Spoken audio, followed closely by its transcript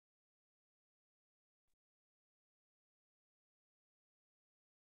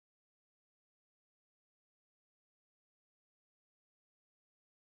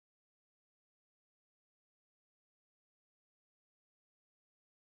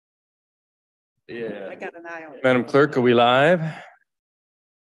Yeah. I got an eye on it. Madam Clerk, are we live?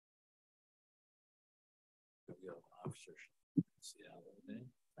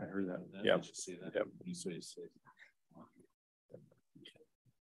 I heard that. Yep. Yep.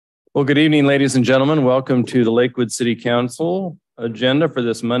 Well, good evening, ladies and gentlemen. Welcome to the Lakewood City Council agenda for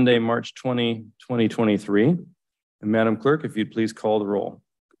this Monday, March 20, 2023. And Madam Clerk, if you'd please call the roll.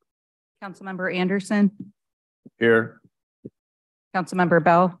 Councilmember Anderson. Here. Councilmember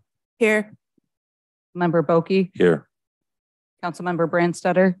Bell. Here. Member Boki. Here. Councilmember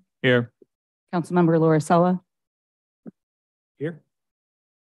Brandstetter. Here. Councilmember Lauricella. Here.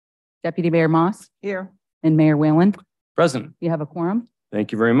 Deputy Mayor Moss. Here. And Mayor Whalen. Present. You have a quorum.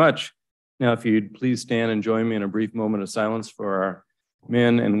 Thank you very much. Now, if you'd please stand and join me in a brief moment of silence for our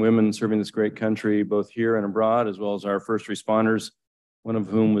men and women serving this great country, both here and abroad, as well as our first responders, one of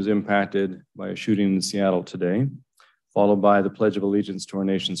whom was impacted by a shooting in Seattle today, followed by the Pledge of Allegiance to our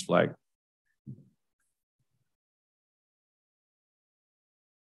nation's flag.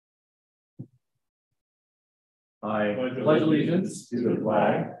 I pledge allegiance to the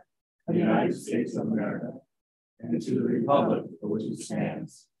flag of the United States of America and to the republic for which it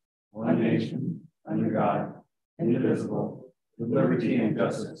stands, one nation, under God, indivisible, with liberty and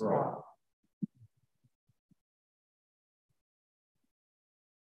justice for all.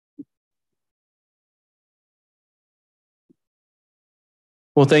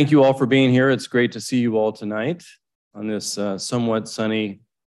 Well, thank you all for being here. It's great to see you all tonight on this somewhat sunny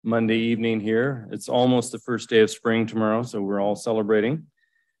Monday evening here. It's almost the first day of spring tomorrow, so we're all celebrating.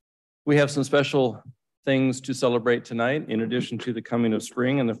 We have some special things to celebrate tonight in addition to the coming of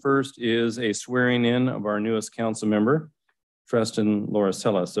spring, and the first is a swearing in of our newest council member, Treston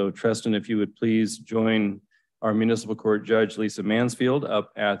Lauricella. So Treston, if you would please join our municipal court judge, Lisa Mansfield,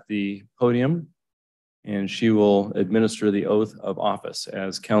 up at the podium, and she will administer the oath of office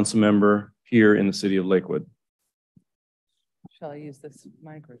as council member here in the city of Lakewood. Shall I use this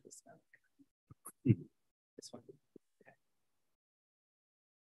mic or this mic? This one. Okay.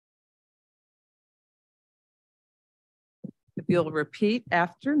 If you'll repeat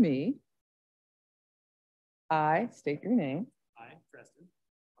after me, I state your name. I, Treston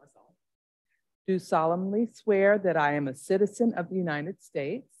Lauricella, Do solemnly swear that I am a citizen of the United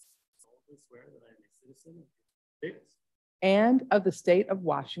States solemnly swear that I am a citizen of the United States and of the state of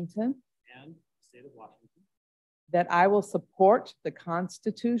Washington, and the state of Washington, that I will support the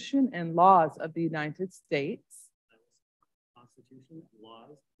Constitution and laws of the United States, I will support the Constitution and laws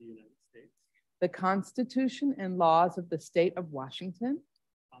of the United States, the Constitution and laws of the state of Washington,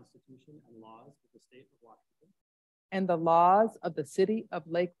 the Constitution and laws of the state of Washington, and the laws of the city of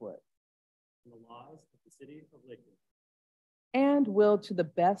Lakewood, and the laws of the city of Lakewood, and will to the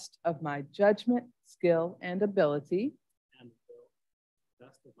best of my judgment, skill, and ability and will, to the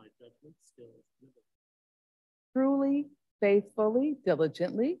best of my judgment, skills, and ability, truly, faithfully,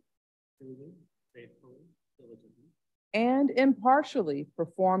 diligently, truly, faithfully, diligently, and impartially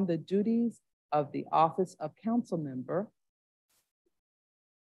perform the duties of the office of council member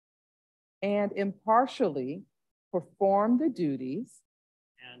and impartially perform the duties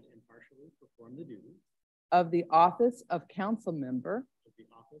and impartially perform the duties of the office of council member of the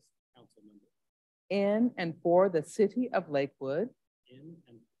office of council member in and for the city of Lakewood in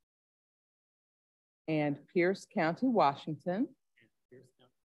and Pierce County, Washington, Pierce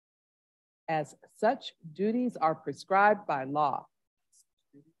County, as such duties are prescribed by law.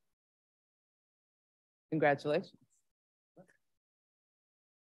 Congratulations.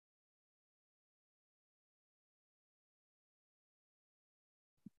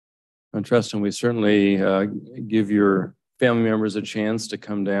 And Treston, we certainly give your family members a chance to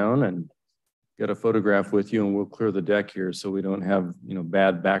come down and get a photograph with you, and we'll clear the deck here so we don't have,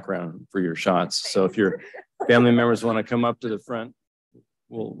 bad background for your shots. So if your family members want to come up to the front,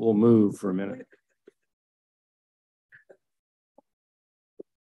 we'll move for a minute.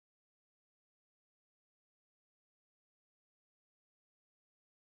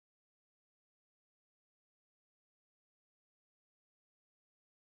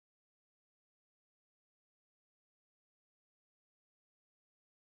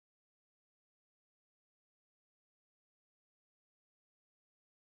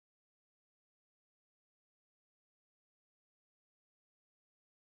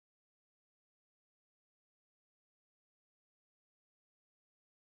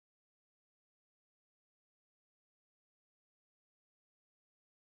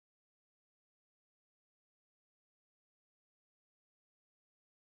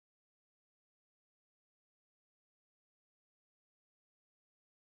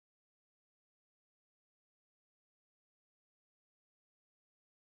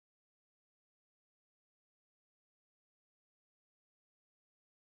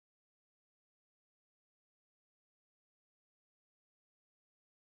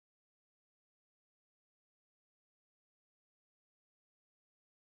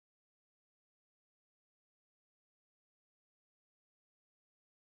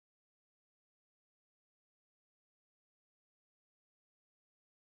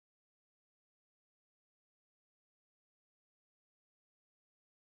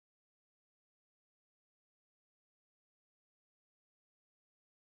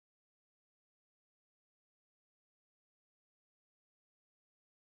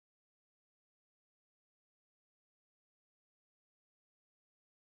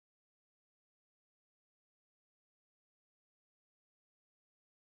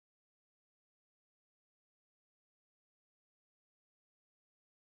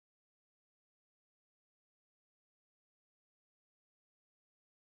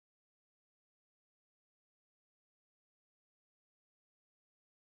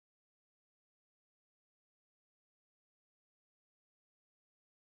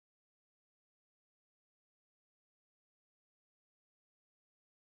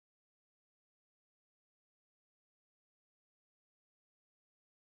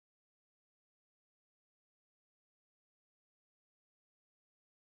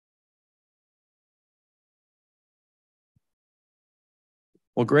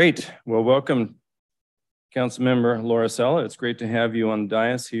 Well, great. Well, welcome, Councilmember Laura Sella. It's great to have you on the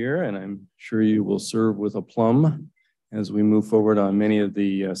dais here, and I'm sure you will serve with aplomb as we move forward on many of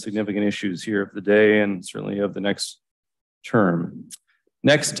the significant issues here of the day and certainly of the next term.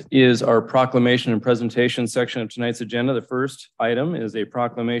 Next is our proclamation and presentation section of tonight's agenda. The first item is a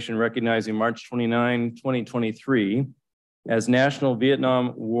proclamation recognizing March 29, 2023 as National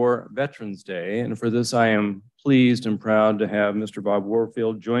Vietnam War Veterans Day. And for this, I am pleased and proud to have Mr. Bob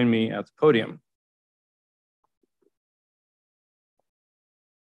Warfield join me at the podium.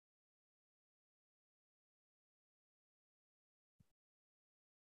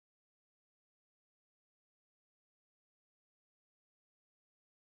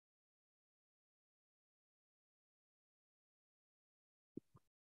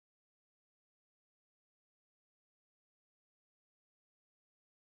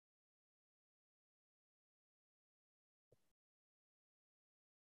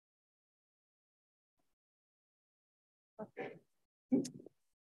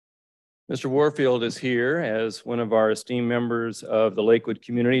 Mr. Warfield is here as one of our esteemed members of the Lakewood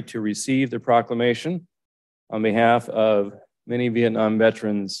community to receive the proclamation on behalf of many Vietnam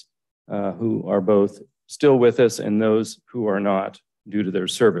veterans who are both still with us and those who are not due to their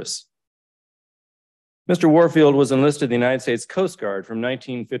service. Mr. Warfield was enlisted in the United States Coast Guard from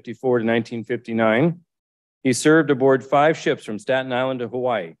 1954 to 1959. He served aboard 5 ships from Staten Island to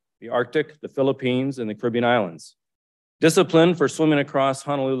Hawaii, the Arctic, the Philippines, and the Caribbean Islands. Disciplined for swimming across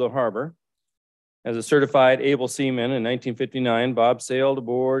Honolulu Harbor. As a certified able seaman in 1959, Bob sailed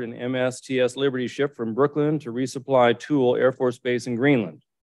aboard an MSTS Liberty ship from Brooklyn to resupply Toole Air Force Base in Greenland.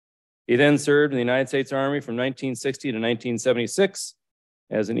 He then served in the United States Army from 1960 to 1976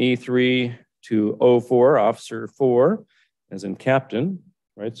 as an E3 to 04, Officer 4, as in captain,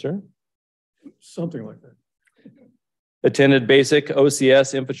 right, sir? Something like that. Attended basic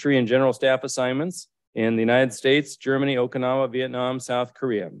OCS infantry and general staff assignments in the United States, Germany, Okinawa, Vietnam, South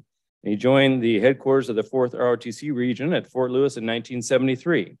Korea. He joined the headquarters of the 4th ROTC region at Fort Lewis in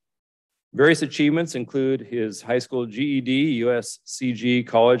 1973. Various achievements include his high school GED, USCG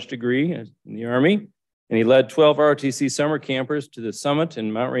college degree in the Army, and he led 12 ROTC summer campers to the summit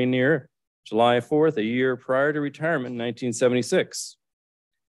in Mount Rainier, July 4th, a year prior to retirement in 1976.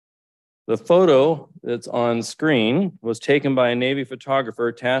 The photo that's on screen was taken by a Navy photographer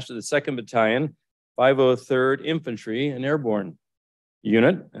attached to the 2nd Battalion, 503rd Infantry and Airborne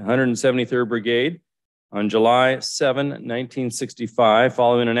Unit, 173rd Brigade, on July 7, 1965,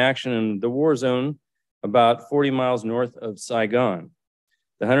 following an action in the war zone about 40 miles north of Saigon.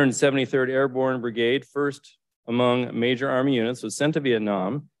 The 173rd Airborne Brigade, first among major Army units, was sent to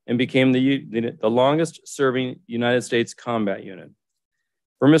Vietnam and became the longest serving United States combat unit.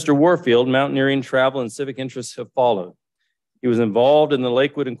 For Mr. Warfield, mountaineering, travel, and civic interests have followed. He was involved in the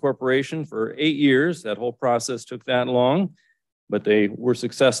Lakewood Incorporation for 8 years. That whole process took that long, but they were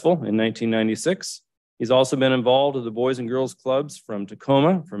successful in 1996. He's also been involved with the Boys and Girls Clubs from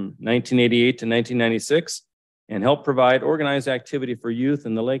Tacoma from 1988 to 1996 and helped provide organized activity for youth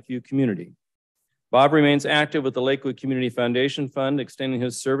in the Lakeview community. Bob remains active with the Lakewood Community Foundation Fund, extending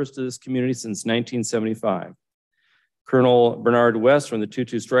his service to this community since 1975. Colonel Bernard West from the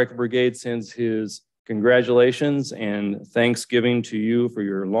 22 Stryker Brigade sends his congratulations and thanksgiving to you for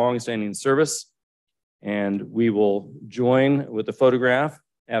your long-standing service. And we will join with the photograph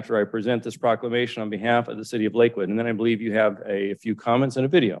after I present this proclamation on behalf of the city of Lakewood. And then I believe you have a few comments and a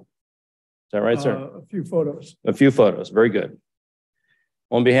video. Is that right, sir? A few photos. A few photos, very good.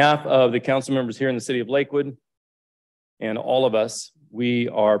 On behalf of the council members here in the city of Lakewood and all of us, we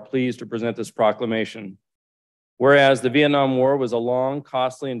are pleased to present this proclamation. Whereas the Vietnam War was a long,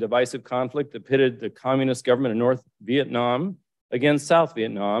 costly, and divisive conflict that pitted the communist government of North Vietnam against South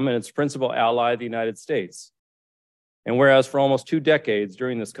Vietnam and its principal ally, the United States. And whereas for almost 2 decades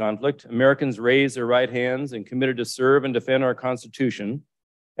during this conflict, Americans raised their right hands and committed to serve and defend our Constitution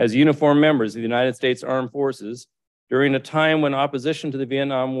as uniformed members of the United States Armed Forces during a time when opposition to the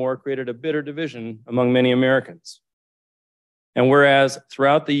Vietnam War created a bitter division among many Americans. And whereas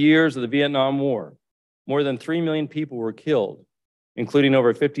throughout the years of the Vietnam War, more than 3 million people were killed, including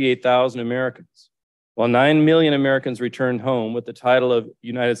over 58,000 Americans, while 9 million Americans returned home with the title of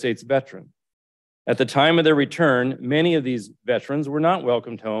United States veteran. At the time of their return, many of these veterans were not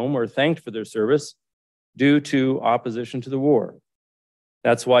welcomed home or thanked for their service due to opposition to the war.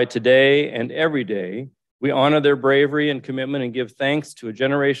 That's why today and every day, we honor their bravery and commitment and give thanks to a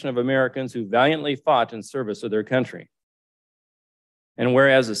generation of Americans who valiantly fought in service of their country. And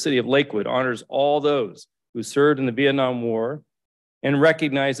whereas the city of Lakewood honors all those who served in the Vietnam War and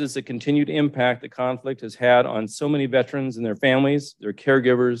recognizes the continued impact the conflict has had on so many veterans and their families, their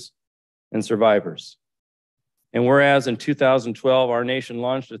caregivers, and survivors. And whereas in 2012, our nation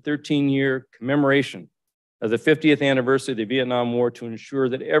launched a 13-year commemoration of the 50th anniversary of the Vietnam War to ensure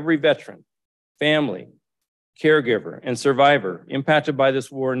that every veteran, family, caregiver, and survivor impacted by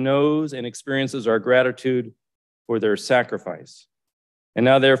this war knows and experiences our gratitude for their sacrifice. And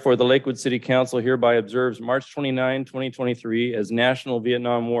now, therefore, the Lakewood City Council hereby observes March 29, 2023 as National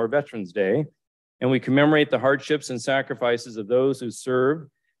Vietnam War Veterans Day, and we commemorate the hardships and sacrifices of those who served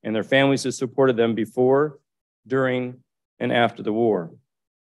and their families who supported them before, during, and after the war.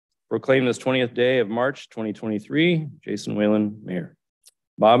 Proclaimed this 20th day of March 2023, Jason Whalen, Mayor.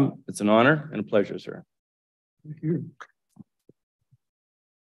 Bob, it's an honor and a pleasure, sir. Thank you.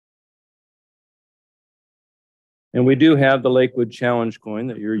 And we do have the Lakewood Challenge coin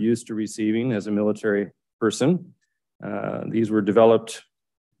that you're used to receiving as a military person. These were developed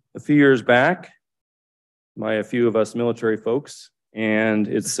a few years back by a few of us military folks, and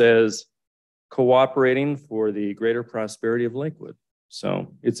it says, cooperating for the greater prosperity of Lakewood.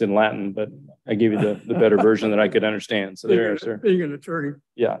 So it's in Latin, but I gave you the better version that I could understand. So there, sir. Being an attorney.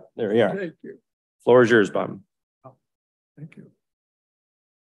 Yeah, there you are. Thank you. Floor is yours, Bob. Thank you.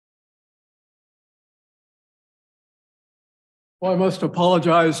 Well, I must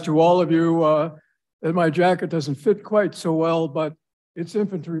apologize to all of you that my jacket doesn't fit quite so well, but it's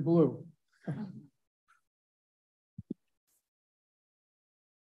infantry blue.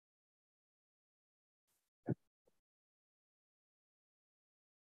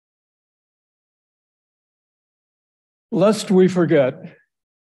 Lest we forget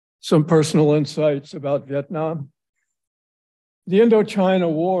some personal insights about Vietnam. The Indochina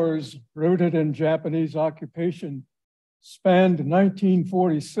Wars, rooted in Japanese occupation, spanned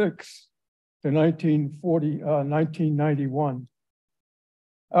 1946 to 1991.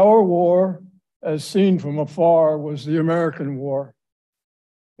 Our war, as seen from afar, was the American War.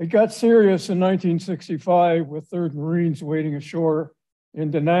 It got serious in 1965 with 3rd Marines waiting ashore in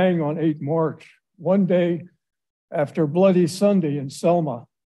Da Nang on 8 March, one day after Bloody Sunday in Selma.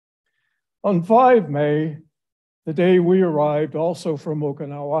 On 5 May, the day we arrived, also from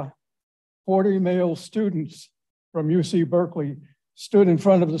Okinawa, 40 male students from UC Berkeley stood in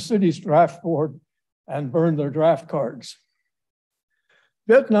front of the city's draft board and burned their draft cards.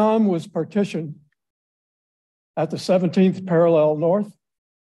 Vietnam was partitioned at the 17th parallel north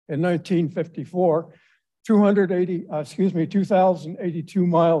in 1954, 2,082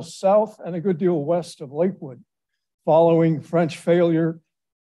 miles south and a good deal west of Lakewood, following French failure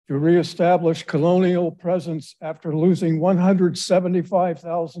to reestablish colonial presence after losing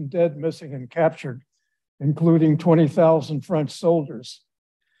 175,000 dead, missing, and captured, including 20,000 French soldiers.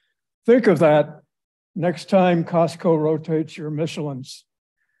 Think of that next time Costco rotates your Michelins.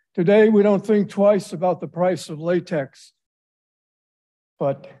 Today, we don't think twice about the price of latex,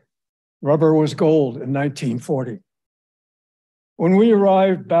 but rubber was gold in 1940. When we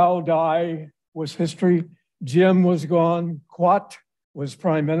arrived, Bao Dai was history, Jim was gone, Quat was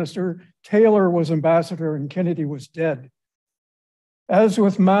prime minister, Taylor was ambassador, and Kennedy was dead. As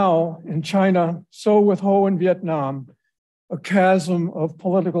with Mao in China, so with Ho in Vietnam, a chasm of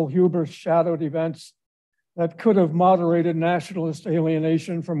political hubris shadowed events that could have moderated nationalist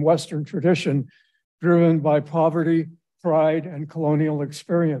alienation from Western tradition, driven by poverty, pride, and colonial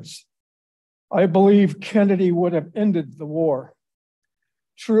experience. I believe Kennedy would have ended the war.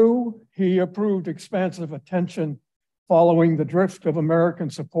 True, he approved expansive attention following the drift of American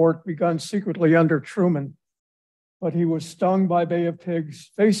support begun secretly under Truman, but he was stung by Bay of Pigs,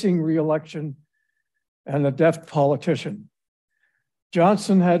 facing re-election, and a deft politician.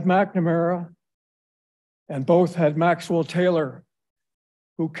 Johnson had McNamara, and both had Maxwell Taylor,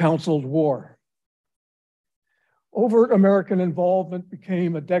 who counseled war. Overt American involvement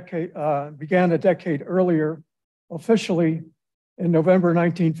began a decade earlier, officially in November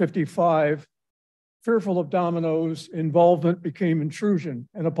 1955. Fearful of dominoes, involvement became intrusion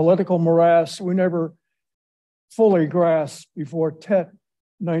in a political morass we never fully grasped before Tet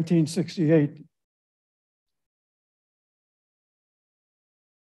 1968.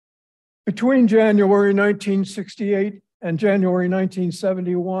 Between January 1968 and January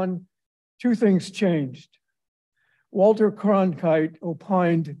 1971, 2 things changed. Walter Cronkite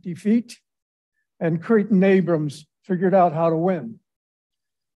opined defeat, and Creighton Abrams figured out how to win.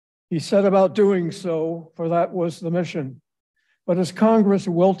 He set about doing so, for that was the mission. But as Congress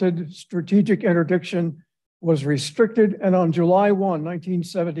wilted, strategic interdiction was restricted, and on July 1,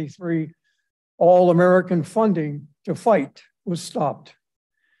 1973, all American funding to fight was stopped.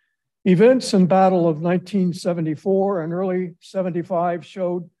 Events in Battle of 1974 and early 75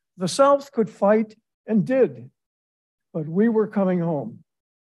 showed the South could fight and did, but we were coming home.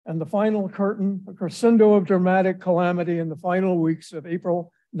 And the final curtain, a crescendo of dramatic calamity in the final weeks of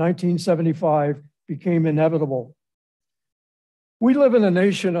April 1975 became inevitable. We live in a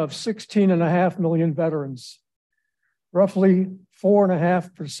nation of 16.5 million veterans, roughly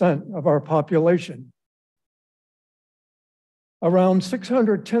 4.5% of our population. Around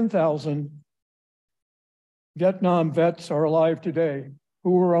 610,000 Vietnam vets are alive today,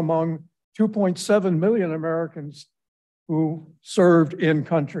 who were among 2.7 million Americans who served in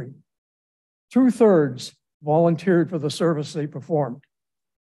country. 2/3 volunteered for the service they performed.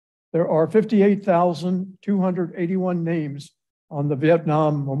 There are 58,281 names on the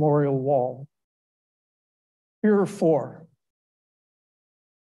Vietnam Memorial Wall. Here are 4.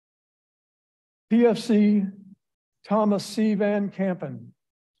 PFC Thomas C. Van Kampen.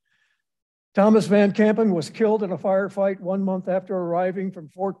 Thomas Van Kampen was killed in a firefight 1 month after arriving from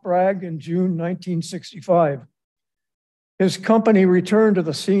Fort Bragg in June 1965. His company returned to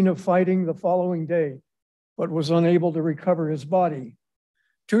the scene of fighting the following day, but was unable to recover his body.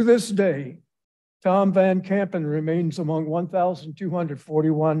 To this day, Tom Van Kampen remains among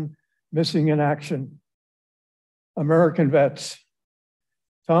 1,241 missing in action American vets.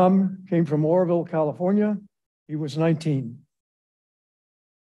 Tom came from Oroville, California. He was 19.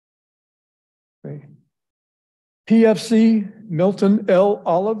 Okay. PFC Milton L.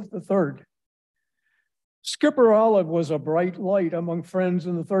 Olive III. Skipper Olive was a bright light among friends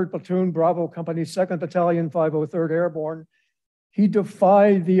in the 3rd Platoon, Bravo Company, 2nd Battalion, 503rd Airborne. He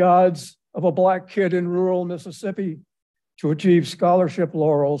defied the odds of a black kid in rural Mississippi to achieve scholarship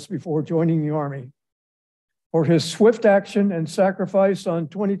laurels before joining the Army. For his swift action and sacrifice on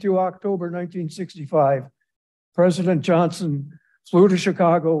 22 October 1965, President Johnson flew to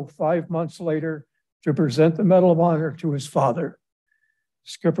Chicago 5 months later to present the Medal of Honor to his father.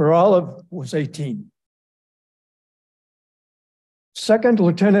 Skipper Olive was 18. Second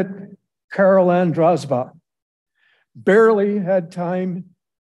Lieutenant Carol Ann Drosba barely had time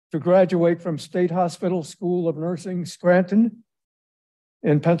to graduate from State Hospital School of Nursing, Scranton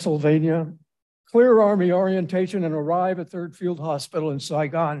in Pennsylvania, clear Army orientation, and arrive at 3rd Field Hospital in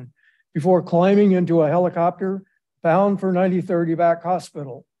Saigon before climbing into a helicopter bound for 93rd Evac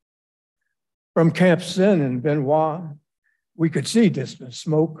Hospital. From Camp Sin in Benoit, we could see distant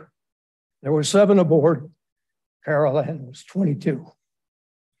smoke. There were 7 aboard. Carol Ann was 22.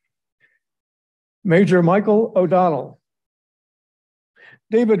 Major Michael O'Donnell.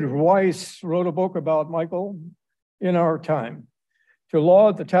 David Weiss wrote a book about Michael in our time to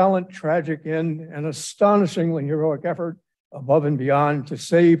laud the talent, tragic end, and astonishingly heroic effort above and beyond to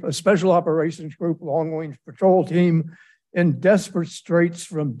save a Special Operations Group long-range patrol team in desperate straits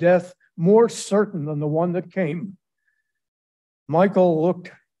from death more certain than the one that came. Michael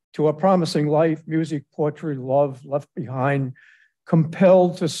looked to a promising life, music, poetry, love left behind,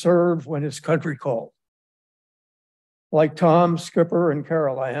 compelled to serve when his country called. Like Tom, Skipper, and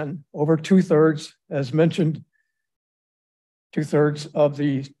Carol Ann, over 2/3, as mentioned, 2/3 of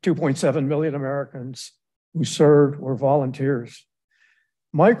the 2.7 million Americans who served were volunteers.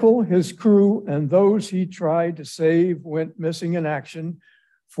 Michael, his crew, and those he tried to save went missing in action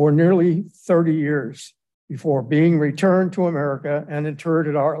for nearly 30 years before being returned to America and interred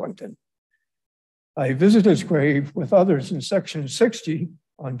at Arlington. I visit his grave with others in Section 60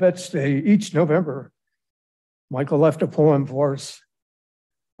 on Vets Day each November. Michael left a poem for us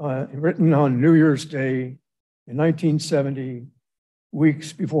written on New Year's Day in 1970,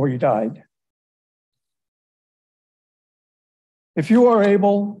 weeks before he died. If you are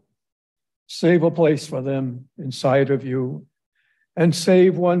able, save a place for them inside of you and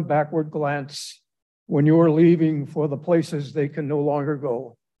save one backward glance when you are leaving for the places they can no longer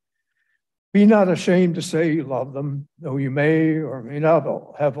go. Be not ashamed to say you love them, though you may or may not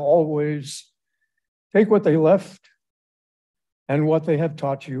have always. Take what they left and what they have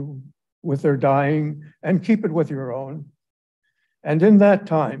taught you with their dying and keep it with your own. And in that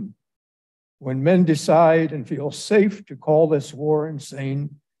time, when men decide and feel safe to call this war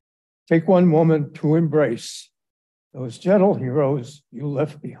insane, take one moment to embrace those gentle heroes you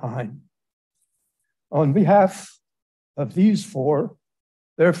left behind. On behalf of these 4,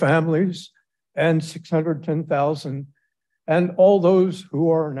 their families, and 610,000, and all those who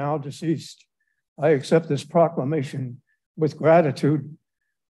are now deceased, I accept this proclamation with gratitude.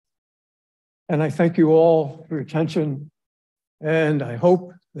 And I thank you all for your attention. And I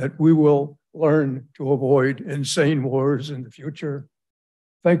hope that we will learn to avoid insane wars in the future.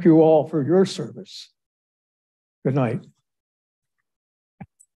 Thank you all for your service. Good night.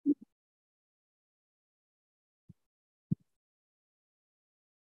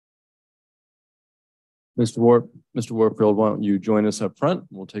 Mr. Warfield, why don't you join us up front?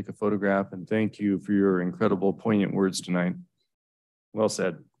 We'll take a photograph and thank you for your incredible, poignant words tonight. Well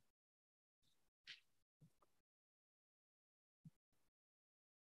said.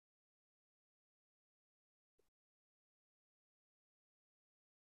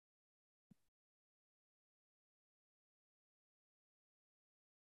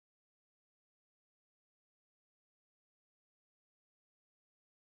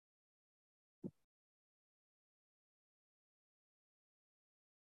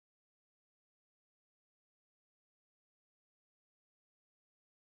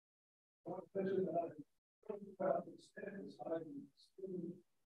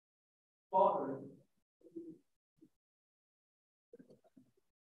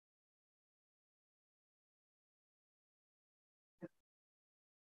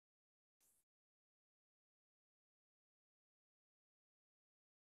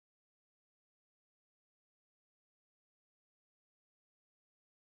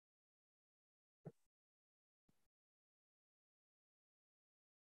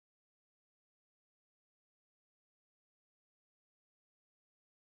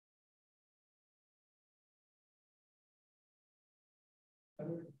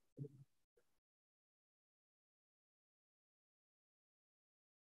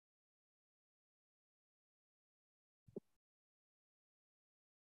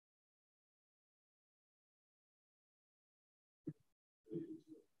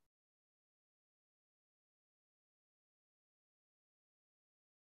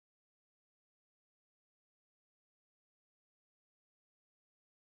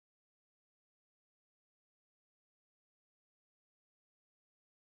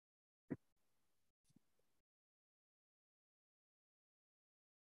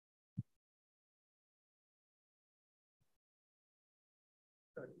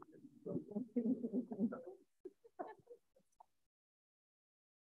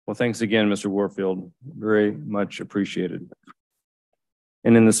 Well, thanks again, Mr. Warfield. Very much appreciated.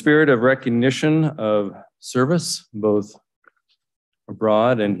 And in the spirit of recognition of service, both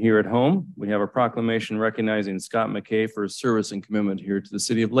abroad and here at home, we have a proclamation recognizing Scott McKay for his service and commitment here to the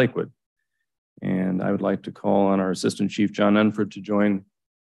city of Lakewood. And I would like to call on our Assistant Chief John Unford to join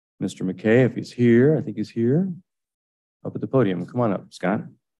Mr. McKay if he's here. I think he's here. Up at the podium. Come on up, Scott.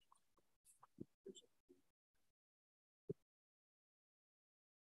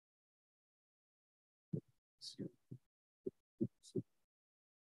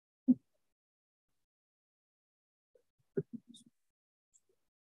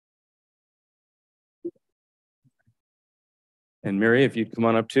 And Mary, if you'd come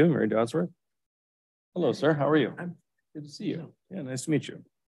on up too, Mary Dodsworth. Hello, sir. How are you? Good to see you. Yeah, nice to meet you.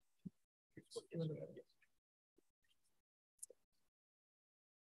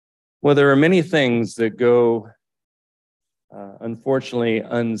 Well, there are many things that go unfortunately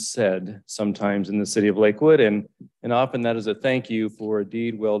unsaid sometimes in the city of Lakewood, and often that is a thank you for a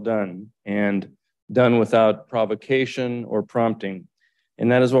deed well done and done without provocation or prompting.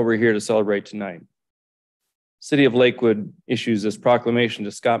 And that is what we're here to celebrate tonight. City of Lakewood issues this proclamation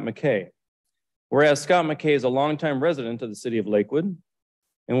to Scott McKay. Whereas Scott McKay is a longtime resident of the city of Lakewood,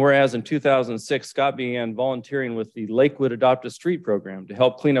 and whereas in 2006, Scott began volunteering with the Lakewood Adopt a Street program to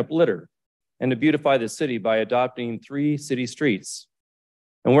help clean up litter and to beautify the city by adopting 3 city streets.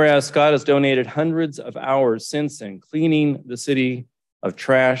 And whereas Scott has donated hundreds of hours since then cleaning the city of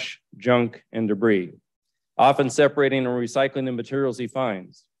trash, junk, and debris, often separating and recycling the materials he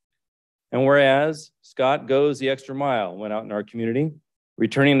finds. And whereas Scott goes the extra mile when out in our community,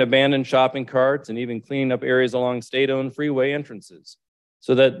 returning abandoned shopping carts and even cleaning up areas along state-owned freeway entrances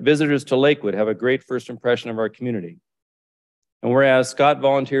so that visitors to Lakewood have a great first impression of our community. And whereas Scott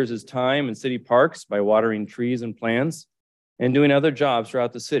volunteers his time in city parks by watering trees and plants and doing other jobs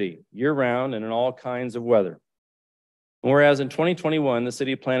throughout the city, year-round and in all kinds of weather. And whereas in 2021, the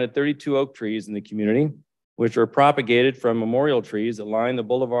city planted 32 oak trees in the community, which were propagated from memorial trees that line the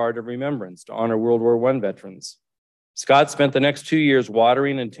Boulevard of Remembrance to honor World War I veterans. Scott spent the next 2 years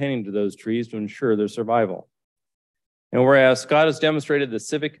watering and tending to those trees to ensure their survival. And whereas Scott has demonstrated the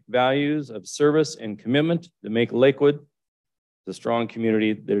civic values of service and commitment to make Lakewood the strong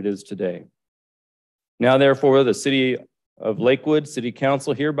community that it is today. Now, therefore, the City of Lakewood City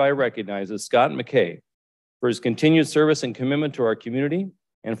Council hereby recognizes Scott McKay for his continued service and commitment to our community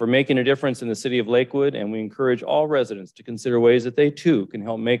and for making a difference in the city of Lakewood, and we encourage all residents to consider ways that they too can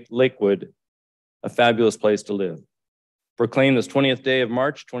help make Lakewood a fabulous place to live. Proclaim this 20th day of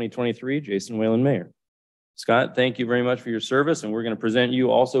March, 2023, Jason Whalen, Mayor. Scott, thank you very much for your service, and we're going to present you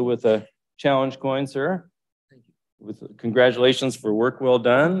also with a challenge coin, sir. Thank you. with congratulations for work well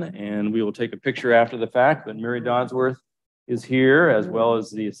done, and we will take a picture after the fact. But Mary Dodsworth is here, as well as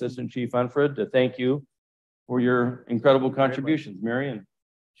the Assistant Chief Unfred, to thank you for your incredible contributions. Mary and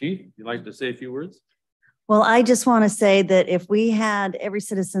Chief, you'd like to say a few words? Well, I just want to say that if we had every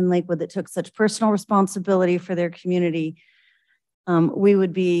citizen in Lakewood that took such personal responsibility for their community, we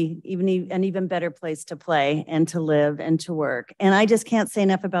would be an even better place to play and to live and to work. And I just can't say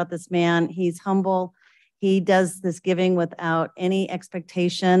enough about this man. He's humble. He does this giving without any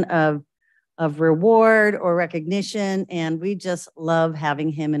expectation of reward or recognition. And we just love having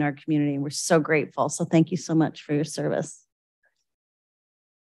him in our community. We're so grateful. So thank you so much for your service.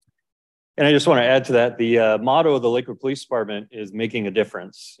 And I just want to add to that, the motto of the Lakewood Police Department is making a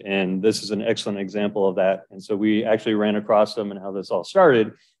difference. And this is an excellent example of that. And so we actually ran across him, and how this all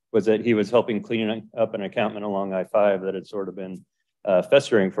started was that he was helping clean up an encampment along I-5 that had sort of been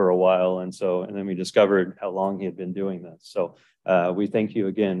festering for a while. And then we discovered how long he had been doing this. So we thank you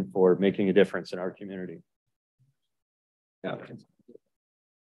again for making a difference in our community. Yeah.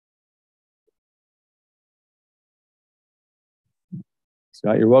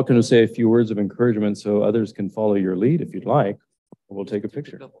 Scott, you're welcome to say a few words of encouragement so others can follow your lead if you'd like. We'll take a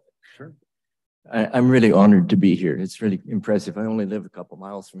picture. Sure. I'm really honored to be here. It's really impressive. I only live a couple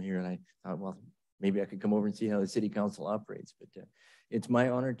miles from here, and I thought, well, maybe I could come over and see how the city council operates. But it's my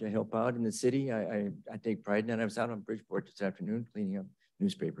honor to help out in the city. I take pride in that. I was out on Bridgeport this afternoon cleaning up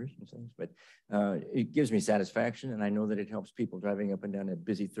newspapers and things, but it gives me satisfaction, and I know that it helps people driving up and down a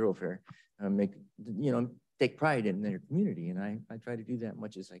busy thoroughfare take pride in their community, and I try to do that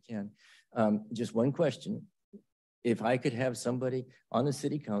much as I can. Just one question. If I could have somebody on the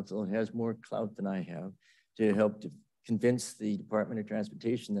city council who has more clout than I have to help to convince the Department of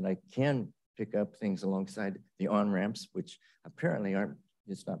Transportation that I can pick up things alongside the on-ramps, which apparently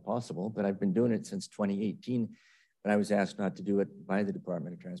it's not possible, but I've been doing it since 2018, but I was asked not to do it by the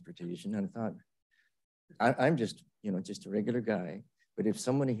Department of Transportation. And I thought, I'm just a regular guy, but if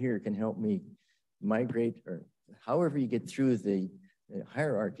someone here can help me migrate, or however you get through the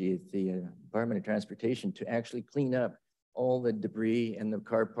hierarchy at the Department of Transportation to actually clean up all the debris and the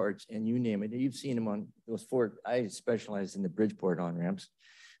car parts and you name it. You've seen them on those four. I specialize in the Bridgeport on-ramps,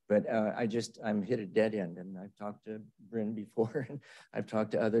 but I'm hit a dead end, and I've talked to Bryn before, and I've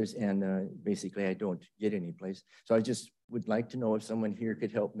talked to others, and basically I don't get any place. So I just would like to know if someone here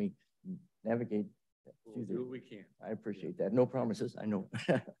could help me navigate. We'll do what we can. I appreciate that. No promises, I know.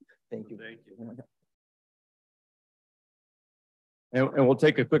 Thank you. Thank you. And we'll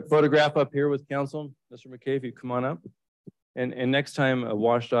take a quick photograph up here with council. Mr. McKay, if you come on up. And next time a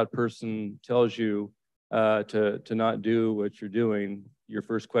WashDOT person tells you to not do what you're doing, your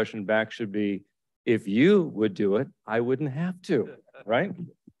first question back should be, if you would do it, I wouldn't have to, right?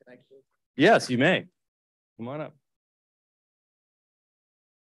 Yes, you may. Come on up.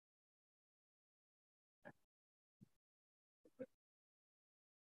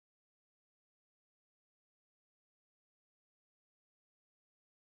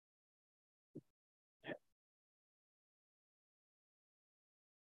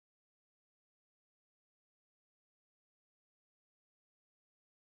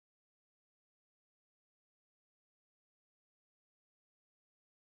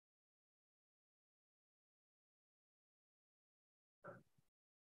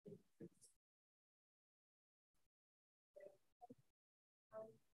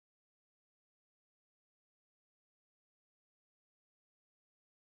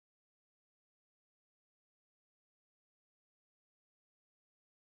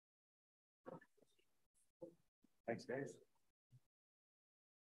 Thanks, guys.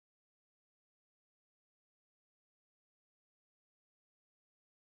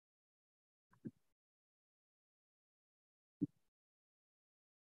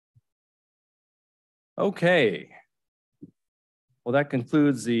 Okay. Well, that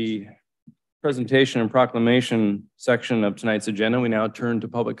concludes the presentation and proclamation section of tonight's agenda. We now turn to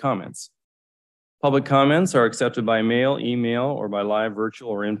public comments. Public comments are accepted by mail, email, or by live, virtual,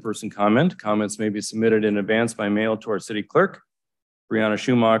 or in-person comment. Comments may be submitted in advance by mail to our city clerk, Brianna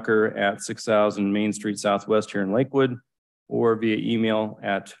Schumacher, at 6000 Main Street Southwest here in Lakewood, or via email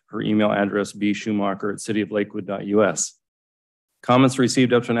at her email address, bschumacher@cityoflakewood.us. Comments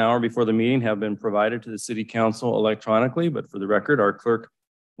received up to an hour before the meeting have been provided to the city council electronically, but for the record, our clerk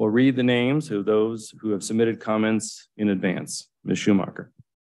will read the names of those who have submitted comments in advance. Ms. Schumacher.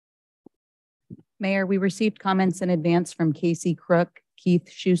 Mayor, we received comments in advance from Casey Crook, Keith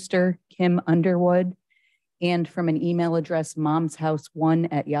Schuster, Kim Underwood, and from an email address,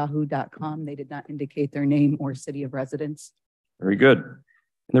 momshouse1@yahoo.com. They did not indicate their name or city of residence. Very good.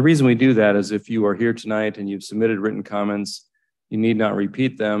 And the reason we do that is if you are here tonight and you've submitted written comments, you need not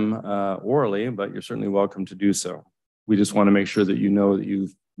repeat them orally, but you're certainly welcome to do so. We just want to make sure that you know that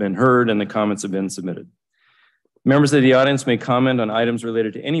you've been heard and the comments have been submitted. Members of the audience may comment on items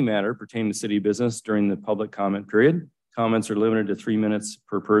related to any matter pertaining to city business during the public comment period. Comments are limited to 3 minutes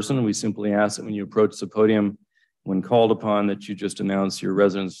per person. We simply ask that when you approach the podium, when called upon, that you just announce your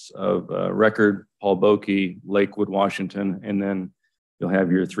residence of record, Paul Boki, Lakewood, Washington, and then you'll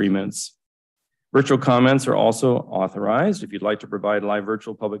have your 3 minutes. Virtual comments are also authorized. If you'd like to provide live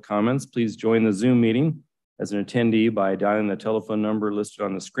virtual public comments, please join the Zoom meeting as an attendee by dialing the telephone number listed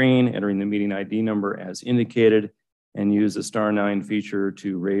on the screen, entering the meeting ID number as indicated, and use the *9 feature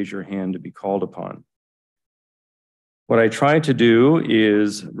to raise your hand to be called upon. What I try to do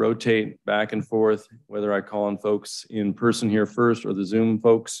is rotate back and forth, whether I call on folks in person here first or the Zoom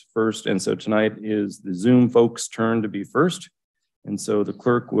folks first. And so tonight is the Zoom folks' turn to be first. And so the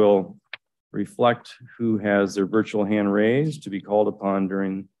clerk will reflect who has their virtual hand raised to be called upon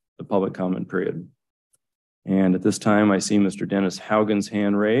during the public comment period. And at this time, I see Mr. Dennis Haugen's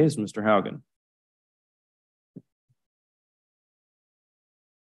hand raised. Mr. Haugen.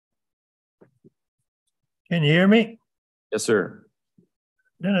 Can you hear me? Yes, sir.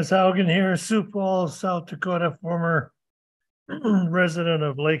 Dennis Haugen here, Sioux Falls, South Dakota, former resident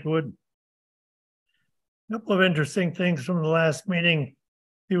of Lakewood. A couple of interesting things from the last meeting.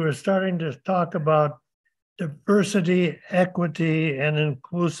 You were starting to talk about diversity, equity, and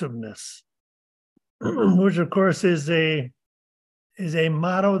inclusiveness, which of course is a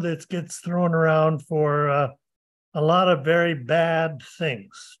motto that gets thrown around for a lot of very bad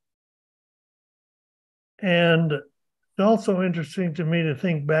things. And it's also interesting to me to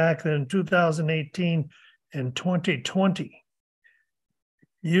think back that in 2018 and 2020,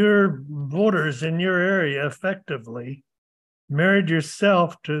 your voters in your area effectively married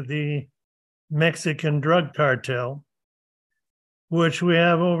yourself to the Mexican drug cartel, which we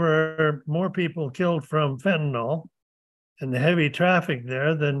have over more people killed from fentanyl and the heavy traffic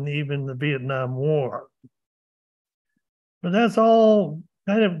there than even the Vietnam War. But that's all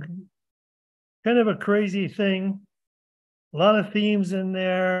kind of a crazy thing. A lot of themes in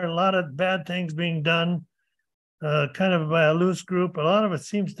there, a lot of bad things being done, kind of by a loose group. A lot of it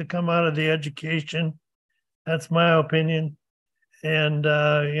seems to come out of the education. That's my opinion. And,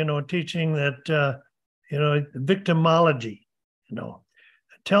 teaching that, victimology,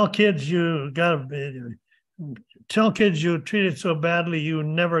 tell kids you treated so badly, you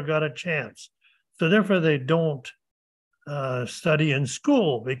never got a chance. So therefore they don't study in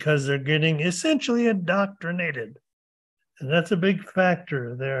school because they're getting essentially indoctrinated. And that's a big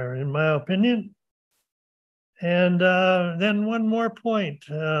factor there, in my opinion. And then one more point.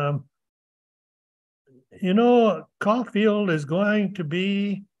 Caulfield is going to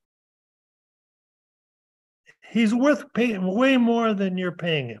be, he's worth paying way more than you're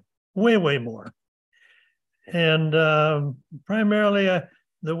paying him. Way, way more. And primarily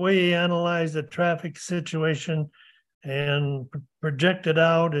the way he analyzed the traffic situation and projected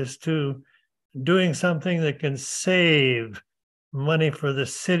out as to doing something that can save money for the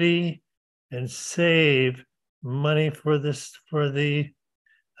city and save money for the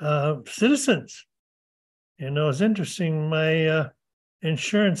citizens. It's interesting. My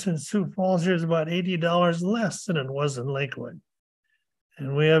insurance in Sioux Falls here is about $80 less than it was in Lakewood.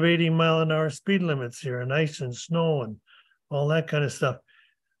 And we have 80-mile-an-hour speed limits here and ice and snow and all that kind of stuff.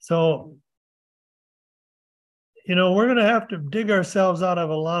 So, we're going to have to dig ourselves out of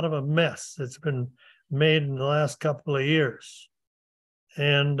a lot of a mess that's been made in the last couple of years.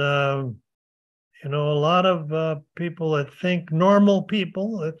 And, a lot of people that think, normal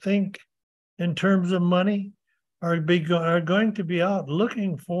people that think in terms of money are going to be out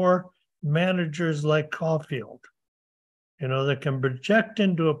looking for managers like Caulfield, that can project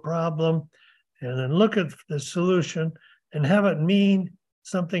into a problem and then look at the solution and have it mean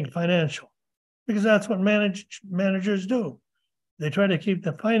something financial. Because that's what managers do. They try to keep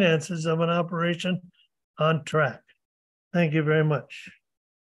the finances of an operation on track. Thank you very much.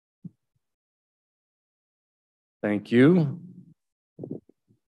 Thank you.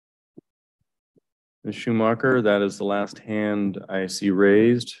 Ms. Schumacher, that is the last hand I see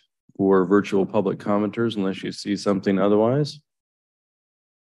raised for virtual public commenters, unless you see something otherwise.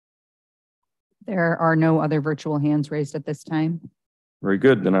 There are no other virtual hands raised at this time. Very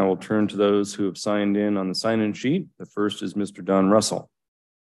good. Then I will turn to those who have signed in on the sign-in sheet. The first is Mr. Don Russell.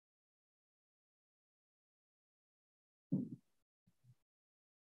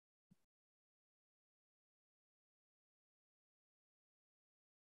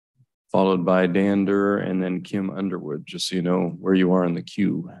 followed by Dan Durr and then Kim Underwood, just so you know where you are in the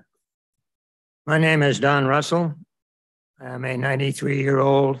queue. My name is Don Russell. I'm a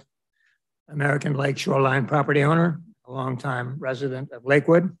 93-year-old American Lake shoreline property owner, a longtime resident of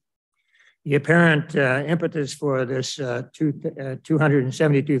Lakewood. The apparent impetus for this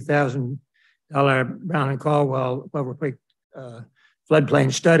 $272,000 Brown and Caldwell Clover Creek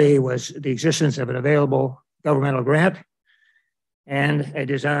floodplain study was the existence of an available governmental grant and a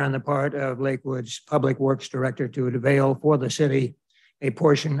desire on the part of Lakewood's Public Works Director to avail for the city a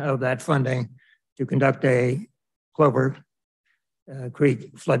portion of that funding to conduct a Clover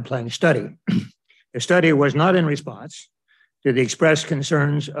Creek floodplain study. The study was not in response to the expressed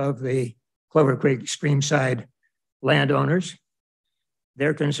concerns of the Clover Creek streamside landowners.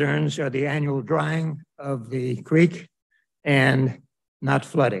 Their concerns are the annual drying of the creek and not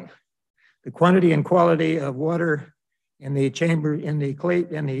flooding. The quantity and quality of water in the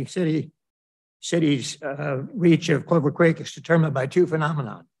city's reach of Clover Creek is determined by two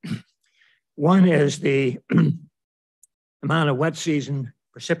phenomena. One is the amount of wet season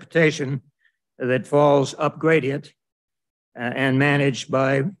precipitation that falls up gradient and managed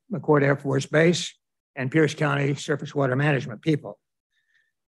by McCord Air Force Base and Pierce County Surface Water Management people.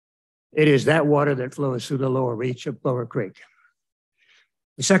 It is that water that flows through the lower reach of Clover Creek.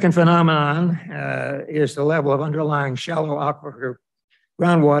 The second phenomenon is the level of underlying shallow aquifer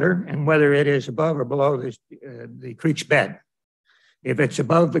groundwater and whether it is above or below the creek's bed. If it's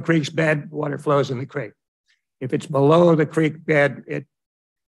above the creek's bed, water flows in the creek. If it's below the creek bed, it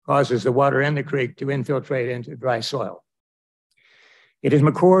causes the water in the creek to infiltrate into dry soil. It is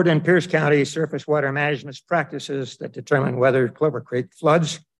McCord and Pierce County surface water management practices that determine whether Clover Creek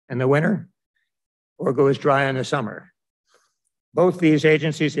floods in the winter or goes dry in the summer. Both these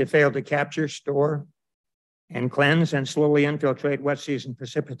agencies have failed to capture, store, and cleanse and slowly infiltrate wet season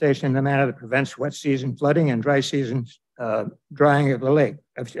precipitation in a manner that prevents wet season flooding and dry season drying of the lake,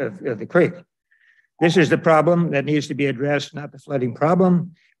 of the creek. This is the problem that needs to be addressed, not the flooding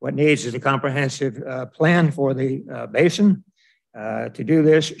problem. What needs is a comprehensive plan for the basin. To do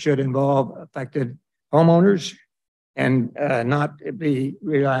this should involve affected homeowners and not be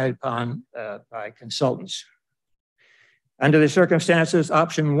relied upon by consultants. Under the circumstances,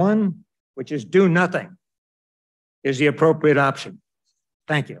 option one, which is do nothing, is the appropriate option.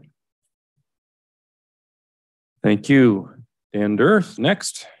 Thank you. Thank you. Dan Durr,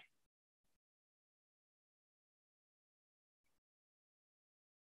 next.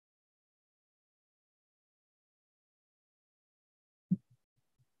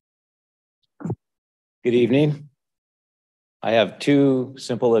 Good evening. I have two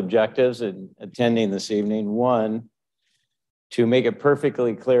simple objectives in attending this evening. One, to make it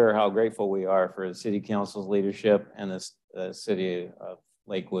perfectly clear how grateful we are for the City Council's leadership and the City of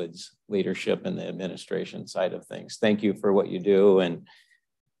Lakewood's leadership in the administration side of things. Thank you for what you do. And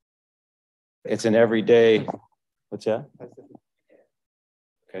it's an everyday, what's that?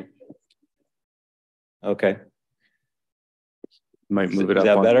 Okay. Okay. Might move it up. Is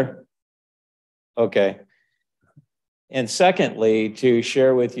that on. better? Okay. And secondly, to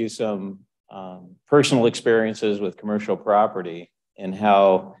share with you some personal experiences with commercial property and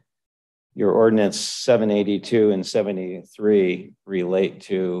how your ordinance 782 and 73 relate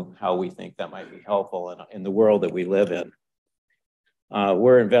to how we think that might be helpful in the world that we live in.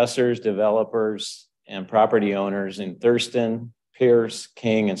 We're investors, developers, and property owners in Thurston, Pierce,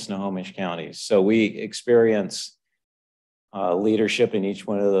 King, and Snohomish counties. So we experience leadership in each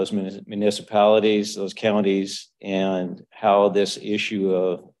one of those municipalities, those counties, and how this issue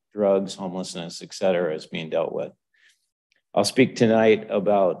of drugs, homelessness, et cetera, is being dealt with. I'll speak tonight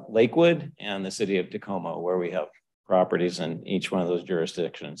about Lakewood and the city of Tacoma, where we have properties in each one of those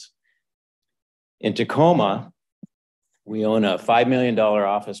jurisdictions. In Tacoma, we own a $5 million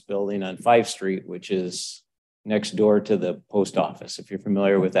office building on 5th Street, which is next door to the post office, if you're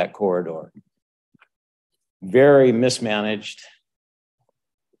familiar with that corridor. Very mismanaged,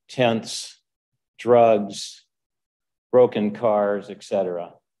 tents, drugs, broken cars, et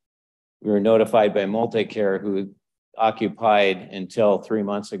cetera. We were notified by Multicare, who occupied until 3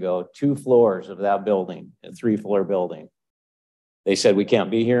 months ago 2 floors of that building, a 3-floor building. They said, we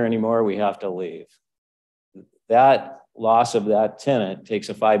can't be here anymore, we have to leave. That loss of that tenant takes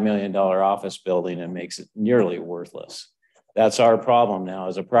a $5 million office building and makes it nearly worthless. That's our problem now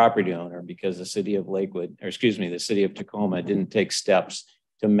as a property owner, because the city of Lakewood, or excuse me, the city of Tacoma didn't take steps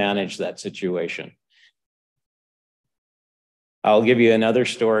to manage that situation. I'll give you another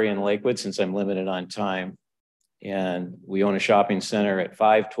story in Lakewood since I'm limited on time. And we own a shopping center at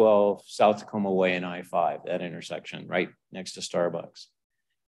 512 South Tacoma Way and I-5, that intersection right next to Starbucks.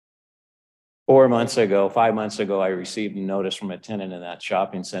 5 months ago, I received a notice from a tenant in that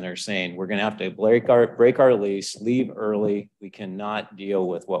shopping center saying, we're going to have to break our lease, leave early. We cannot deal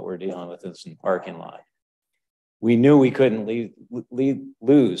with what we're dealing with in the parking lot. We knew we couldn't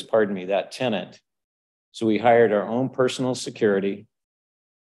lose that tenant. So we hired our own personal security.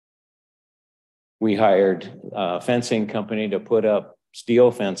 We hired a fencing company to put up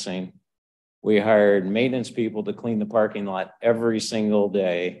steel fencing. We hired maintenance people to clean the parking lot every single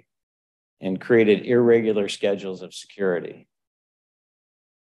day and created irregular schedules of security.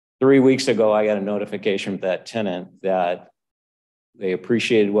 3 weeks ago, I got a notification from that tenant that they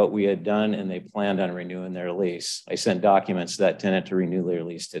appreciated what we had done and they planned on renewing their lease. I sent documents to that tenant to renew their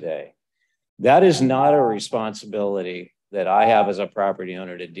lease today. That is not a responsibility that I have as a property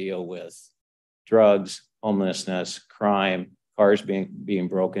owner to deal with drugs, homelessness, crime, cars being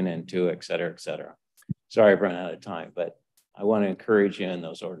broken into, et cetera, et cetera. Sorry, I've run out of time, but I want to encourage you in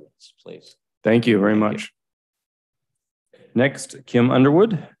those ordinances, please. Thank you very much. Next, Kim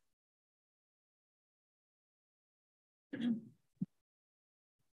Underwood.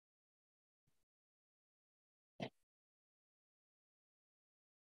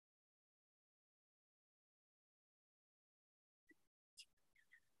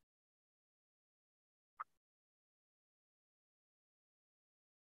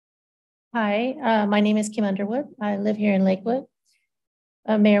 Hi, my name is Kim Underwood. I live here in Lakewood.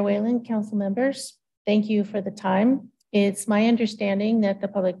 Mayor Whalen, council members, thank you for the time. It's my understanding that the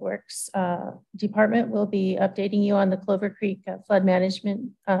Public Works Department will be updating you on the Clover Creek flood management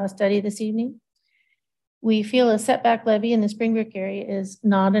study this evening. We feel a setback levy in the Springbrook area is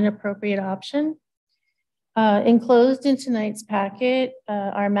not an appropriate option. Enclosed in tonight's packet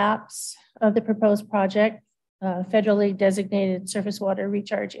are maps of the proposed project, federally designated surface water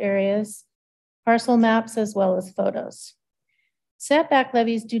recharge areas, parcel maps, as well as photos. Setback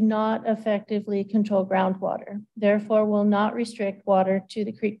levies do not effectively control groundwater, therefore will not restrict water to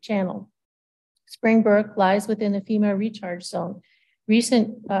the creek channel. Springbrook lies within the FEMA recharge zone.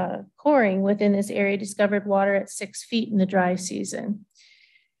 Recent coring within this area discovered water at 6 feet in the dry season.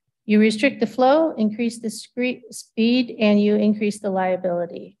 You restrict the flow, increase the speed, and you increase the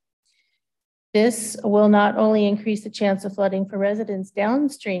liability. This will not only increase the chance of flooding for residents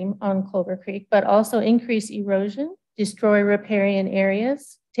downstream on Clover Creek, but also increase erosion, destroy riparian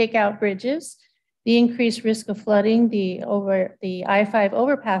areas, take out bridges, the increased risk of flooding, the I-5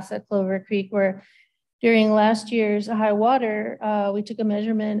 overpass at Clover Creek, where during last year's high water, we took a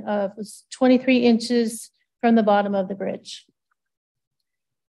measurement of 23 inches from the bottom of the bridge.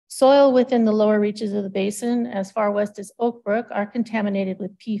 Soil within the lower reaches of the basin, as far west as Oak Brook, are contaminated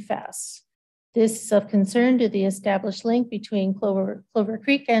with PFAS. This is of concern to the established link between Clover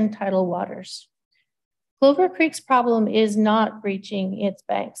Creek and tidal waters. Clover Creek's problem is not breaching its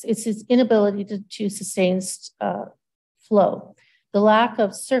banks. It's its inability to sustain flow. The lack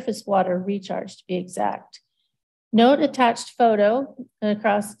of surface water recharge, to be exact. Note attached photo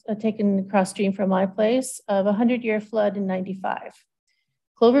taken across stream from my place of a 100-year flood in '95.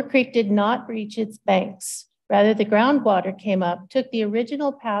 Clover Creek did not breach its banks. Rather, the groundwater came up, took the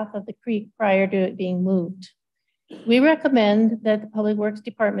original path of the creek prior to it being moved. We recommend that the Public Works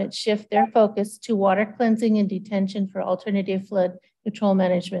Department shift their focus to water cleansing and detention for alternative flood control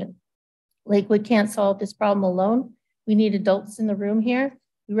management. Lakewood can't solve this problem alone. We need adults in the room here.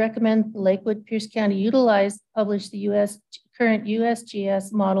 We recommend Lakewood, Pierce County publish the current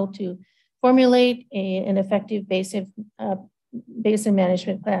USGS model to formulate an effective basin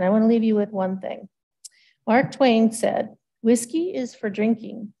management plan. I want to leave you with one thing. Mark Twain said, whiskey is for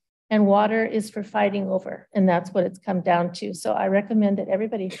drinking and water is for fighting over. And that's what it's come down to. So I recommend that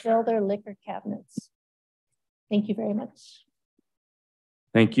everybody fill their liquor cabinets. Thank you very much.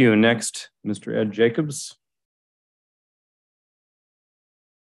 Thank you. Next, Mr. Ed Jacobs.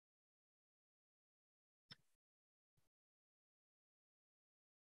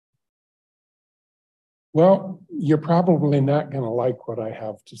 Well, you're probably not going to like what I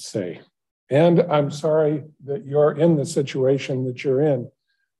have to say. And I'm sorry that you're in the situation that you're in,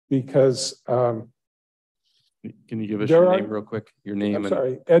 because can you give us your name real quick? Your name. I'm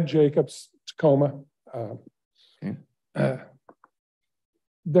sorry, Ed Jacobs, Tacoma.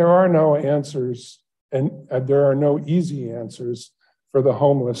 There are no answers, and there are no easy answers for the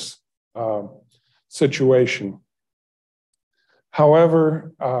homeless situation.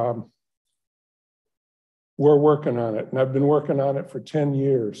 However, we're working on it, and I've been working on it for 10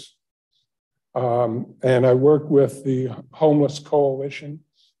 years. And I work with the Homeless Coalition.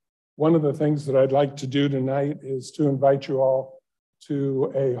 One of the things that I'd like to do tonight is to invite you all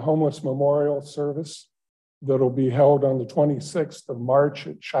to a homeless memorial service that'll be held on the 26th of March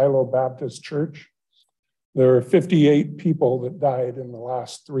at Shiloh Baptist Church. There are 58 people that died in the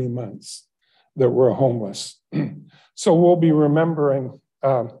last 3 months that were homeless. So we'll be remembering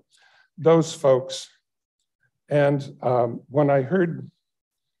those folks. And when I heard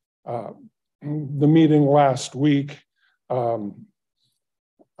the meeting last week, I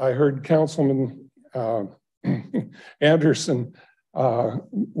heard Councilman Anderson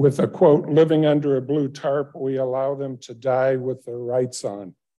with a quote, "Living under a blue tarp, we allow them to die with their rights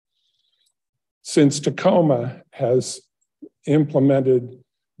on." Since Tacoma has implemented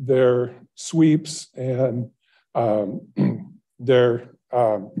their sweeps and their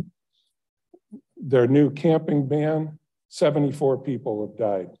new camping ban, 74 people have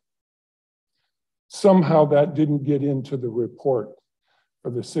died. Somehow that didn't get into the report for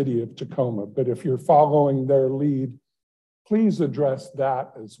the city of Tacoma, but if you're following their lead, please address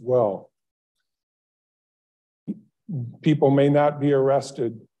that as well. People may not be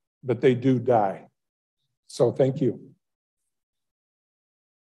arrested, but they do die. So thank you.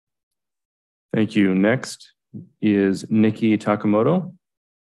 Thank you. Next is Nikki Takamoto.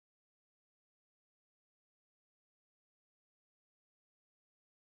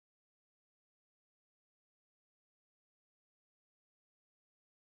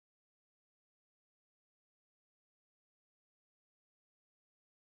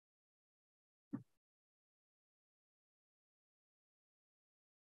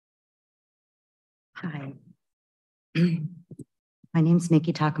 Hi, my name's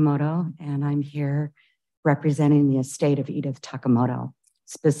Nikki Takamoto, and I'm here representing the estate of Edith Takamoto,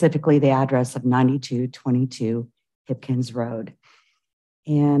 specifically the address of 9222 Hipkins Road.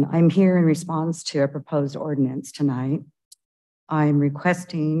 And I'm here in response to a proposed ordinance tonight. I'm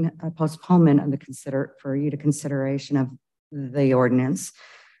requesting a postponement of for you to consideration of the ordinance,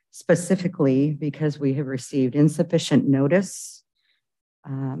 specifically because we have received insufficient notice.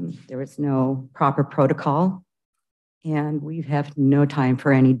 There was no proper protocol, and we have no time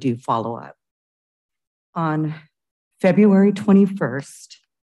for any due follow-up. On February 21st,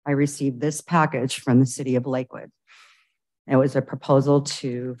 I received this package from the city of Lakewood. It was a proposal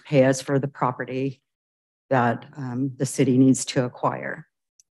to pay us for the property that the city needs to acquire.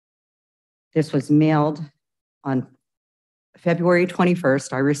 This was mailed on February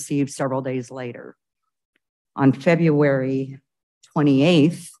 21st. I received several days later. On February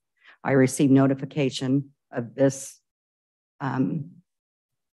 28th, I received notification of this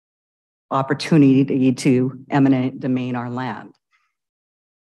opportunity to eminent domain our land.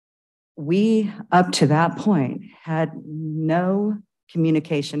 We, up to that point, had no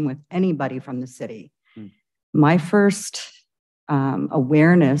communication with anybody from the city. My first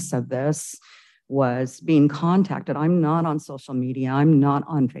awareness of this was being contacted. I'm not on social media. I'm not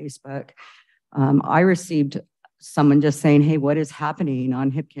on Facebook. I received someone just saying, "Hey, what is happening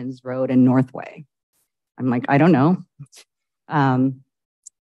on Hipkins Road in Northway?" I'm like, I don't know.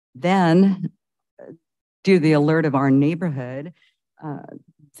 Then, due to the alert of our neighborhood,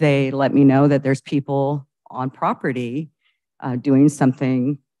 they let me know that there's people on property doing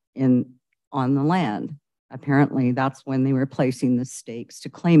something on the land. Apparently, that's when they were placing the stakes to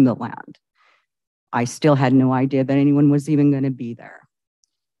claim the land. I still had no idea that anyone was even going to be there.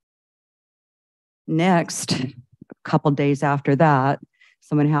 Next, a couple days after that,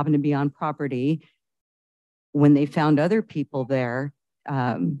 someone happened to be on property. When they found other people there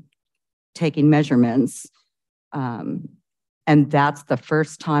taking measurements, and that's the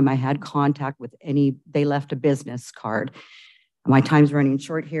first time I had contact with they left a business card. My time's running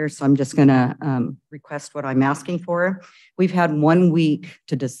short here, so I'm just gonna request what I'm asking for. We've had 1 week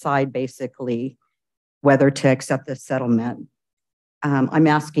to decide basically whether to accept this settlement. I'm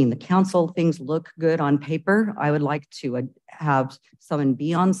asking the council, things look good on paper. I would like to have someone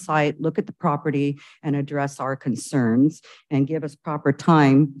be on site, look at the property and address our concerns and give us proper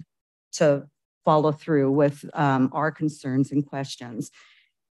time to follow through with our concerns and questions.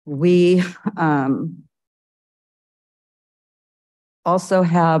 We also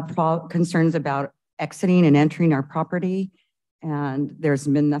have concerns about exiting and entering our property, and there's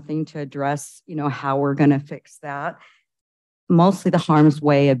been nothing to address, how we're going to fix that. Mostly the harm's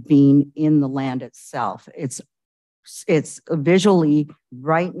way of being in the land itself. It's visually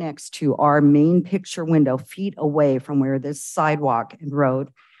right next to our main picture window, feet away from where this sidewalk and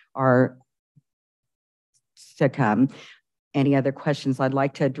road are to come. Any other questions I'd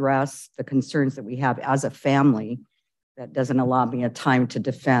like to address, the concerns that we have as a family that doesn't allow me a time to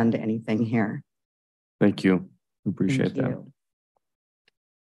defend anything here. Thank you. Appreciate that.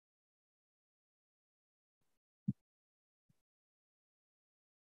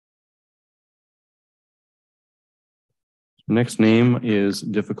 Next name is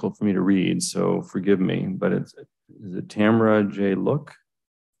difficult for me to read, so forgive me, but is it Tamara J. Look?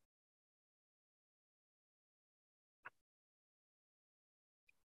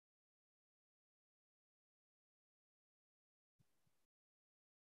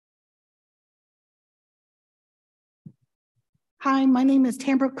 Hi, my name is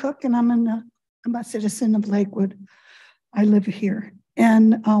Tamara Cook, and I'm a citizen of Lakewood. I live here,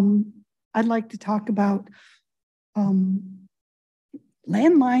 and I'd like to talk about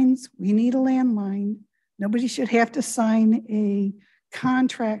landlines. We need a landline. Nobody should have to sign a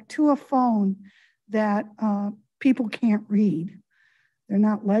contract to a phone that people can't read. They're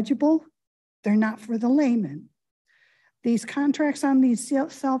not legible. They're not for the layman. These contracts on these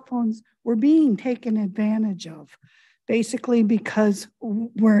cell phones were being taken advantage of, basically because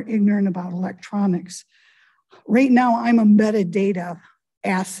we're ignorant about electronics. Right now, I'm a metadata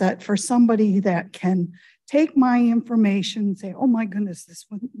asset for somebody that can take my information and say, oh my goodness, this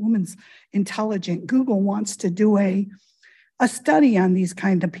woman's intelligent. Google wants to do a study on these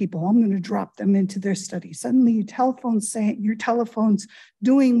kind of people. I'm going to drop them into their study. Suddenly your telephone's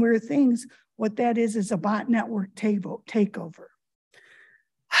doing weird things. What that is a bot network takeover.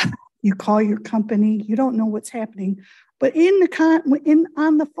 You call your company, you don't know what's happening. But on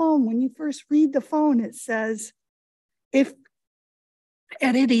the phone, when you first read the phone, it says, if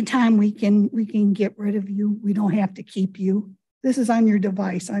at any time we can get rid of you, we don't have to keep you. This is on your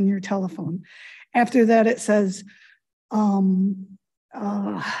device, on your telephone. After that, it says,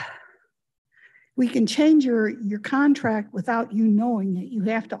 we can change your contract without you knowing it. You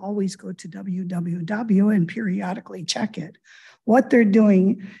have to always go to www and periodically check it. What they're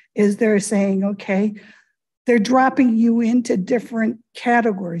doing is they're saying, okay, they're dropping you into different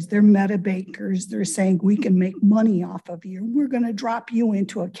categories. They're meta bakers. They're saying we can make money off of you. We're going to drop you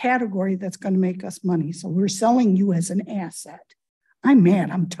into a category that's going to make us money. So we're selling you as an asset. I'm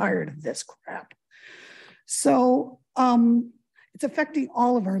mad. I'm tired of this crap. So it's affecting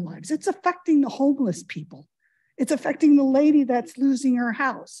all of our lives. It's affecting the homeless people. It's affecting the lady that's losing her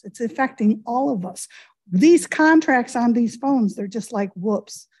house. It's affecting all of us. These contracts on these phones, they're just like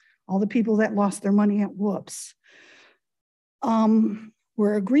whoops. All the people that lost their money at whoops.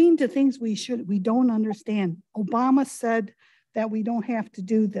 We're agreeing to things we don't understand. Obama said that we don't have to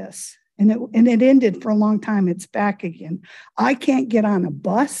do this. And it ended for a long time. It's back again. I can't get on a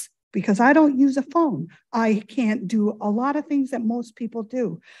bus because I don't use a phone. I can't do a lot of things that most people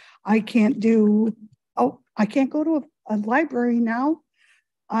do. I can't go to a library now.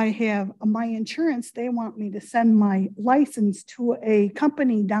 I have my insurance. They want me to send my license to a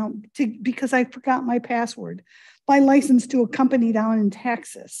company because I forgot my password. My license to a company down in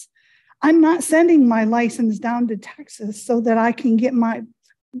Texas. I'm not sending my license down to Texas so that I can get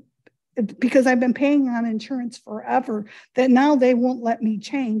because I've been paying on insurance forever, that now they won't let me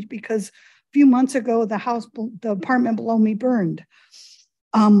change because a few months ago, the apartment below me burned.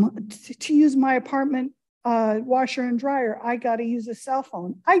 To use my apartment washer and dryer, I got to use a cell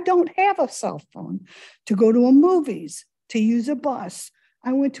phone. I don't have a cell phone to go to a movies, to use a bus.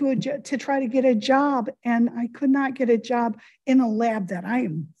 I went to try to get a job, and I could not get a job in a lab that I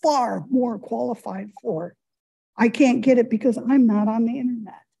am far more qualified for. I can't get it because I'm not on the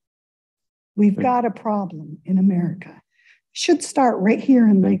internet. We've got a problem in America. Should start right here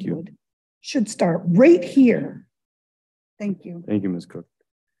in Lakewood. Should start right here. Thank you. Thank you, Ms. Cook.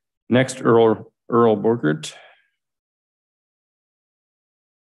 Next, Earl Borgert.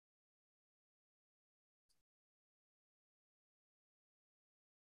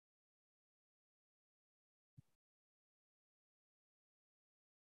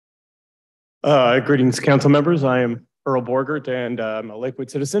 Greetings, council members. I am Earl Borgert, and I'm a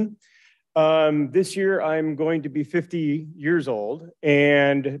Lakewood citizen. This year, I'm going to be 50 years old,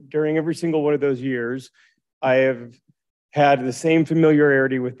 and during every single one of those years, I have had the same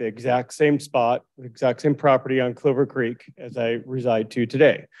familiarity with the exact same spot, the exact same property on Clover Creek as I reside to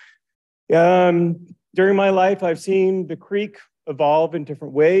today. During my life, I've seen the creek evolve in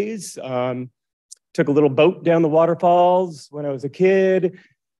different ways. Took a little boat down the waterfalls when I was a kid,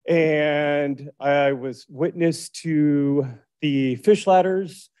 and I was witness to the fish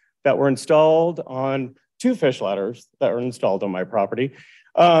ladders that were installed on two fish ladders that were installed on my property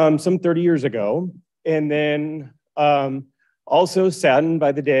some 30 years ago. And then also saddened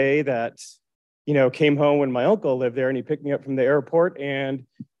by the day that, came home when my uncle lived there and he picked me up from the airport, and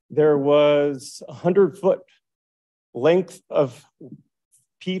there was 100-foot length of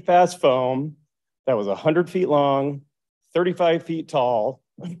PFAS foam that was 100 feet long, 35 feet tall,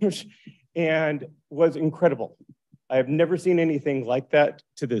 and was incredible. I have never seen anything like that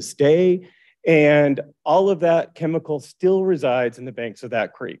to this day. And all of that chemical still resides in the banks of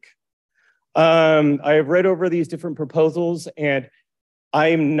that creek. I have read over these different proposals, and I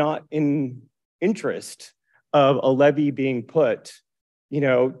am not in interest of a levee being put,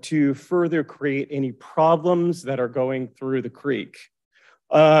 to further create any problems that are going through the creek.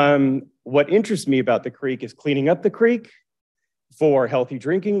 What interests me about the creek is cleaning up the creek for healthy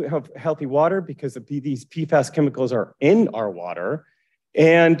drinking, healthy water, because these PFAS chemicals are in our water.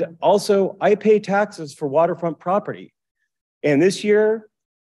 And also, I pay taxes for waterfront property. And this year,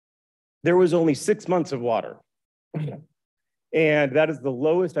 there was only 6 months of water. And that is the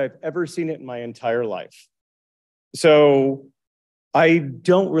lowest I've ever seen it in my entire life. So I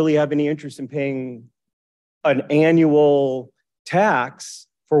don't really have any interest in paying an annual tax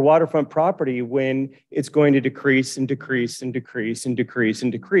for waterfront property when it's going to decrease and decrease and decrease and decrease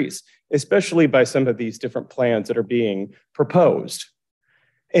and decrease, especially by some of these different plans that are being proposed.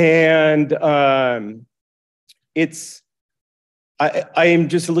 And I am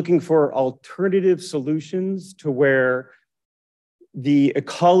just looking for alternative solutions to where the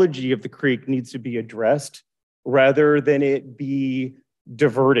ecology of the creek needs to be addressed rather than it be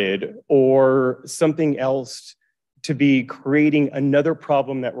diverted or something else to be creating another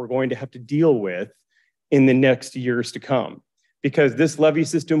problem that we're going to have to deal with in the next years to come, because this levee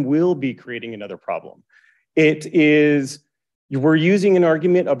system will be creating another problem. We're using an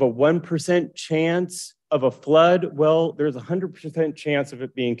argument of a 1% chance of a flood. Well, there's a 100% chance of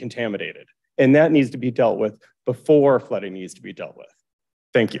it being contaminated, and that needs to be dealt with before flooding needs to be dealt with.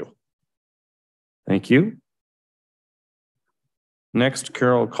 Thank you. Thank you. Next,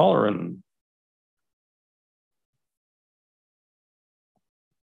 Carol Colleran.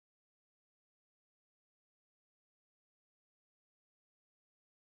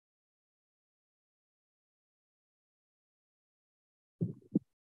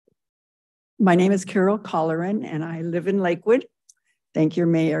 My name is Carol Colleran, and I live in Lakewood. Thank you,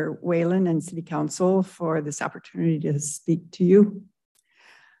 Mayor Whalen and City Council, for this opportunity to speak to you.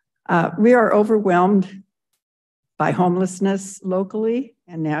 We are overwhelmed by homelessness locally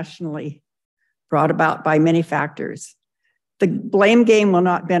and nationally, brought about by many factors. The blame game will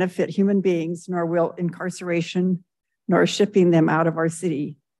not benefit human beings, nor will incarceration, nor shipping them out of our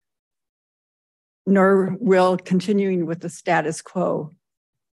city, nor will continuing with the status quo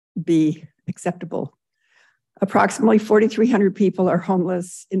be acceptable. Approximately 4,300 people are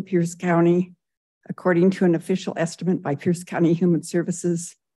homeless in Pierce County, according to an official estimate by Pierce County Human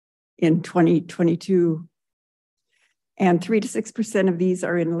Services in 2022. And 3 to 6% of these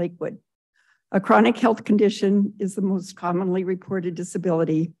are in Lakewood. A chronic health condition is the most commonly reported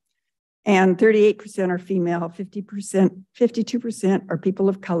disability, and 38% are female, 52% are people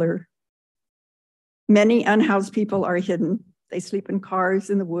of color. Many unhoused people are hidden. They sleep in cars,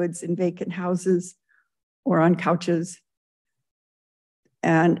 in the woods, in vacant houses, or on couches.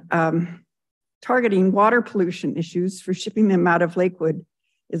 And targeting water pollution issues for shipping them out of Lakewood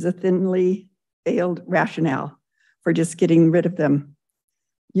is a thinly veiled rationale for just getting rid of them.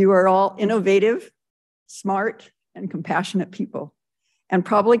 You are all innovative, smart, and compassionate people, and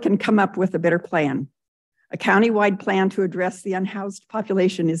probably can come up with a better plan. A county-wide plan to address the unhoused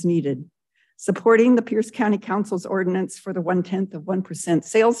population is needed. Supporting the Pierce County Council's ordinance for the 0.1%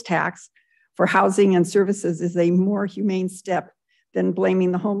 sales tax for housing and services is a more humane step than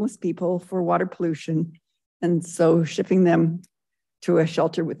blaming the homeless people for water pollution and so shipping them to a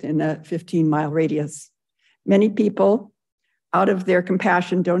shelter within a 15-mile radius. Many people, out of their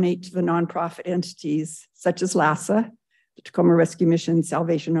compassion, donate to the nonprofit entities such as LASA, the Tacoma Rescue Mission,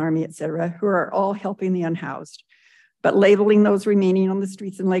 Salvation Army, et cetera, who are all helping the unhoused. But labeling those remaining on the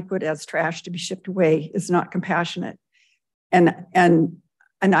streets in Lakewood as trash to be shipped away is not compassionate. And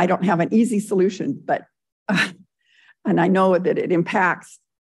I don't have an easy solution, but and I know that it impacts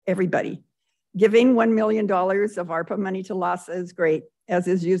everybody. Giving $1 million of ARPA money to LASA is great, as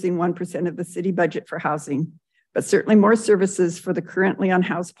is using 1% of the city budget for housing, but certainly more services for the currently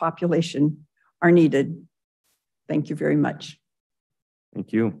unhoused population are needed. Thank you very much.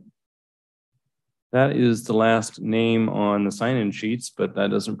 Thank you. That is the last name on the sign-in sheets, but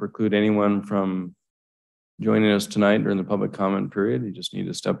that doesn't preclude anyone from joining us tonight during the public comment period. You just need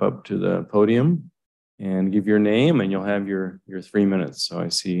to step up to the podium and give your name, and you'll have your 3 minutes. So I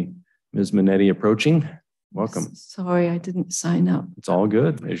see Ms. Minetti approaching. Welcome. Sorry, I didn't sign up. It's all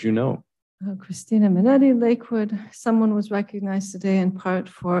good, as you know. Christina Minetti, Lakewood. Someone was recognized today in part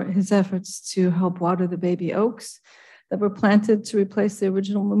for his efforts to help water the baby oaks that were planted to replace the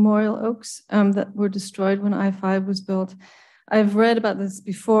original memorial oaks that were destroyed when I-5 was built. I've read about this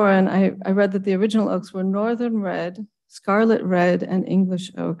before, and I read that the original oaks were northern red, scarlet red, and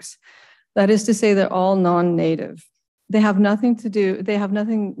English oaks. That is to say, they're all non-native. They have nothing to do, they have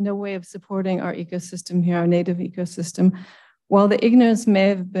nothing, no way of supporting our ecosystem here, our native ecosystem. While the ignorance may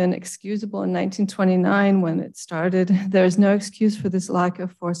have been excusable in 1929 when it started, there is no excuse for this lack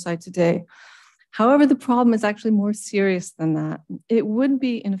of foresight today. However, the problem is actually more serious than that. It would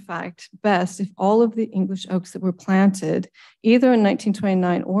be, in fact, best if all of the English oaks that were planted, either in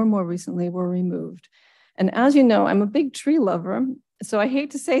 1929 or more recently, were removed. And as you know, I'm a big tree lover, so I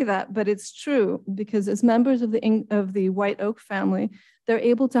hate to say that, but it's true, because as members of the white oak family, they're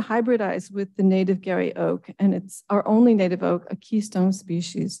able to hybridize with the native Gary oak, and it's our only native oak, a keystone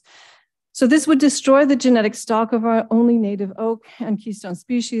species. So this would destroy the genetic stock of our only native oak and keystone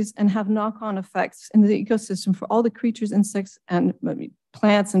species and have knock-on effects in the ecosystem for all the creatures, insects, and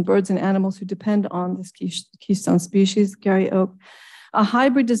plants and birds and animals who depend on this keystone species, Gary oak. A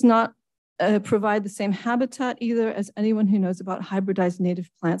hybrid does not provide the same habitat either as anyone who knows about hybridized native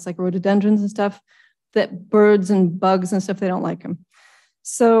plants like rhododendrons and stuff, that birds and bugs and stuff, they don't like them.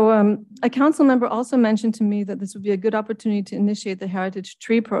 So a council member also mentioned to me that this would be a good opportunity to initiate the Heritage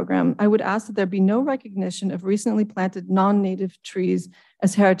Tree Program. I would ask that there be no recognition of recently planted non-native trees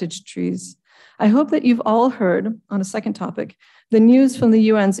as heritage trees. I hope that you've all heard, on a second topic, the news from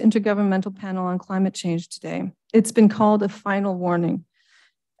the UN's Intergovernmental Panel on Climate Change today. It's been called a final warning,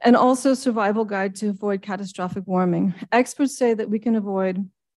 and also survival guide to avoid catastrophic warming. Experts say that we can avoid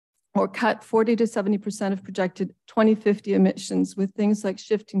or cut 40 to 70% of projected 2050 emissions with things like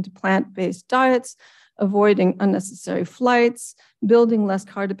shifting to plant-based diets, avoiding unnecessary flights, building less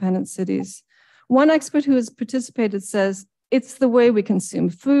car-dependent cities. One expert who has participated says, it's the way we consume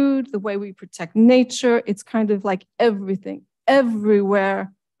food, the way we protect nature. It's kind of like everything,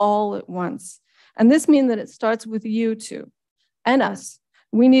 everywhere, all at once. And this means that it starts with you two and us.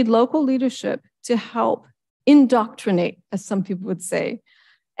 We need local leadership to help indoctrinate, as some people would say,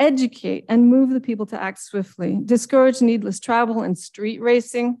 educate and move the people to act swiftly, discourage needless travel and street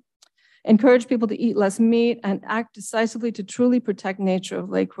racing, encourage people to eat less meat, and act decisively to truly protect nature of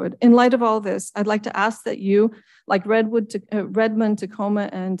Lakewood. In light of all this, I'd like to ask that you, like Redmond, Tacoma,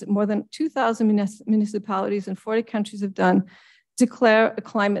 and more than 2,000 municipalities in 40 countries have done, declare a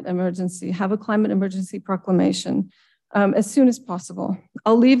climate emergency, have a climate emergency proclamation as soon as possible.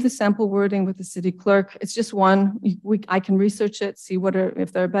 I'll leave the sample wording with the city clerk. It's just one. I can research it, see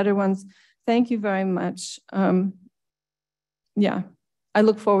if there are better ones. Thank you very much. Yeah, I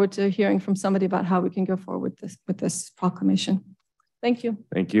look forward to hearing from somebody about how we can go forward with this proclamation. Thank you.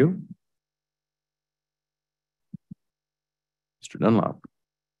 Thank you. Mr. Dunlop.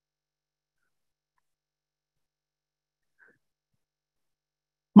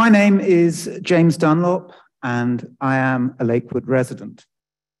 My name is James Dunlop, and I am a Lakewood resident.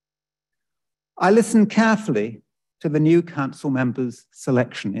 I listened carefully to the new council member's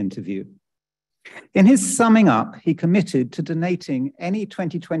selection interview. In his summing up, he committed to donating any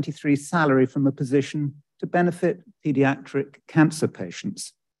 2023 salary from a position to benefit pediatric cancer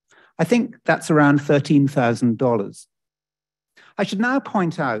patients. I think that's around $13,000. I should now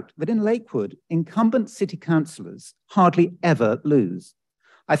point out that in Lakewood, incumbent city councillors hardly ever lose.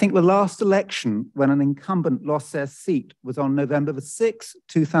 I think the last election when an incumbent lost their seat was on November the 6th,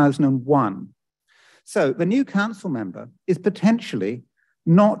 2001. So the new council member is potentially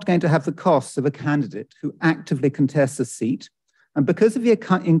not going to have the costs of a candidate who actively contests a seat, and because of the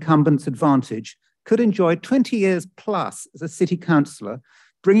incumbent's advantage, could enjoy 20 years plus as a city councillor,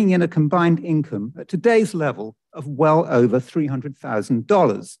 bringing in a combined income at today's level of well over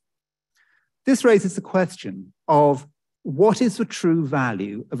 $300,000. This raises the question of what is the true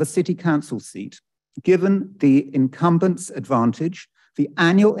value of a city council seat, given the incumbent's advantage, the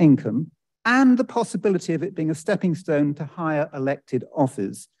annual income, and the possibility of it being a stepping stone to higher elected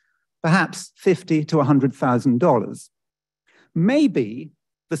office, perhaps $50,000 to $100,000. Maybe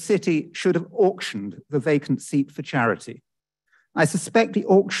the city should have auctioned the vacant seat for charity. I suspect the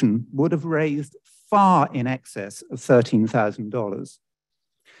auction would have raised far in excess of $13,000.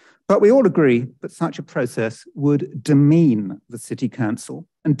 But we all agree that such a process would demean the city council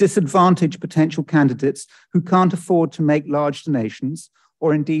and disadvantage potential candidates who can't afford to make large donations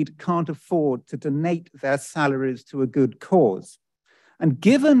or indeed can't afford to donate their salaries to a good cause. And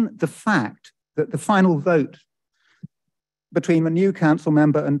given the fact that the final vote between the new council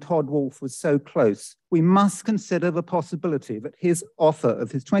member and Todd Wolf was so close, we must consider the possibility that his offer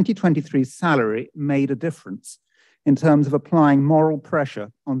of his 2023 salary made a difference in terms of applying moral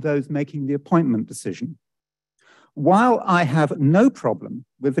pressure on those making the appointment decision. While I have no problem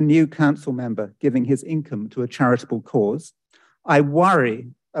with the new council member giving his income to a charitable cause, I worry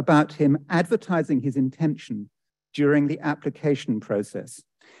about him advertising his intention during the application process.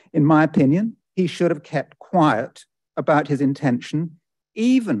 In my opinion, he should have kept quiet about his intention,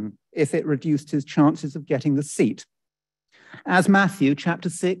 even if it reduced his chances of getting the seat. As Matthew chapter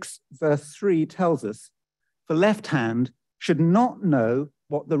 6, verse 3 tells us, the left hand should not know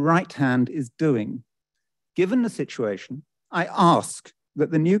what the right hand is doing. Given the situation, I ask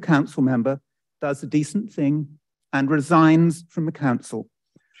that the new council member does a decent thing and resigns from the council.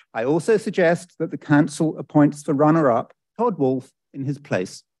 I also suggest that the council appoints the runner-up, Todd Wolf, in his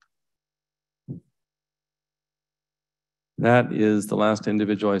place. That is the last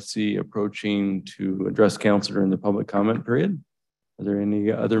individual I see approaching to address council during the public comment period. Are there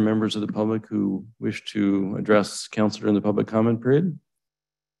any other members of the public who wish to address council during the public comment period?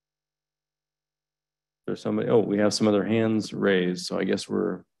 There's somebody, oh, we have some other hands raised, so I guess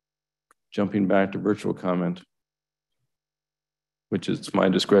we're jumping back to virtual comment, which is my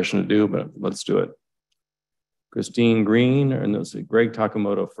discretion to do, but let's do it. Christine Green, and let's see, Greg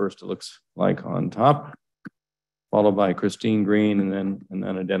Takamoto first, it looks like on top, followed by Christine Green, and then an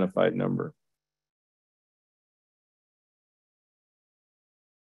unidentified number.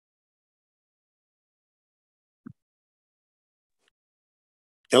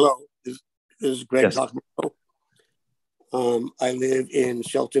 Hello, this is Greg Yes. Takamoto. I live in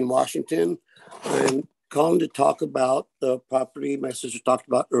Shelton, Washington. I'm calling to talk about the property my sister talked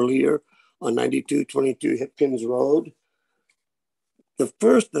about earlier on 9222 Hipkins Road. The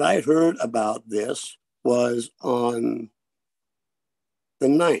first that I heard about this was on the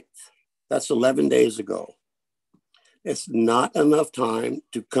 9th. That's 11 days ago. It's not enough time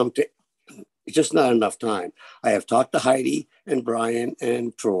to come to, it's just not enough time. I have talked to Heidi and Brian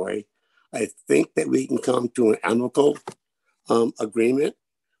and Troy. I think that we can come to an amicable agreement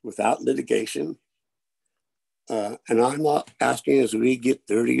without litigation. And I'm not asking as we get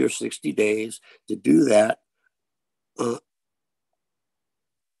 30 or 60 days to do that.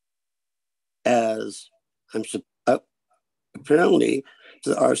 As I'm apparently to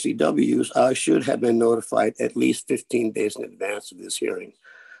the RCWs, I should have been notified at least 15 days in advance of this hearing.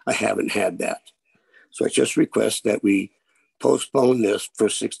 I haven't had that. So I just request that we postpone this for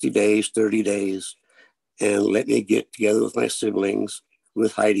 60 days, 30 days, and let me get together with my siblings,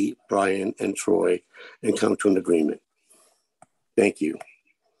 with Heidi, Brian, and Troy, and come to an agreement. Thank you.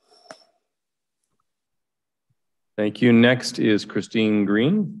 Thank you. Next is Christine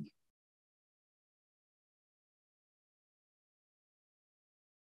Green.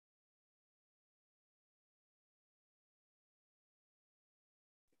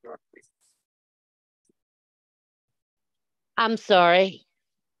 I'm sorry.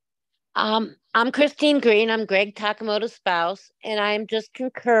 I'm Christine Green. I'm Greg Takamoto's spouse, and I'm just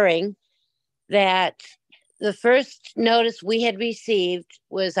concurring that the first notice we had received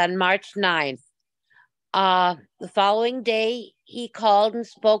was on March 9th. The following day, he called and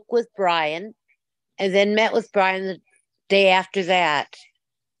spoke with Brian, and then met with Brian the day after that.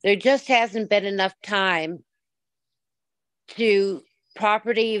 There just hasn't been enough time to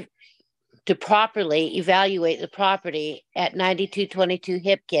properly evaluate the property at 9222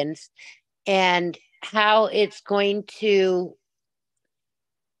 Hipkins and how it's going to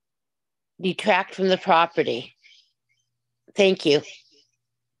detract from the property. Thank you.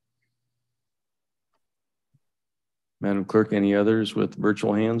 Madam Clerk, any others with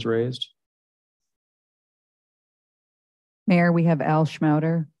virtual hands raised? Mayor, we have Al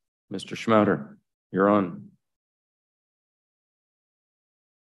Schmouder. Mr. Schmouder, you're on.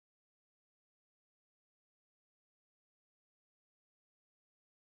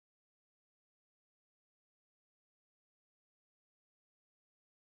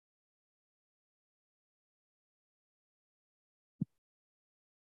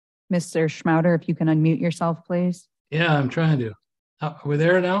 Mr. Schmouder, if you can unmute yourself, please. Yeah, I'm trying to. Are we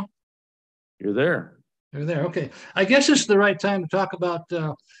there now? You're there. You're there. Okay. I guess this is the right time to talk about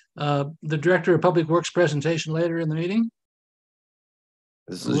the Director of Public Works presentation later in the meeting.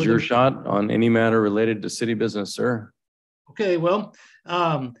 This is your shot on any matter related to city business, sir. Okay, well,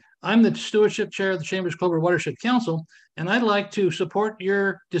 I'm the Stewardship Chair of the Chambers Clover Watershed Council, and I'd like to support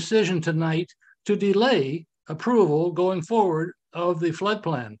your decision tonight to delay approval going forward of the flood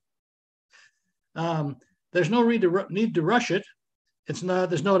plan. There's no need to rush it. There's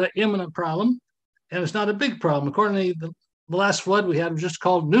not an imminent problem, and it's not a big problem. According to the last flood we had was just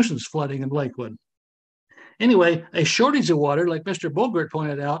called nuisance flooding in Lakewood. Anyway, a shortage of water, like Mr. Bogert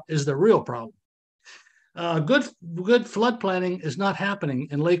pointed out, is the real problem. Good flood planning is not happening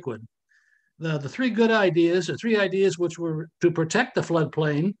in Lakewood. The three ideas which were to protect the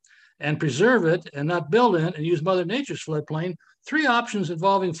floodplain and preserve it and not build in and use Mother Nature's floodplain, three options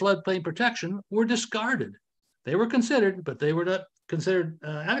involving floodplain protection were discarded. They were considered, but they were not considered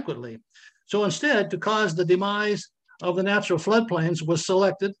adequately. So instead, to cause the demise of the natural floodplains was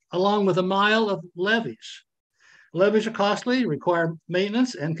selected along with a mile of levees. Levees are costly, require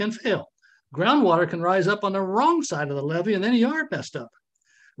maintenance, and can fail. Groundwater can rise up on the wrong side of the levee and then you are messed up.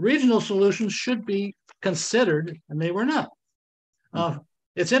 Regional solutions should be considered, and they were not.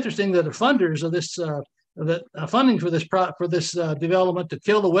 It's interesting that the funders of this funding for this development to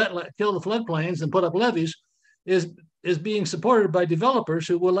kill the floodplains and put up levees is being supported by developers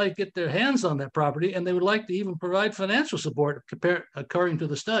who would like to get their hands on that property, and they would like to even provide financial support according to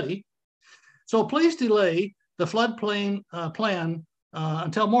the study. So please delay the floodplain plan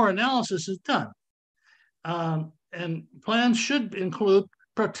until more analysis is done. And plans should include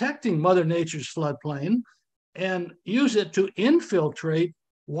protecting Mother Nature's floodplain and use it to infiltrate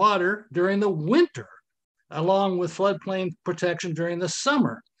water during the winter, along with floodplain protection during the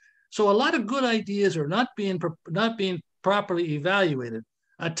summer. So a lot of good ideas are not being properly evaluated.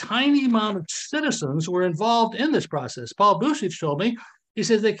 A tiny amount of citizens were involved in this process. Paul Bucich told me, he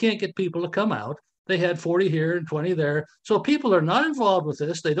says they can't get people to come out. They had 40 here and 20 there. So people are not involved with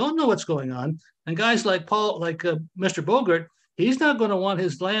this. They don't know what's going on. And guys like Mr. Bogart, he's not going to want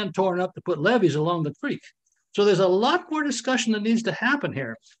his land torn up to put levees along the creek. So there's a lot more discussion that needs to happen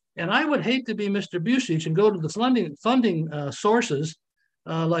here. And I would hate to be Mr. Bucich and go to the funding sources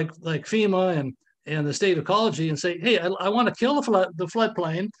like FEMA and the state ecology and say, hey, I want to kill the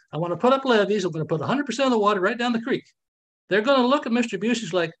floodplain. I want to put up levees. I'm going to put 100% of the water right down the creek. They're going to look at Mr.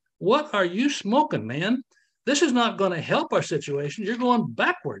 Bucich like, what are you smoking, man? This is not going to help our situation. You're going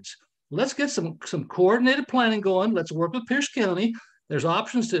backwards. Let's get some coordinated planning going. Let's work with Pierce County. There's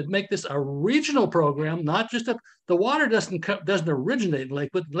options to make this a regional program, not just the water doesn't originate in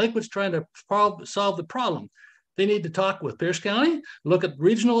Lakewood. Lakewood's trying to solve the problem. They need to talk with Pierce County, look at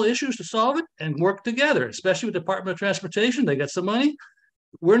regional issues to solve it, and work together, especially with the Department of Transportation. They got some money.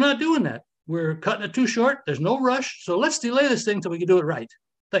 We're not doing that. We're cutting it too short. There's no rush. So let's delay this thing till we can do it right.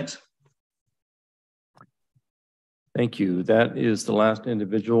 Thanks. Thank you. That is the last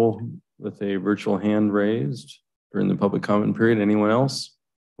individual with a virtual hand raised during the public comment period. Anyone else?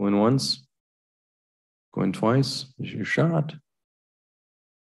 Going once? Going twice? This is your shot.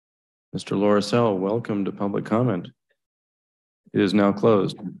 Mr. Lauricelle, welcome to public comment. It is now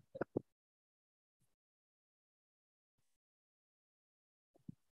closed.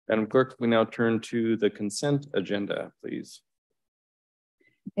 Madam Clerk, we now turn to the consent agenda, please.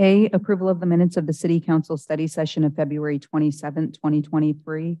 A, approval of the minutes of the City Council study session of February 27th,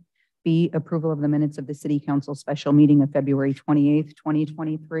 2023. B, approval of the minutes of the City Council special meeting of February 28th,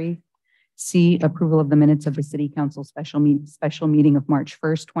 2023. C, approval of the minutes of the City Council special meeting of March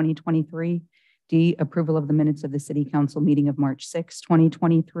 1st, 2023. D, approval of the minutes of the City Council meeting of March 6th,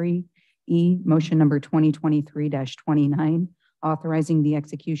 2023. E, motion number 2023-29, authorizing the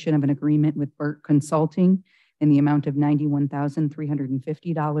execution of an agreement with Burke Consulting in the amount of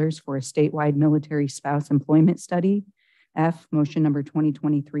 $91,350 for a statewide military spouse employment study. F, motion number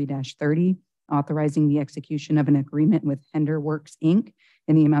 2023-30, authorizing the execution of an agreement with HenderWorks, Inc.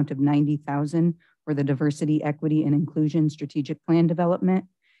 in the amount of $90,000 for the Diversity, Equity, and Inclusion Strategic Plan Development.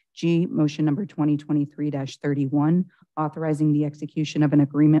 G, motion number 2023-31, authorizing the execution of an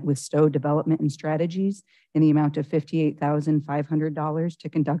agreement with Stowe Development and Strategies in the amount of $58,500 to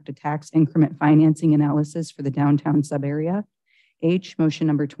conduct a tax increment financing analysis for the downtown subarea. H, motion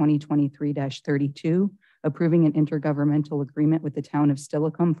number 2023-32, approving an intergovernmental agreement with the town of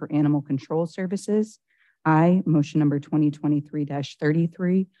Steilacoom for animal control services. I, motion number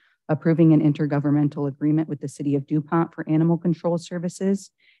 2023-33, approving an intergovernmental agreement with the city of DuPont for animal control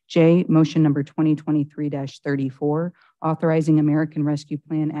services. J, motion number 2023-34, authorizing American Rescue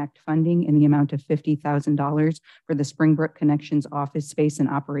Plan Act funding in the amount of $50,000 for the Springbrook Connections office space and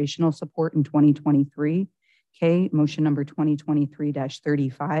operational support in 2023. K, motion number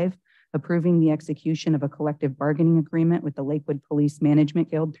 2023-35, approving the execution of a collective bargaining agreement with the Lakewood Police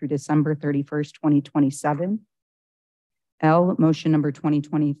Management Guild through December 31st, 2027. L, motion number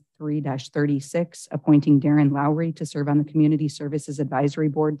 2023-36, appointing Darren Lowry to serve on the Community Services Advisory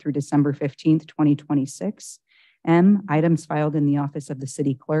Board through December 15th, 2026. M, items filed in the office of the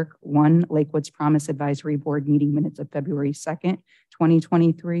city clerk. 1, Lakewood's Promise Advisory Board meeting minutes of February 2nd,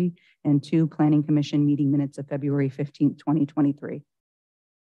 2023, and 2, Planning Commission meeting minutes of February 15th, 2023.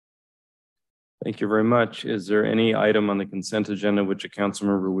 Thank you very much. Is there any item on the consent agenda which a council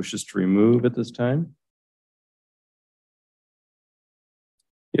member wishes to remove at this time?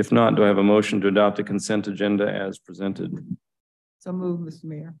 If not, do I have a motion to adopt the consent agenda as presented? So moved, Mr.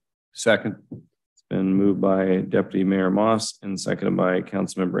 Mayor. Second. It's been moved by Deputy Mayor Moss and seconded by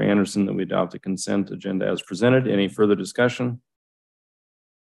Councilmember Anderson that we adopt the consent agenda as presented. Any further discussion?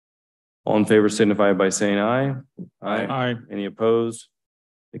 All in favor signify by saying aye. Aye. Any opposed?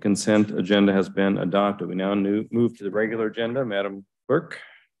 The consent agenda has been adopted. We now move to the regular agenda. Madam Clerk.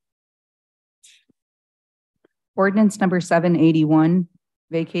 Ordinance number 781,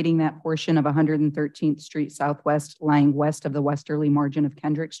 vacating that portion of 113th Street Southwest lying west of the westerly margin of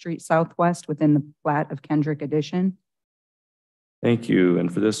Kendrick Street Southwest within the plat of Kendrick Addition. Thank you.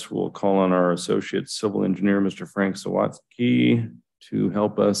 And for this, we'll call on our associate civil engineer, Mr. Frank Sawatsky, to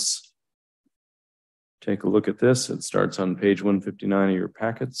help us take a look at this. It starts on page 159 of your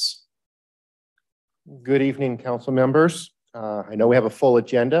packets. Good evening, council members. I know we have a full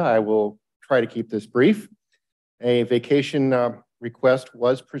agenda. I will try to keep this brief. A vacation request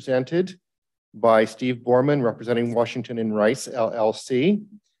was presented by Steve Borman, representing Washington and Rice LLC.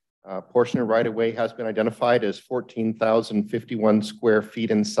 A portion of right-of-way has been identified as 14,051 square feet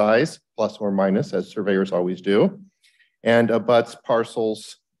in size, plus or minus, as surveyors always do, and abuts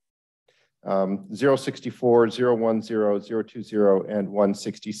parcels 064, 010, 020, and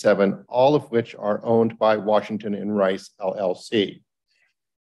 167, all of which are owned by Washington and Rice LLC.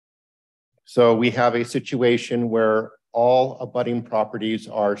 So we have a situation where all abutting properties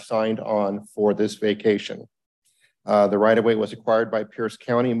are signed on for this vacation. The right-of-way was acquired by Pierce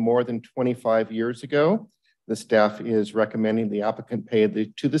County more than 25 years ago. The staff is recommending the applicant pay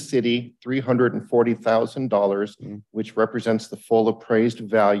to the city $340,000, which represents the full appraised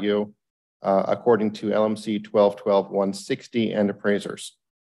value according to LMC 1212-160 and appraisers.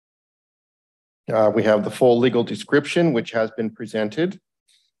 We have the full legal description, which has been presented.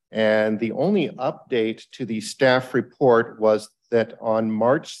 And the only update to the staff report was that on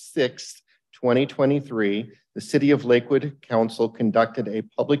March 6th, 2023, the City of Lakewood Council conducted a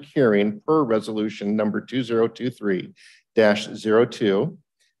public hearing per resolution number 2023-02.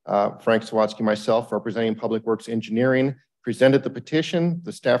 Frank Sawatsky, myself, representing Public Works Engineering, presented the petition,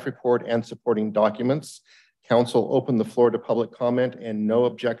 the staff report, and supporting documents. Council opened the floor to public comment and no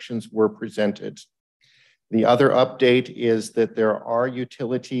objections were presented. The other update is that there are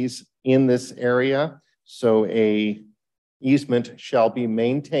utilities in this area, so a easement shall be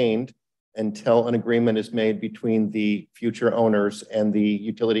maintained until an agreement is made between the future owners and the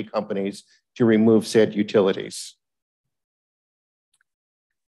utility companies to remove said utilities.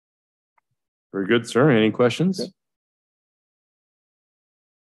 Very good, sir. Any questions? Okay.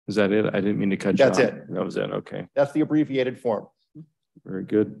 Is that it? I didn't mean to cut you off. That's it. That was it. Okay. That's the abbreviated form. Very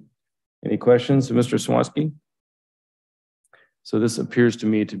good. Any questions, Mr. Sawatsky? So this appears to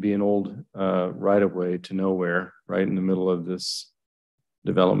me to be an old right-of-way to nowhere, right in the middle of this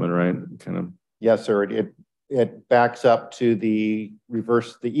development, right? Kind of. Yes, sir. It backs up to the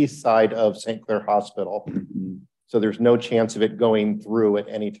east side of St. Clair Hospital. Mm-hmm. So there's no chance of it going through at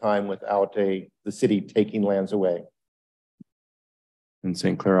any time without the city taking lands away. And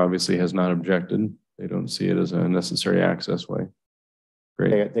St. Clair obviously has not objected. They don't see it as a necessary access way.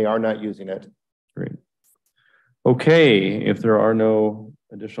 Great. They are not using it. Great. Okay, if there are no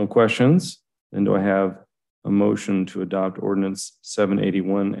additional questions, then do I have a motion to adopt ordinance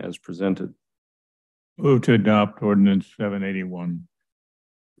 781 as presented? Move to adopt ordinance 781.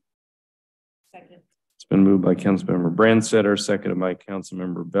 Second. It's been moved by Councilmember Brandstetter, seconded by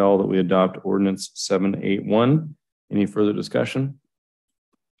Councilmember Bell, that we adopt ordinance 781. Any further discussion?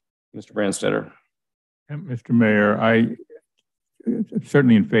 Mr. Brandstetter. Mr. Mayor, I'm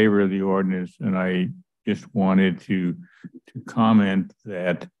certainly in favor of the ordinance, and I just wanted to comment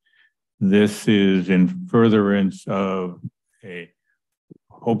that this is in furtherance of a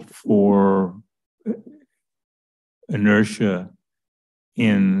hope for inertia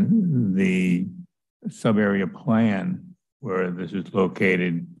in the sub-area plan where this is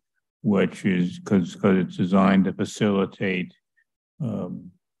located, which is because it's designed to facilitate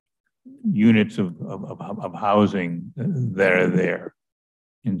units of housing that are there.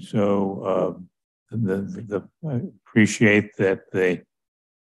 And so I appreciate that the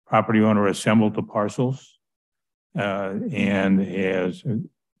property owner assembled the parcels and has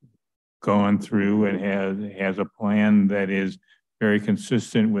gone through and has a plan that is very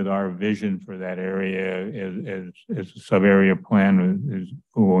consistent with our vision for that area as the sub-area plan is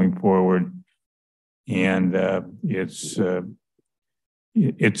going forward. And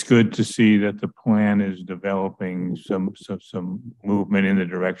it's good to see that the plan is developing some movement in the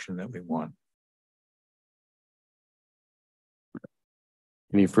direction that we want.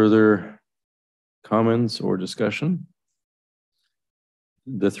 Any further comments or discussion?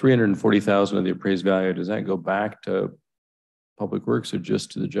 The $340,000 of the appraised value, does that go back to Public Works or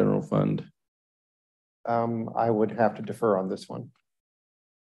just to the general fund? I would have to defer on this one.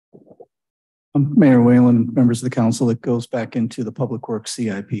 Mayor Whalen, members of the council, it goes back into the Public Works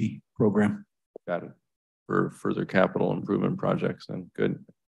CIP program. Got it. For further capital improvement projects, then good.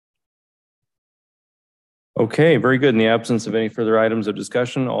 Okay, very good. In the absence of any further items of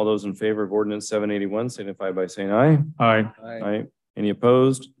discussion, all those in favor of ordinance 781 signify by saying aye. Aye. Aye. Any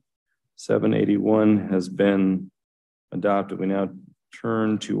opposed? 781 has been adopted. We now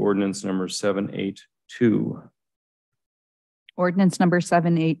turn to ordinance number 782. Ordinance number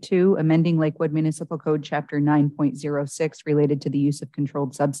 782, amending Lakewood Municipal Code Chapter 9.06 related to the use of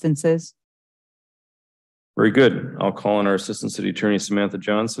controlled substances. Very good. I'll call on our Assistant City Attorney Samantha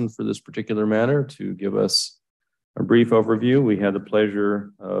Johnson for this particular matter to give us a brief overview. We had the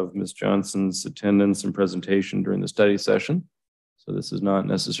pleasure of Ms. Johnson's attendance and presentation during the study session. So this is not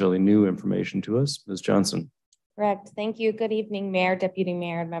necessarily new information to us. Ms. Johnson. Correct. Thank you. Good evening, Mayor, Deputy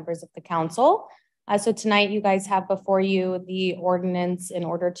Mayor, and members of the council. So tonight you guys have before you the ordinance in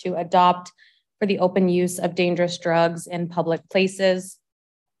order to adopt for the open use of dangerous drugs in public places.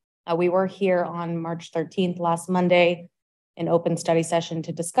 We were here on March 13th, last Monday, in open study session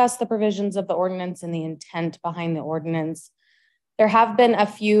to discuss the provisions of the ordinance and the intent behind the ordinance. There have been a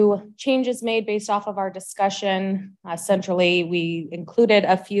few changes made based off of our discussion. Centrally, we included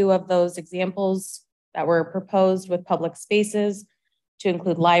a few of those examples that were proposed with public spaces to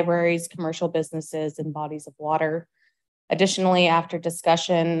include libraries, commercial businesses, and bodies of water. Additionally, after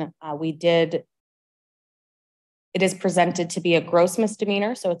discussion, it is presented to be a gross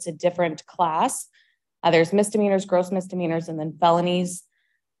misdemeanor, so it's a different class. There's misdemeanors, gross misdemeanors, and then felonies.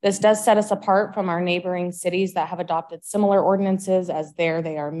 This does set us apart from our neighboring cities that have adopted similar ordinances, as they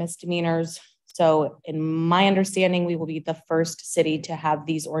are misdemeanors. So in my understanding, we will be the first city to have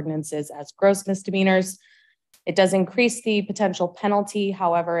these ordinances as gross misdemeanors. It does increase the potential penalty.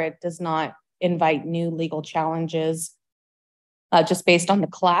 However, it does not invite new legal challenges just based on the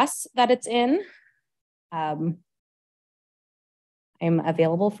class that it's in. I'm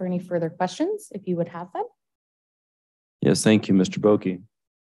available for any further questions if you would have them. Yes, thank you, Mr. Boki.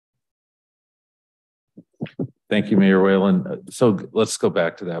 Thank you, Mayor Whalen. So let's go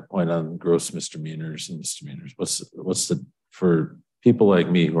back to that point on gross misdemeanors and misdemeanors. What's the, for people like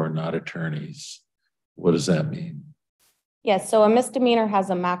me who are not attorneys, what does that mean? Yes, so a misdemeanor has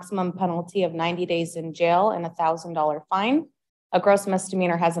a maximum penalty of 90 days in jail and a $1,000 fine. A gross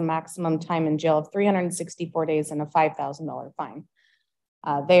misdemeanor has a maximum time in jail of 364 days and a $5,000 fine.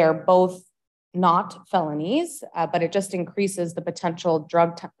 They are both not felonies, but it just increases the potential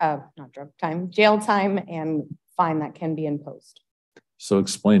jail time and fine that can be imposed. So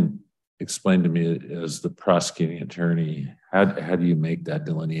explain to me, as the prosecuting attorney, how do you make that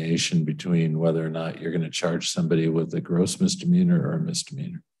delineation between whether or not you're going to charge somebody with a gross misdemeanor or a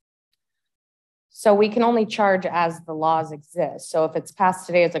misdemeanor? So we can only charge as the laws exist. So if it's passed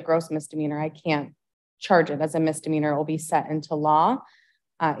today as a gross misdemeanor, I can't charge it as a misdemeanor. It will be set into law.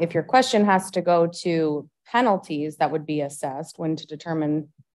 If your question has to go to penalties that would be assessed, when to determine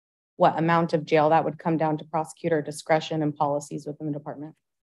what amount of jail, that would come down to prosecutor discretion and policies within the department.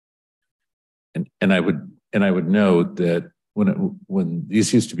 And I would note that when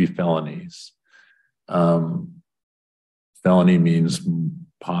these used to be felonies, felony means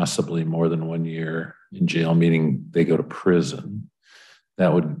possibly more than 1 year in jail, meaning they go to prison.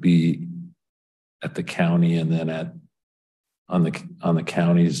 That would be at the county, and then on the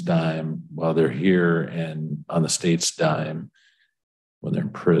county's dime while they're here, and on the state's dime when they're in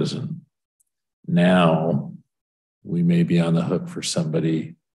prison. Now we may be on the hook for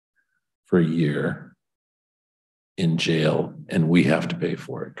somebody for a year in jail, and we have to pay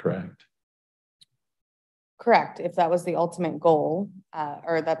for it, correct? Correct. If that was the ultimate goal,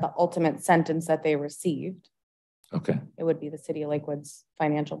 or that the ultimate sentence that they received, okay, it would be the city of Lakewood's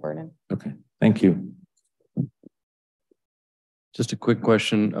financial burden. Okay, thank you. Just a quick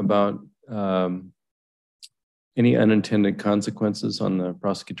question about any unintended consequences on the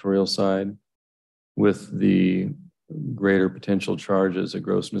prosecutorial side with the greater potential charge as a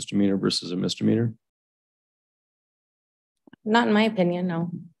gross misdemeanor versus a misdemeanor? Not in my opinion,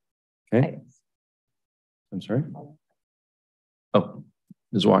 no. Okay. I'm sorry? Oh,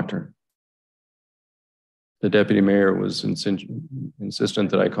 Ms. Wachter. The deputy mayor was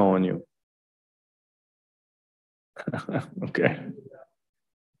insistent that I call on you. Okay.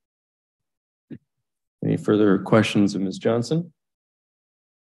 Any further questions of Ms. Johnson?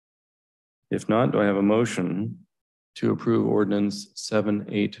 If not, do I have a motion to approve ordinance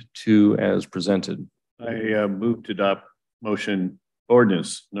 782 as presented? I move to adopt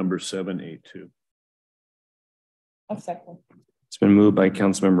ordinance number 782. I'll second. It's been moved by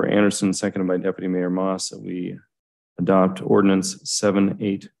Councilmember Anderson, seconded by Deputy Mayor Moss, that we adopt ordinance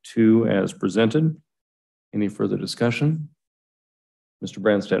 782 as presented. Any further discussion? Mr.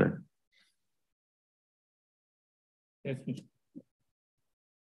 Branstetter.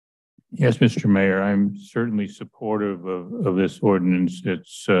 Yes, Mr. Mayor, I'm certainly supportive of this ordinance. It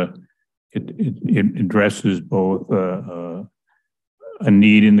addresses both a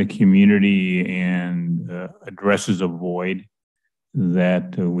need in the community and addresses a void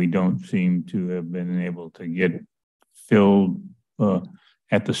that we don't seem to have been able to get filled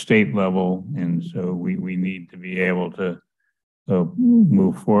at the state level. And so we need to be able to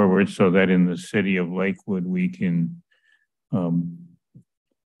move forward so that in the city of Lakewood, we can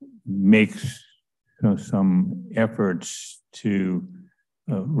make some efforts to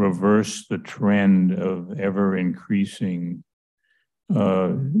reverse the trend of ever increasing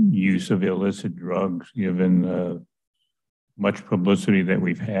use of illicit drugs, given much publicity that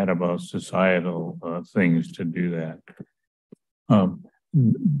we've had about societal things to do that.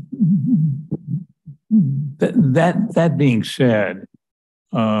 That being said,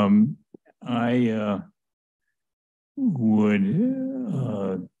 I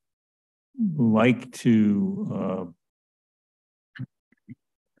would like to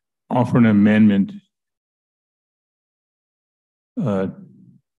offer an amendment to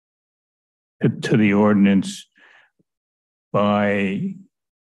the ordinance by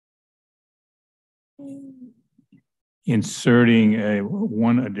inserting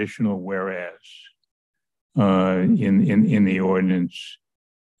one additional whereas in the ordinance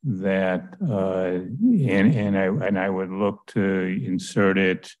that and I would look to insert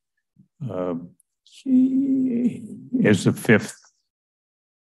it as the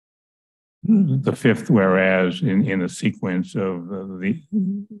fifth whereas in the sequence of the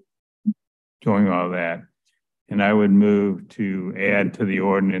doing all that. And I would move to add to the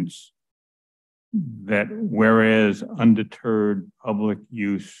ordinance that whereas undeterred public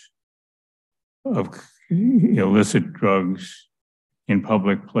use of illicit drugs in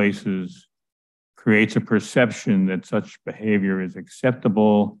public places creates a perception that such behavior is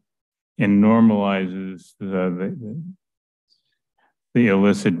acceptable and normalizes the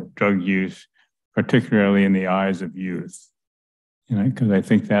illicit drug use, particularly in the eyes of youth. And because I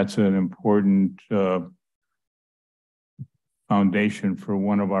think that's an important foundation for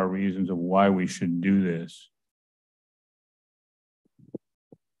one of our reasons of why we should do this.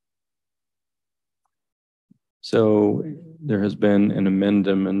 So there has been an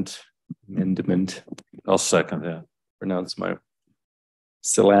amendment. I'll second that. Pronounce my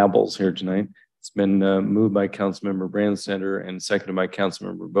syllables here tonight. It's been moved by Councilmember Branstetter and seconded by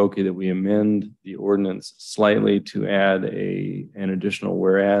Councilmember Boki that we amend the ordinance slightly to add an additional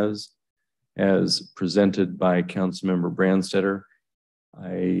whereas as presented by Councilmember Branstetter.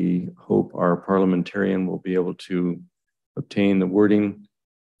 I hope our parliamentarian will be able to obtain the wording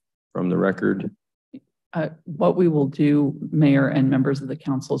from the record. What we will do, Mayor and members of the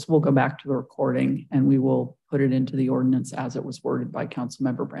council, is we'll go back to the recording and we will put it into the ordinance as it was worded by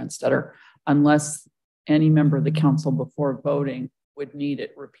Councilmember Branstetter, unless any member of the council before voting would need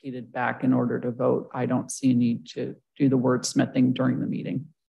it repeated back in order to vote. I don't see a need to do the wordsmithing during the meeting.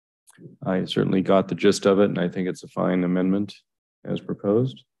 I certainly got the gist of it, and I think it's a fine amendment as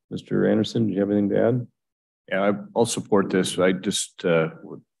proposed. Mr. Anderson, do you have anything to add? Yeah, I'll support this. I just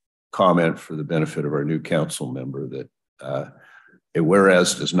would comment for the benefit of our new council member that a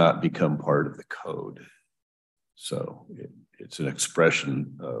whereas does not become part of the code. So it's an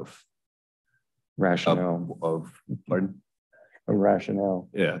expression of rationale pardon? A rationale.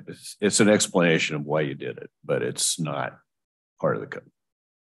 Yeah, it's an explanation of why you did it, but it's not part of the code.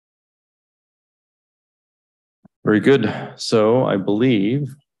 Very good. So I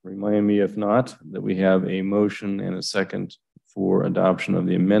believe, remind me if not, that we have a motion and a second for adoption of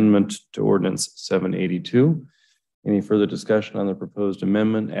the amendment to ordinance 782. Any further discussion on the proposed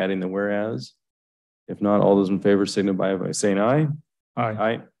amendment, adding the whereas? If not, all those in favor signify by saying aye. Aye.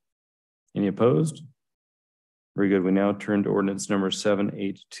 Aye. Any opposed? Very good. We now turn to ordinance number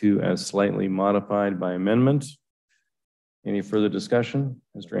 782 as slightly modified by amendment. Any further discussion?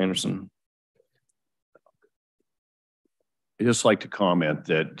 Mr. Anderson. I'd just like to comment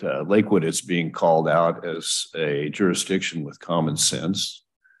that Lakewood is being called out as a jurisdiction with common sense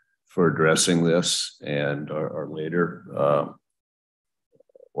for addressing this, and our later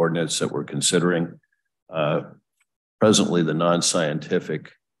ordinance that we're considering. Presently, the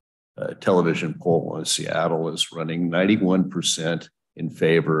non-scientific television poll in Seattle is running 91% in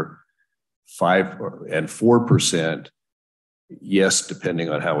favor, 5% and 4% yes, depending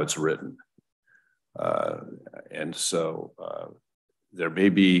on how it's written. And so there may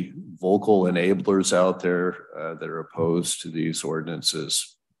be vocal enablers out there that are opposed to these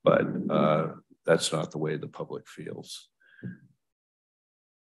ordinances, but that's not the way the public feels.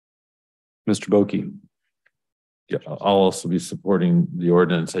 Mr. Boki. Yeah, I'll also be supporting the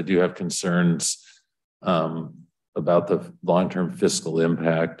ordinance. I do have concerns about the long-term fiscal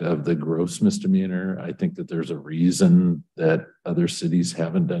impact of the gross misdemeanor. I think that there's a reason that other cities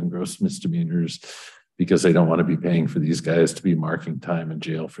haven't done gross misdemeanors, because they don't want to be paying for these guys to be marking time in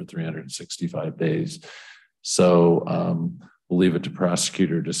jail for 365 days. So we'll leave it to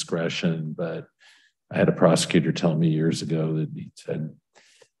prosecutor discretion. But I had a prosecutor tell me years ago that he said,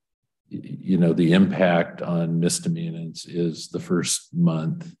 you know, the impact on misdemeanors is the first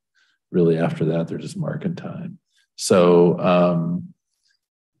month. Really, after that, they're just marking time. So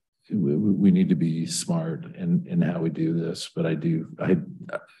we need to be smart in how we do this. But I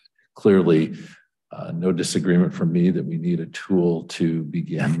clearly, no disagreement from me that we need a tool to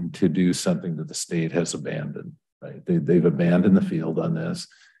begin to do something that the state has abandoned. Right? They've abandoned the field on this,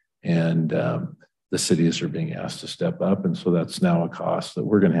 and the cities are being asked to step up. And so that's now a cost that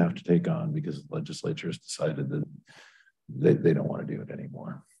we're going to have to take on because the legislature has decided that they don't want to do it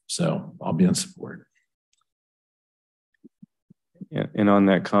anymore. So I'll be in support. Yeah, and on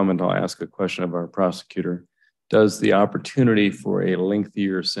that comment, I'll ask a question of our prosecutor. Does the opportunity for a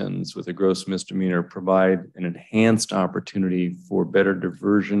lengthier sentence with a gross misdemeanor provide an enhanced opportunity for better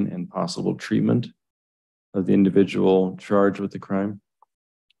diversion and possible treatment of the individual charged with the crime?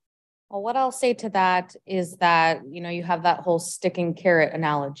 Well, what I'll say to that is that, you know, you have that whole stick and carrot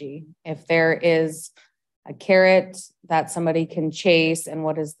analogy. If there is a carrot that somebody can chase, and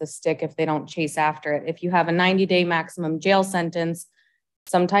what is the stick if they don't chase after it? If you have a 90-day maximum jail sentence,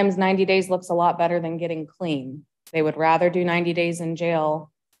 sometimes 90 days looks a lot better than getting clean. They would rather do 90 days in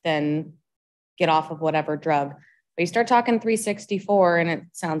jail than get off of whatever drug. But you start talking 364 and it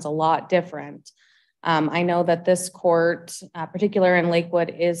sounds a lot different. I know that this court, particular in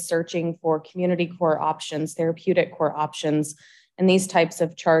Lakewood, is searching for community court options, therapeutic court options, and these types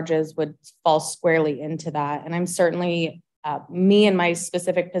of charges would fall squarely into that. And I'm certainly, me in my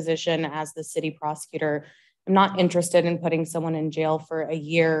specific position as the city prosecutor, I'm not interested in putting someone in jail for a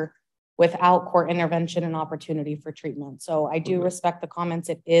year without court intervention and opportunity for treatment. So I do respect the comments.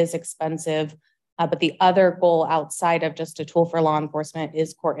 It is expensive, but the other goal outside of just a tool for law enforcement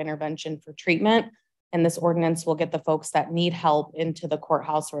is court intervention for treatment. And this ordinance will get the folks that need help into the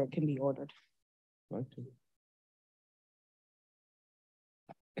courthouse where it can be ordered.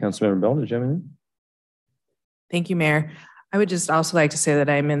 Councilmember Bell, did you have anything? Thank you, Mayor. I would just also like to say that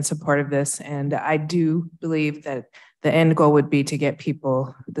I'm in support of this, and I do believe that the end goal would be to get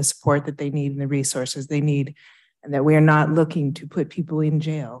people the support that they need and the resources they need, and that we are not looking to put people in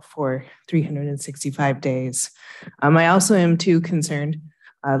jail for 365 days. I also am too concerned,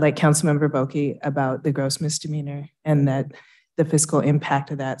 like Councilmember Boki, about the gross misdemeanor and that the fiscal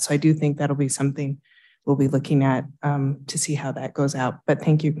impact of that. So I do think that'll be something we'll be looking at to see how that goes out. But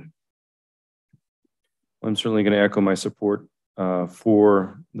thank you. I'm certainly going to echo my support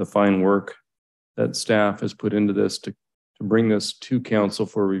for the fine work that staff has put into this to bring this to council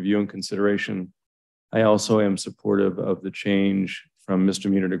for review and consideration. I also am supportive of the change from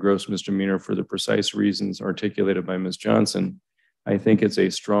misdemeanor to gross misdemeanor for the precise reasons articulated by Ms. Johnson. I think it's a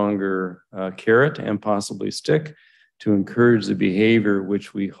stronger carrot and possibly stick to encourage the behavior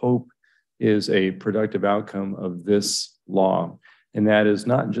which we hope is a productive outcome of this law. And that is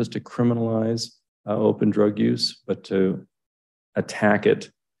not just to criminalize open drug use, but to attack it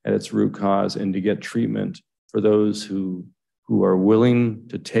at its root cause and to get treatment for those who are willing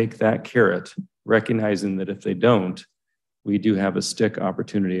to take that carrot, recognizing that if they don't, we do have a stick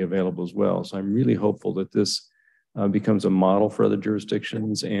opportunity available as well. So I'm really hopeful that this becomes a model for other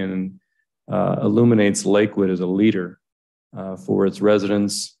jurisdictions and illuminates Lakewood as a leader for its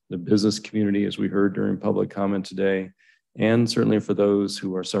residents, the business community, as we heard during public comment today, and certainly for those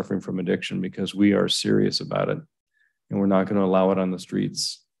who are suffering from addiction, because we are serious about it. And we're not going to allow it on the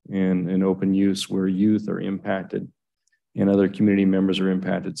streets and in open use where youth are impacted and other community members are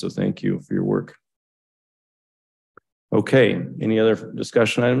impacted. So thank you for your work. Okay, any other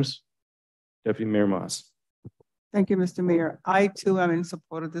discussion items? Deputy Mayor Moss. Thank you, Mr. Mayor. I too am in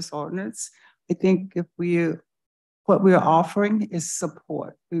support of this ordinance. I think what we are offering is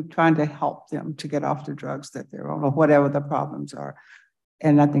support. We're trying to help them to get off the drugs that they're on or whatever the problems are.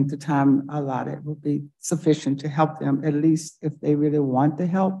 And I think the time allotted will be sufficient to help them, at least if they really want the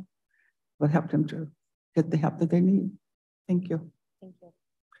help, will help them to get the help that they need. Thank you. Thank you.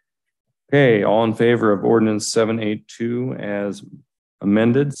 Okay, all in favor of ordinance 782 as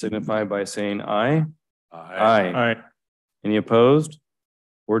amended, signify by saying aye. Aye. Any opposed?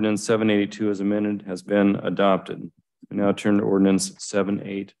 Ordinance 782 as amended has been adopted. We now turn to ordinance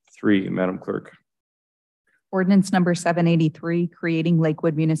 783. Madam Clerk. Ordinance number 783, creating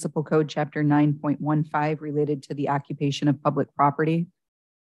Lakewood Municipal Code, Chapter 9.15, related to the occupation of public property.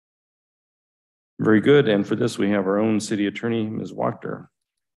 Very good. And for this, we have our own city attorney, Ms. Wachter.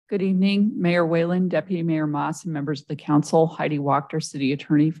 Good evening, Mayor Whalen, Deputy Mayor Moss, and members of the council. Heidi Wachter, City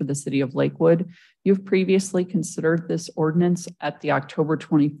Attorney for the City of Lakewood. You've previously considered this ordinance at the October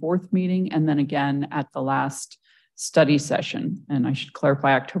 24th meeting and then again at the last study session. And I should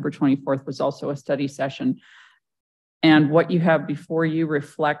clarify, October 24th was also a study session. And what you have before you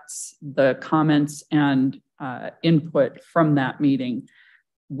reflects the comments and input from that meeting.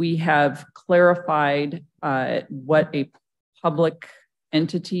 We have clarified what a public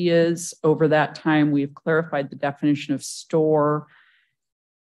entity is over that time. We've clarified the definition of store.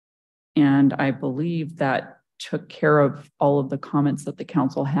 And I believe that took care of all of the comments that the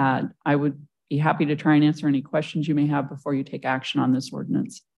council had. I would be happy to try and answer any questions you may have before you take action on this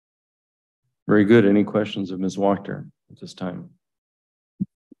ordinance. Very good. Any questions of Ms. Wachter at this time?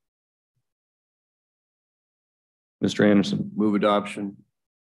 Mr. Anderson. Move adoption.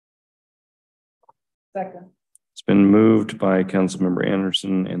 Second. It's been moved by Councilmember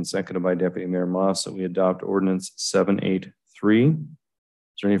Anderson and seconded by Deputy Mayor Moss that we adopt ordinance 783. Is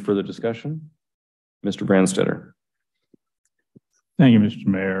there any further discussion? Mr. Brandstetter. Thank you, Mr.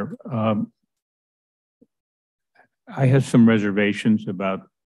 Mayor. I have some reservations about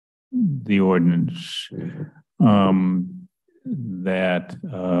the ordinance that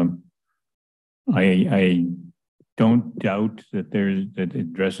I don't doubt that that it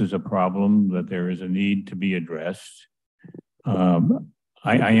addresses a problem, that there is a need to be addressed.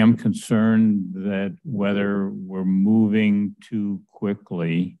 I am concerned that whether we're moving too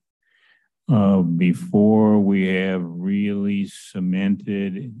quickly before we have really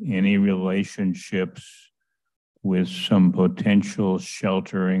cemented any relationships with some potential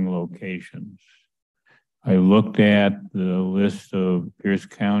sheltering locations. I looked at the list of Pierce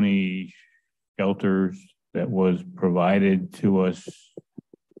County shelters that was provided to us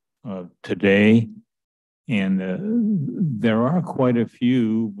today. And there are quite a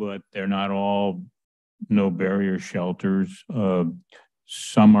few, but they're not all no barrier shelters.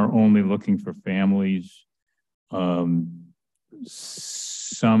 Some are only looking for families.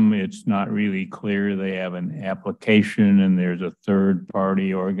 Some it's not really clear they have an application and there's a third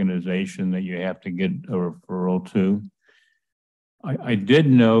party organization that you have to get a referral to. I did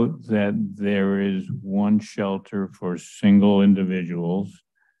note that there is one shelter for single individuals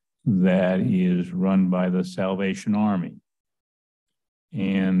that is run by the Salvation Army.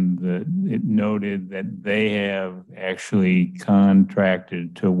 And it noted that they have actually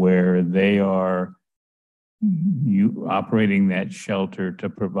contracted to where they are operating that shelter to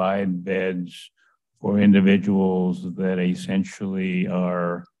provide beds for individuals that essentially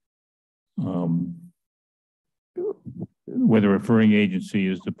are, where the referring agency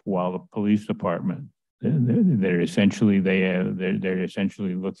is the Puyallup Police Department. They're essentially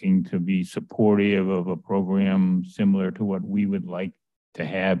looking to be supportive of a program similar to what we would like to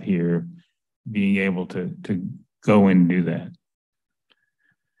have here, being able to go and do that.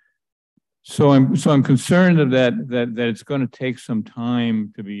 So I'm concerned that it's going to take some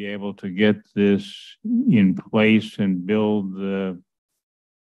time to be able to get this in place and build the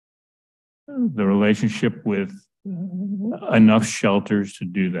relationship with enough shelters to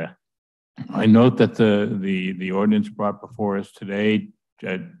do that. I note that the ordinance brought before us today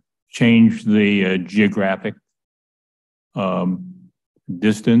changed the geographic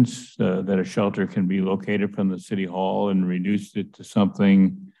distance that a shelter can be located from the city hall and reduced it to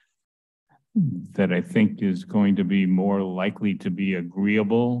something that I think is going to be more likely to be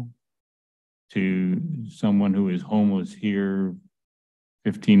agreeable to someone who is homeless here.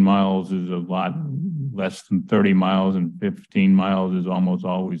 15 miles is a lot less than 30 miles, and 15 miles is almost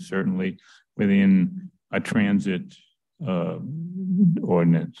always certainly within a transit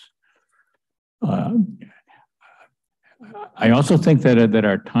ordinance. I also think that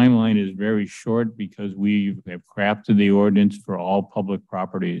our timeline is very short because we have crafted the ordinance for all public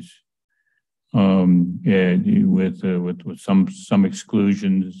properties with some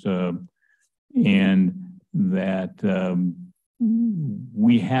exclusions, and that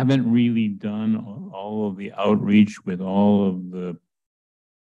we haven't really done all of the outreach with all of the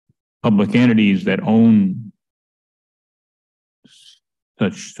public entities that own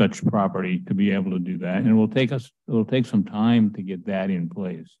such property to be able to do that. And it'll take some time to get that in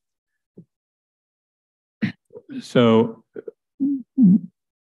place. So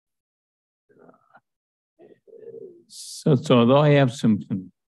although I have some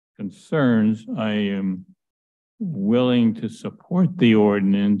concerns, I am willing to support the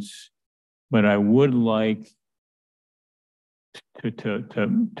ordinance, but I would like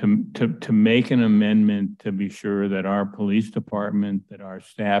to make an amendment to be sure that our police department, that our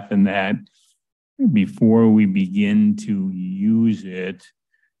staff and that before we begin to use it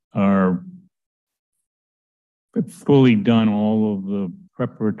are fully done all of the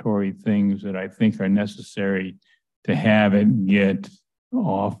preparatory things that I think are necessary to have it get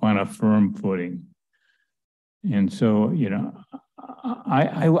off on a firm footing. And so, you know,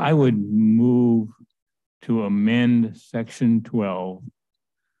 I would move to amend section 12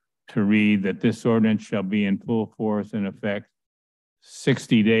 to read that this ordinance shall be in full force and effect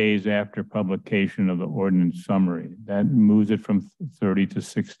 60 days after publication of the ordinance summary. That moves it from 30 to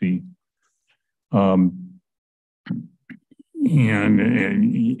 60.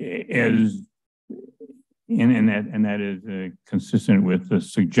 And that is consistent with the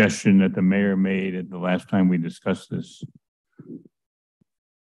suggestion that the mayor made at the last time we discussed this.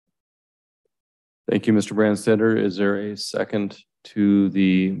 Thank you, Mr. Brandstetter. Is there a second to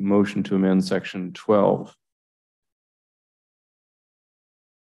the motion to amend section 12?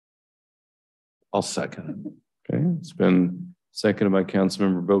 I'll second it. Okay, it's been seconded by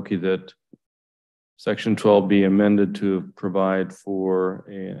Councilmember Boki that section 12 be amended to provide for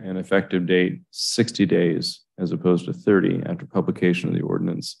an effective date 60 days as opposed to 30 after publication of the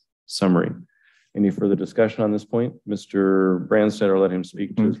ordinance summary. Any further discussion on this point? Mr. Brandstetter, let him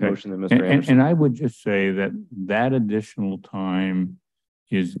speak to his motion. Then Mr. Anderson. And I would just say that that additional time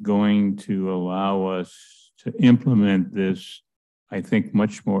is going to allow us to implement this, I think,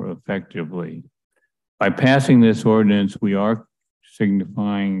 much more effectively. By passing this ordinance, we are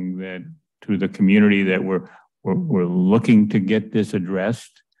signifying that to the community that we're looking to get this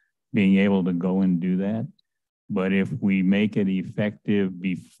addressed, being able to go and do that. But if we make it effective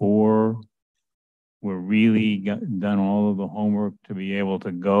before we're really done all of the homework to be able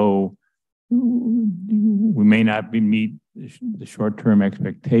to go, we may not meet the short-term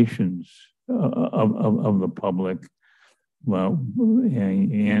expectations of the public. Well,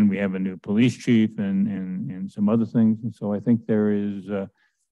 and we have a new police chief and some other things. And so I think there is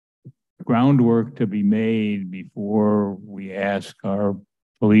groundwork to be made before we ask our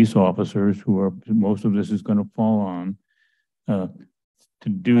police officers, who are most of this is going to fall on, to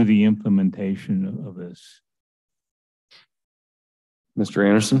do the implementation of this. Mr.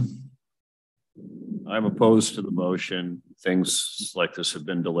 Anderson? I'm opposed to the motion. Things like this have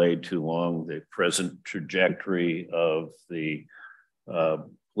been delayed too long. The present trajectory of the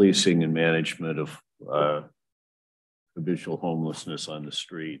policing and management of habitual homelessness on the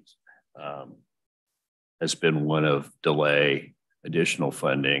streets has been one of delay, additional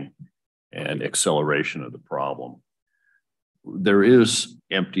funding, and acceleration of the problem. There is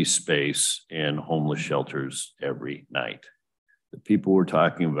empty space in homeless shelters every night. The people we're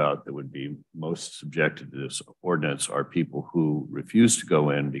talking about that would be most subjected to this ordinance are people who refuse to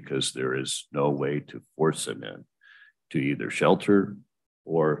go in because there is no way to force them in to either shelter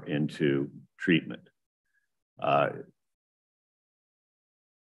or into treatment.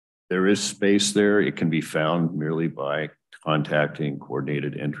 There is space there. It can be found merely by contacting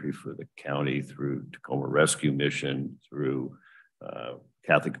coordinated entry for the county through Tacoma Rescue Mission, through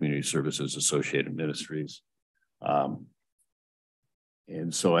Catholic Community Services Associated Ministries.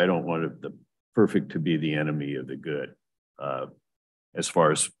 And so I don't want the perfect to be the enemy of the good. As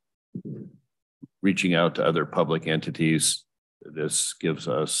far as reaching out to other public entities, this gives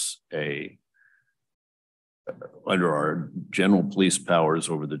us under our general police powers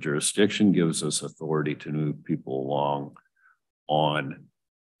over the jurisdiction, gives us authority to move people along on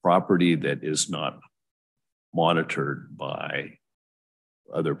property that is not monitored by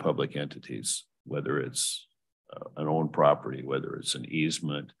other public entities, whether it's an owned property, whether it's an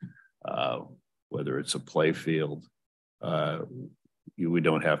easement, whether it's a play field. We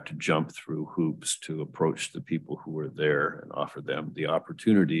don't have to jump through hoops to approach the people who are there and offer them the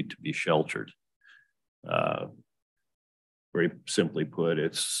opportunity to be sheltered. Very simply put,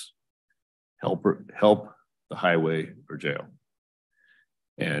 it's help the highway or jail.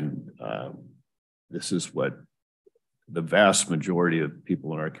 And this is what the vast majority of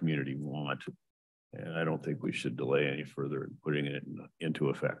people in our community want. And I don't think we should delay any further in putting it into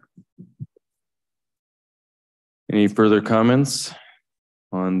effect. Any further comments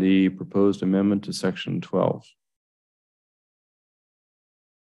on the proposed amendment to section 12?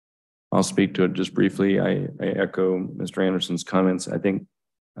 I'll speak to it just briefly. I echo Mr. Anderson's comments. I think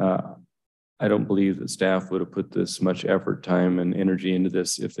I don't believe that staff would have put this much effort, time, and energy into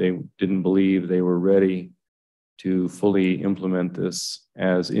this if they didn't believe they were ready to fully implement this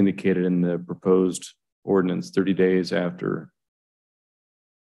as indicated in the proposed ordinance 30 days after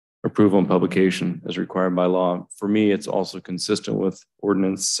approval and publication as required by law. For me, it's also consistent with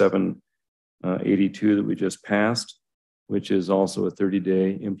Ordinance 782 that we just passed, which is also a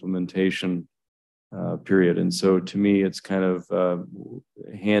 30-day implementation period. And so to me, it's kind of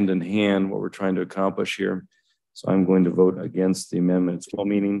hand in hand what we're trying to accomplish here. So I'm going to vote against the amendment. It's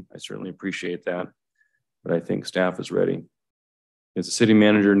well-meaning. I certainly appreciate that, but I think staff is ready. If the city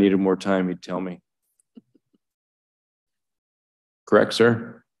manager needed more time, he'd tell me. Correct,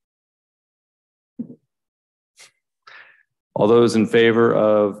 sir? All those in favor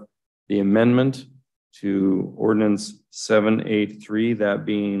of the amendment to Ordinance 783, that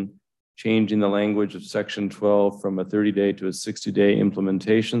being changing the language of Section 12 from a 30-day to a 60-day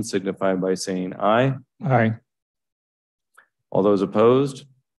implementation, signify by saying aye. Aye. All those opposed?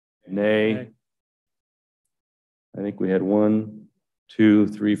 Nay. I think we had 1, 2,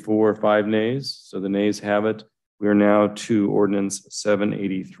 3, 4, 5 nays. So the nays have it. We are now to Ordinance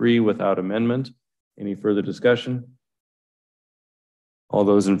 783 without amendment. Any further discussion? All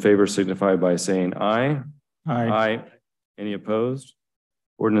those in favor signify by saying aye. Aye. Aye. Any opposed?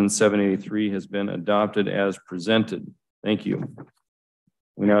 Ordinance 783 has been adopted as presented. Thank you.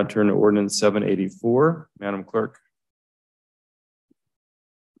 We now turn to Ordinance 784. Madam Clerk.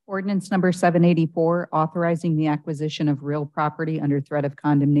 Ordinance number 784, authorizing the acquisition of real property under threat of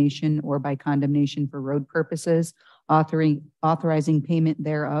condemnation or by condemnation for road purposes, authorizing payment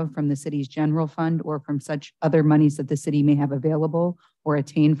thereof from the city's general fund or from such other monies that the city may have available or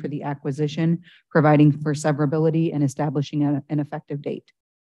attain for the acquisition, providing for severability and establishing an effective date.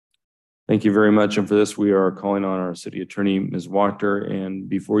 Thank you very much. And for this, we are calling on our city attorney, Ms. Wachter. And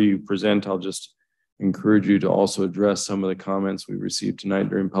before you present, I'll just encourage you to also address some of the comments we received tonight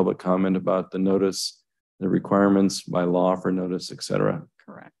during public comment about the notice, the requirements by law for notice, et cetera.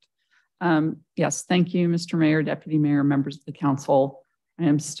 Correct. Yes, thank you, Mr. Mayor, Deputy Mayor, members of the council. I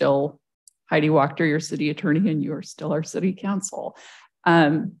am still Heidi Wachter, your city attorney, and you are still our city council.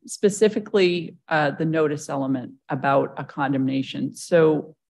 Specifically, the notice element about a condemnation.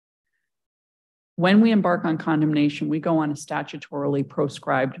 So when we embark on condemnation, we go on a statutorily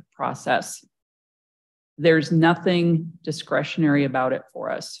proscribed process. There's nothing discretionary about it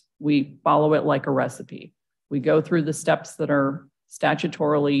for us. We follow it like a recipe. We go through the steps that are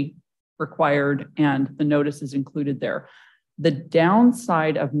statutorily required, and the notice is included there. The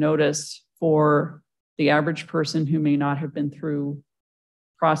downside of notice for the average person who may not have been through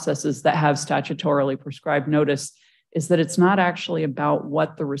processes that have statutorily prescribed notice is that it's not actually about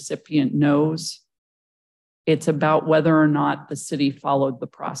what the recipient knows. It's about whether or not the city followed the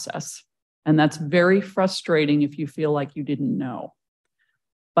process. And that's very frustrating if you feel like you didn't know.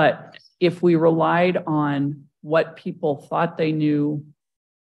 But if we relied on what people thought they knew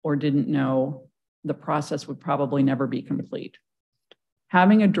or didn't know, the process would probably never be complete.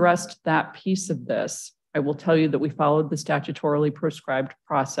 Having addressed that piece of this, I will tell you that we followed the statutorily prescribed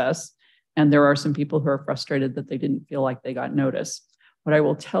process, and there are some people who are frustrated that they didn't feel like they got notice. What I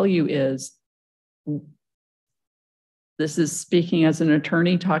will tell you is, this is speaking as an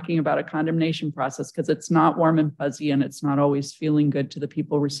attorney talking about a condemnation process, because it's not warm and fuzzy and it's not always feeling good to the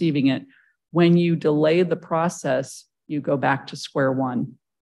people receiving it. When you delay the process, you go back to square one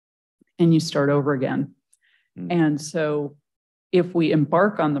and you start over again. And so if we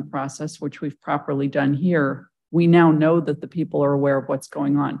embark on the process, which we've properly done here, we now know that the people are aware of what's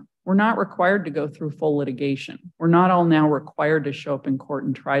going on. We're not required to go through full litigation. We're not all now required to show up in court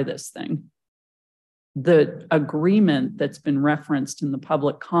and try this thing. The agreement that's been referenced in the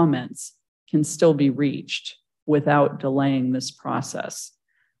public comments can still be reached without delaying this process.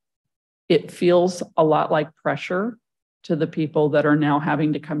 It feels a lot like pressure to the people that are now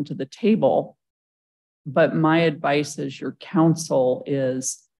having to come to the table. But my advice as your counsel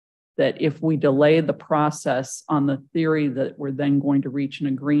is that if we delay the process on the theory that we're then going to reach an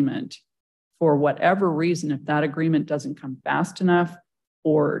agreement, for whatever reason, if that agreement doesn't come fast enough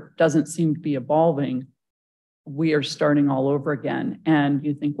or doesn't seem to be evolving, we are starting all over again. And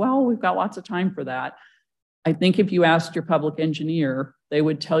you think, well, we've got lots of time for that. I think if you asked your public engineer, they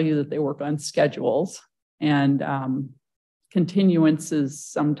would tell you that they work on schedules, and continuances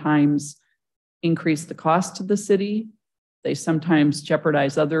sometimes increase the cost to the city. They sometimes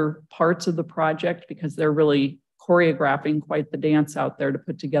jeopardize other parts of the project because they're really choreographing quite the dance out there to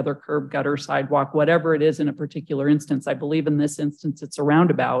put together curb, gutter, sidewalk, whatever it is in a particular instance. I believe in this instance, it's a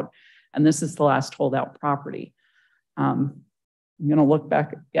roundabout, and this is the last holdout property. I'm going to look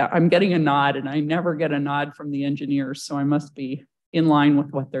back. Yeah, I'm getting a nod, and I never get a nod from the engineers, so I must be in line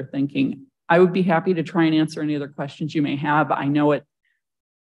with what they're thinking. I would be happy to try and answer any other questions you may have. I know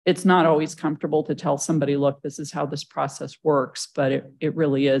it's not always comfortable to tell somebody, look, this is how this process works, but it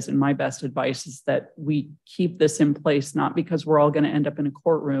really is. And my best advice is that we keep this in place, not because we're all going to end up in a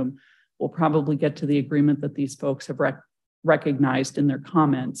courtroom. We'll probably get to the agreement that these folks have recognized in their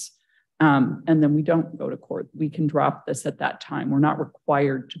comments. And then we don't go to court. We can drop this at that time. We're not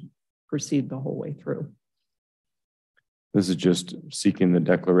required to proceed the whole way through. This is just seeking the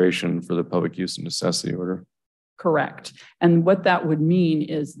declaration for the public use and necessity order. Correct. And what that would mean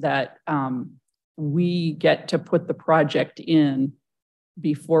is that we get to put the project in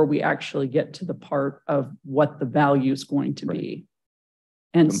before we actually get to the part of what the value is going to be.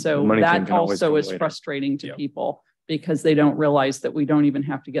 And so that also is frustrating to people because they don't realize that we don't even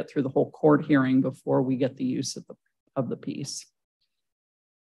have to get through the whole court hearing before we get the use of the piece.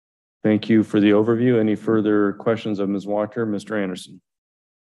 Thank you for the overview. Any further questions of Ms. Wachter? Mr. Anderson.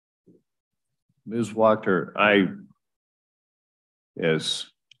 Ms. Wachter, I, as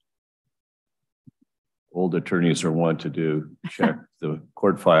old attorneys are wont to do, check the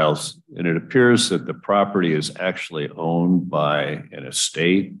court files, and it appears that the property is actually owned by an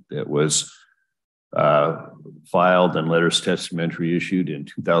estate that was filed and letters testamentary issued in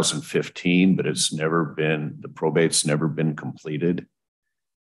 2015, but it's never been, the probate's never been completed.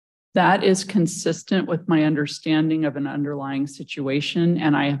 That is consistent with my understanding of an underlying situation.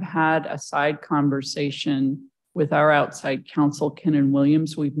 And I have had a side conversation with our outside counsel, Ken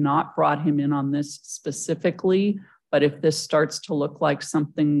Williams. We've not brought him in on this specifically, but if this starts to look like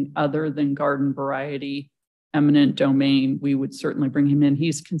something other than garden variety, eminent domain, we would certainly bring him in.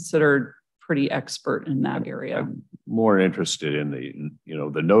 He's considered pretty expert in that area. I'm more interested in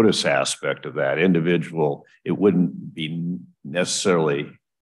the notice aspect of that individual. It wouldn't be necessarily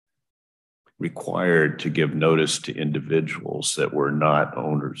required to give notice to individuals that were not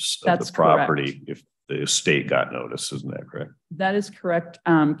owners of the property. Correct. If the estate got notice, isn't that correct? That is correct,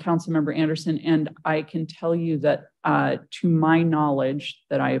 Councilmember Anderson. And I can tell you that to my knowledge,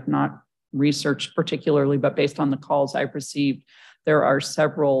 that I have not researched particularly, but based on the calls I've received, there are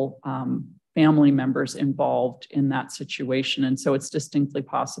several family members involved in that situation. And so it's distinctly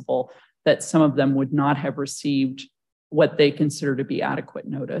possible that some of them would not have received what they consider to be adequate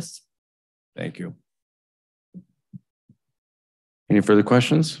notice. Thank you. Any further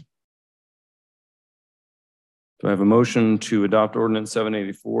questions? Do I have a motion to adopt ordinance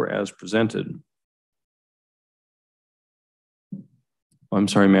 784 as presented? Oh, I'm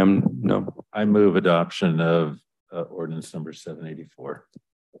sorry, ma'am. No. I move adoption of ordinance number 784.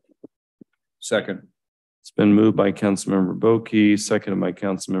 Second. It's been moved by Councilmember Boki, seconded by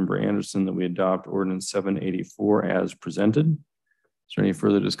Councilmember Anderson, that we adopt ordinance 784 as presented. Is there any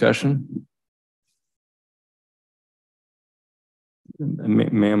further discussion?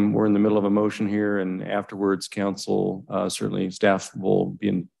 Ma'am, we're in the middle of a motion here, and afterwards, council, certainly staff will be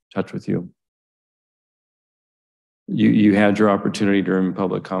in touch with you. You had your opportunity during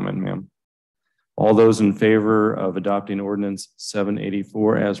public comment, ma'am. All those in favor of adopting ordinance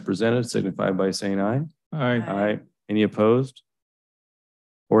 784 as presented, signify by saying aye. Aye. Aye. Any opposed?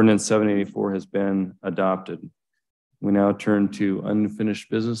 Ordinance 784 has been adopted. We now turn to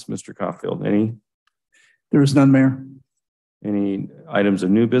unfinished business. Mr. Caulfield, any? There is none, Mayor. Any items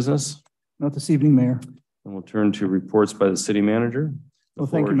of new business? Not this evening, Mayor. And we'll turn to reports by the city manager. Well,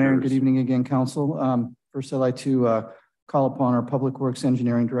 thank you, Mayor, and good evening again, council. First, I'd like to call upon our Public Works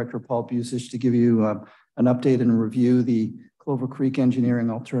Engineering Director, Paul Busich, to give you an update and review the Clover Creek Engineering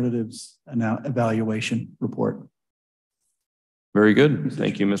Alternatives Evaluation Report. Very good.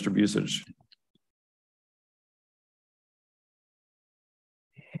 Thank you, Mr. Busich.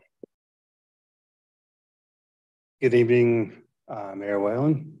 Good evening, Mayor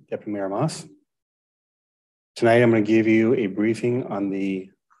Whalen, Deputy Mayor Moss. Tonight, I'm going to give you a briefing on the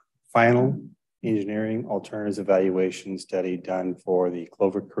final engineering alternatives evaluation study done for the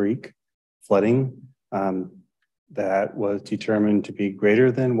Clover Creek flooding that was determined to be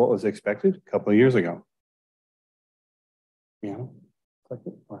greater than what was expected a couple of years ago. Yeah,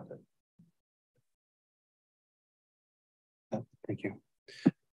 thank you.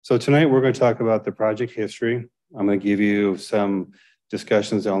 So tonight we're going to talk about the project history. I'm going to give you some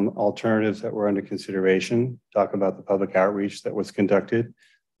discussions on alternatives that were under consideration, talk about the public outreach that was conducted,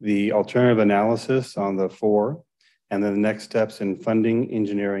 the alternative analysis on the 4, and then the next steps in funding,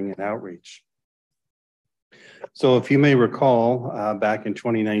 engineering, and outreach. So if you may recall, back in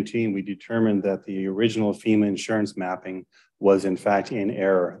 2019, we determined that the original FEMA insurance mapping was in fact in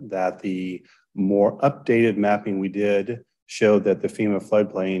error, that the more updated mapping we did showed that the FEMA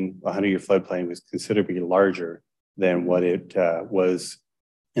floodplain, 100-year floodplain, was considerably larger than what it was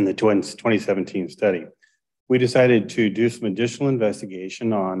in the 2017 study. We decided to do some additional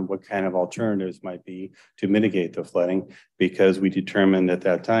investigation on what kind of alternatives might be to mitigate the flooding, because we determined at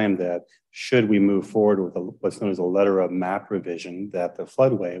that time that should we move forward with what's known as a letter of map revision, that the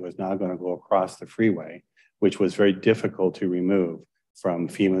floodway was now going to go across the freeway, which was very difficult to remove from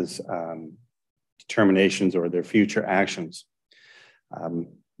FEMA's determinations or their future actions.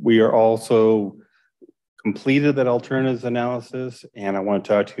 We are also completed that alternatives analysis, and I want to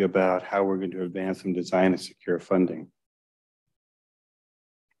talk to you about how we're going to advance some design and secure funding.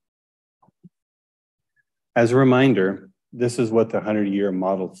 As a reminder, this is what the 100-year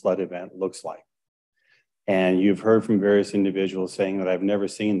model flood event looks like. And you've heard from various individuals saying that I've never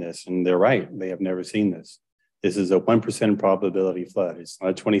seen this, and they're right, they have never seen this. This is a 1% probability flood. It's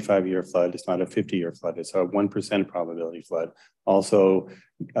not a 25-year flood. It's not a 50-year flood. It's a 1% probability flood, also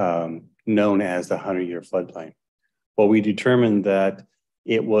known as the 100-year floodplain. Well, we determined that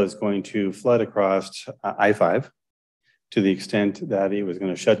it was going to flood across I-5 to the extent that it was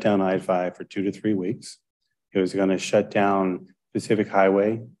going to shut down I-5 for 2 to 3 weeks. It was going to shut down Pacific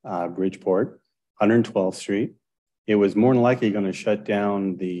Highway, Bridgeport, 112th Street. It was more than likely going to shut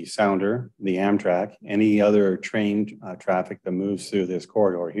down the Sounder, the Amtrak, any other train traffic that moves through this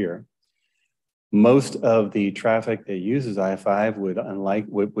corridor here. Most of the traffic that uses I-5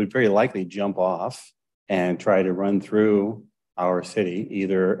 would very likely jump off and try to run through our city,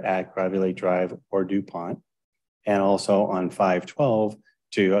 either at Gravy Lake Drive or DuPont, and also on 512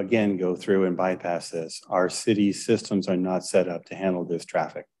 to again go through and bypass this. Our city systems are not set up to handle this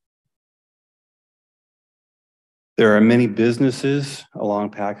traffic. There are many businesses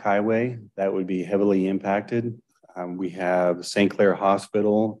along Pack Highway that would be heavily impacted. We have St. Clair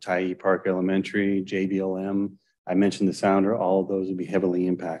Hospital, Tyee Park Elementary, JBLM. I mentioned the Sounder, all of those would be heavily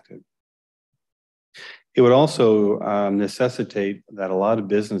impacted. It would also necessitate that a lot of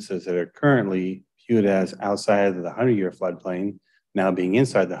businesses that are currently viewed as outside of the 100-year floodplain, now being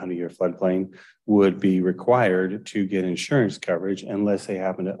inside the 100-year floodplain, would be required to get insurance coverage unless they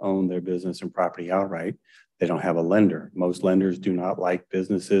happen to own their business and property outright. They don't have a lender. Most lenders do not like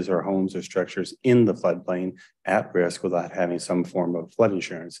businesses or homes or structures in the floodplain at risk without having some form of flood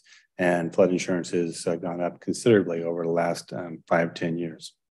insurance. And flood insurance has gone up considerably over the last 5-10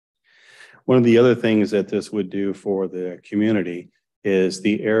 years. One of the other things that this would do for the community is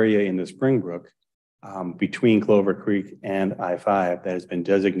the area in the Springbrook between Clover Creek and I-5 that has been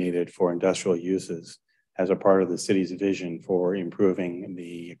designated for industrial uses as a part of the city's vision for improving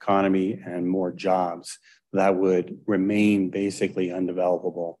the economy and more jobs that would remain basically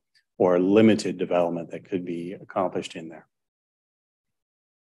undevelopable or limited development that could be accomplished in there,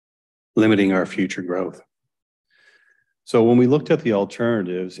 limiting our future growth. So when we looked at the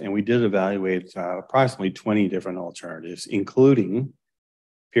alternatives, and we did evaluate approximately 20 different alternatives, including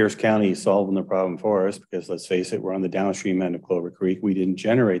Pierce County solving the problem for us, because let's face it, we're on the downstream end of Clover Creek. We didn't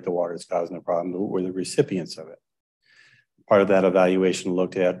generate the water that's causing the problem, but we're the recipients of it. Part of that evaluation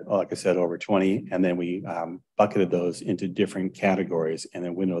looked at, like I said, over 20, and then we bucketed those into different categories and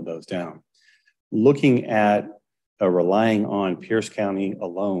then winnowed those down. Looking at relying on Pierce County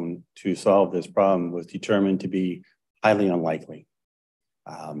alone to solve this problem was determined to be highly unlikely.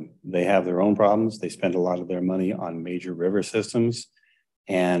 They have their own problems. They spend a lot of their money on major river systems,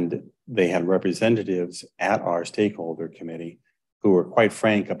 and they had representatives at our stakeholder committee who were quite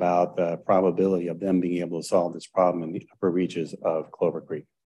frank about the probability of them being able to solve this problem in the upper reaches of Clover Creek.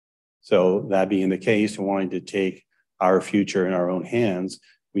 So that being the case, and wanting to take our future in our own hands,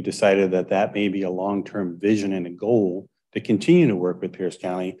 we decided that that may be a long-term vision and a goal to continue to work with Pierce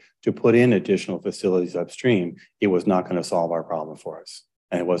County to put in additional facilities upstream. It was not going to solve our problem for us.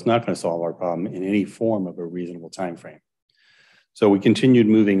 And it was not going to solve our problem in any form of a reasonable time frame. So we continued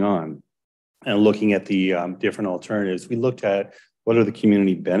moving on and looking at the different alternatives. We looked at what are the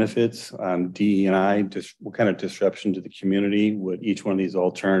community benefits, DE&I, just what kind of disruption to the community would each one of these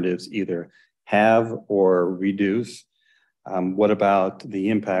alternatives either have or reduce? What about the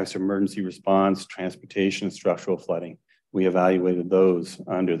impacts of emergency response, transportation, structural flooding? We evaluated those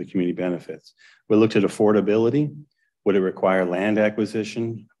under the community benefits. We looked at affordability. Would it require land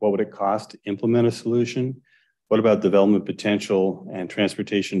acquisition? What would it cost to implement a solution? What about development potential and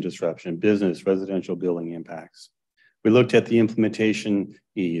transportation disruption, business, residential building impacts? We looked at the implementation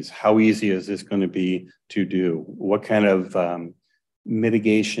ease. How easy is this going to be to do? What kind of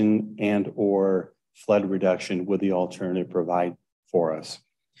mitigation and or flood reduction would the alternative provide for us?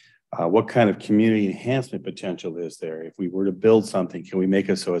 What kind of community enhancement potential is there? If we were to build something, can we make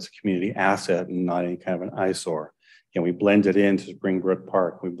it so it's a community asset and not any kind of an eyesore? Can we blend it into Springbrook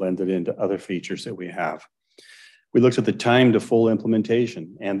Park? We blend it into other features that we have. We looked at the time to full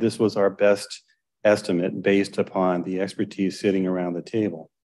implementation, and this was our best estimate based upon the expertise sitting around the table.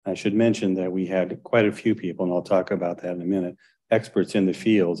 I should mention that we had quite a few people, and I'll talk about that in a minute, experts in the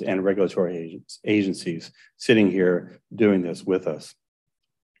fields and regulatory agencies sitting here doing this with us.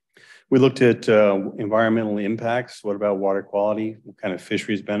 We looked at environmental impacts. What about water quality? What kind of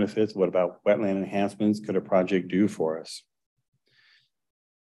fisheries benefits? What about wetland enhancements could a project do for us?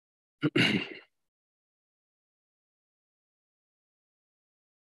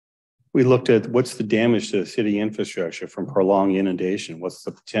 We looked at what's the damage to the city infrastructure from prolonged inundation? What's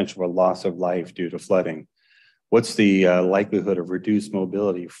the potential for loss of life due to flooding? What's the likelihood of reduced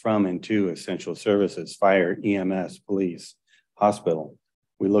mobility from and to essential services, fire, EMS, police, hospital?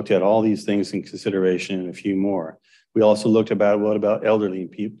 We looked at all these things in consideration and a few more. We also looked about what about elderly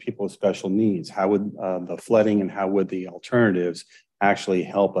and people with special needs? How would the flooding and how would the alternatives actually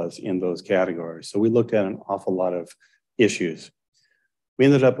help us in those categories? So we looked at an awful lot of issues. We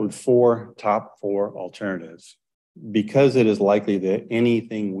ended up with top four alternatives. Because it is likely that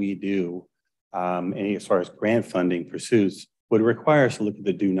anything we do, as far as grant funding pursuits, would require us to look at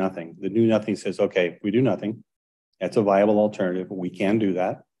the do nothing. The do nothing says, okay, we do nothing. That's a viable alternative. We can do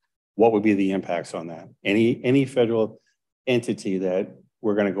that. What would be the impacts on that? Any federal entity that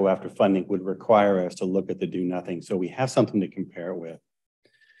we're going to go after funding would require us to look at the do nothing. So we have something to compare it with.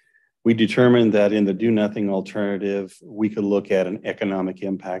 We determined that in the do nothing alternative, we could look at an economic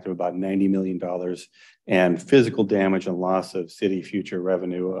impact of about $90 million and physical damage and loss of city future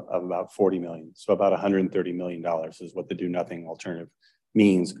revenue of about $40 million. So about $130 million is what the do nothing alternative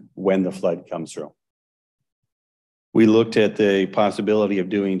means when the flood comes through. We looked at the possibility of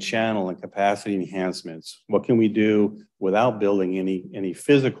doing channel and capacity enhancements. What can we do without building any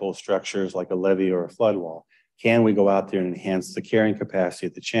physical structures like a levee or a flood wall? Can we go out there and enhance the carrying capacity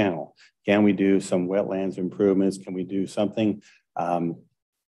of the channel? Can we do some wetlands improvements? Can we do something,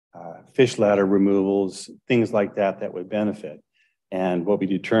 fish ladder removals, things like that that would benefit? And what we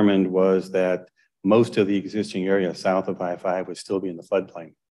determined was that most of the existing area south of I-5 would still be in the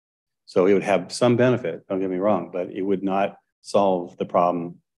floodplain. So it would have some benefit, don't get me wrong, but it would not solve the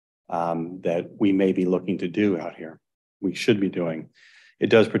problem that we may be looking to do out here. We should be doing. It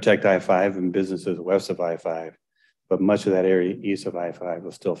does protect I-5 and businesses west of I-5, but much of that area east of I-5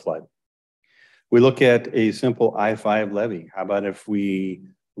 will still flood. We look at a simple I-5 levee. How about if we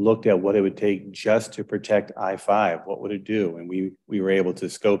looked at what it would take just to protect I-5? What would it do? And we were able to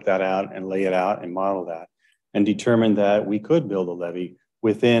scope that out and lay it out and model that and determine that we could build a levee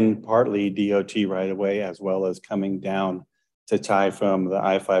within partly DOT right away, as well as coming down to tie from the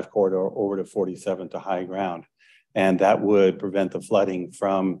I-5 corridor over to 47 to high ground. And that would prevent the flooding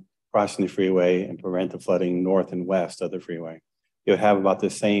from crossing the freeway and prevent the flooding north and west of the freeway. It would have about the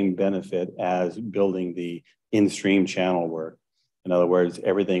same benefit as building the in-stream channel work. In other words,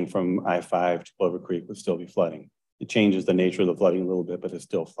 everything from I-5 to Clover Creek would still be flooding. It changes the nature of the flooding a little bit, but it's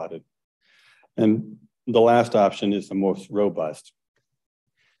still flooded. And the last option is the most robust.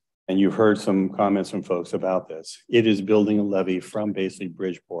 And you've heard some comments from folks about this. It is building a levee from basically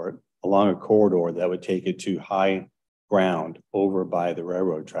Bridgeport along a corridor that would take it to high ground over by the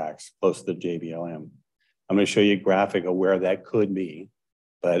railroad tracks, close to the JBLM. I'm going to show you a graphic of where that could be.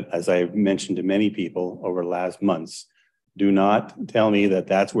 But as I've mentioned to many people over the last months, do not tell me that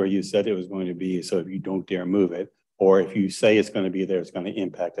that's where you said it was going to be, so if you don't dare move it, or if you say it's going to be there, it's going to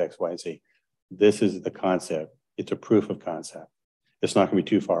impact X, Y, Z. This is the concept. It's a proof of concept. It's not going to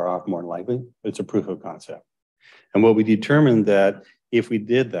be too far off, more than likely, but it's a proof of concept. And what we determined that if we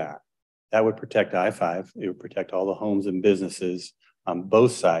did that, that would protect I-5. It would protect all the homes and businesses on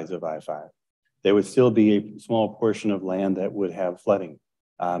both sides of I-5. There would still be a small portion of land that would have flooding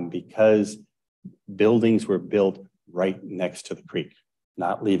because buildings were built right next to the creek,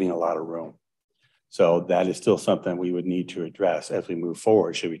 not leaving a lot of room. So that is still something we would need to address as we move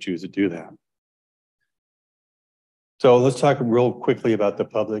forward, should we choose to do that. So let's talk real quickly about the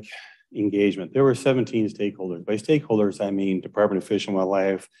public engagement. There were 17 stakeholders. By stakeholders, I mean Department of Fish and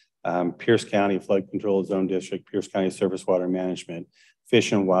Wildlife, Pierce County Flood Control Zone District, Pierce County Surface Water Management,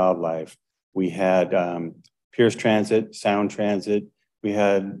 Fish and Wildlife. We had Pierce Transit, Sound Transit. We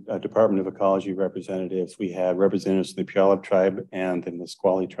had Department of Ecology representatives. We had representatives of the Puyallup tribe and the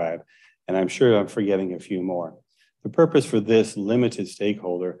Nisqually tribe. And I'm sure I'm forgetting a few more. The purpose for this limited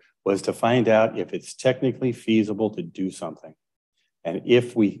stakeholder was to find out if it's technically feasible to do something. And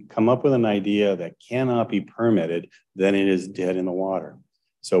if we come up with an idea that cannot be permitted, then it is dead in the water.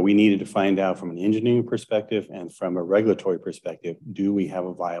 So we needed to find out from an engineering perspective and from a regulatory perspective, do we have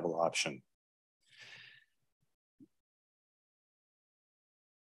a viable option?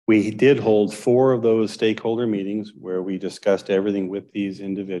 We did hold 4 of those stakeholder meetings where we discussed everything with these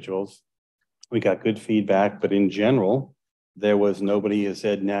individuals. We got good feedback, but in general, there was nobody who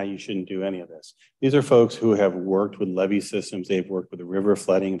said, nah, you shouldn't do any of this. These are folks who have worked with levee systems. They've worked with the river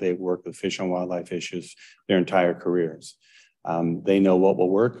flooding. They've worked with fish and wildlife issues their entire careers. They know what will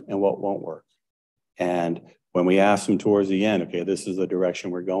work and what won't work. And when we asked them towards the end, okay, this is the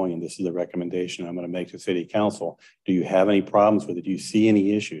direction we're going and this is the recommendation I'm going to make to City Council. Do you have any problems with it? Do you see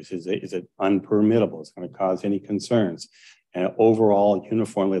any issues? Is it unpermittable? Is it going to cause any concerns? And overall,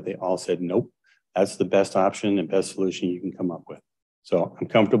 uniformly, they all said, nope. That's the best option and best solution you can come up with. So I'm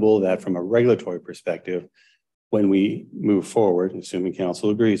comfortable that from a regulatory perspective, when we move forward, assuming council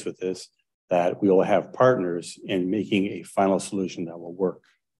agrees with this, that we will have partners in making a final solution that will work.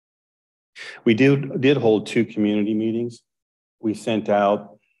 We did hold 2 community meetings. We sent out,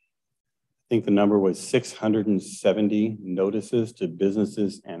 I think the number was 670 notices to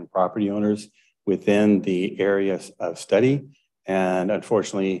businesses and property owners within the area of study. And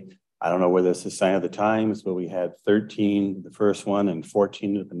unfortunately, I don't know whether it's a sign of the times, but we had 13 the first one and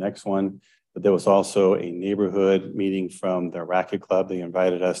 14 at the next one. But there was also a neighborhood meeting from the Racket Club they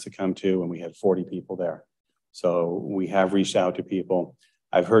invited us to come to, and we had 40 people there. So we have reached out to people.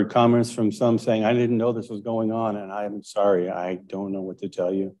 I've heard comments from some saying, I didn't know this was going on, and I'm sorry, I don't know what to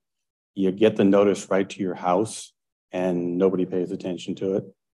tell you. You get the notice right to your house, and nobody pays attention to it.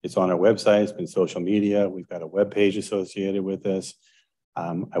 It's on our website, it's been social media. We've got a web page associated with this.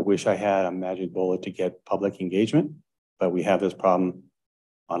 I wish I had a magic bullet to get public engagement, but we have this problem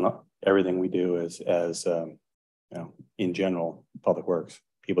on everything we do as you know, in general, public works.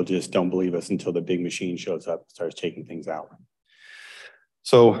 People just don't believe us until the big machine shows up and starts taking things out.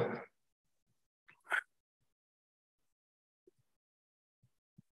 So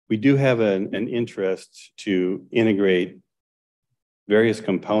we do have an interest to integrate various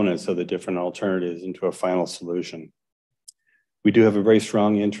components of the different alternatives into a final solution. We do have a very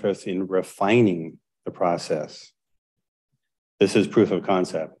strong interest in refining the process. This is proof of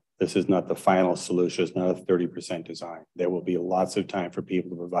concept. This is not the final solution. It's not a 30% design. There will be lots of time for people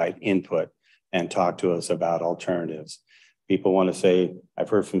to provide input and talk to us about alternatives. People want to say, I've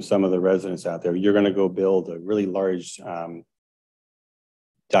heard from some of the residents out there, you're going to go build a really large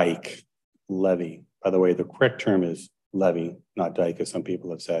dike, levee. By the way, the correct term is levee, not dike, as some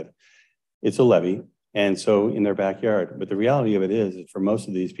people have said. It's a levee. And so in their backyard, but the reality of it is for most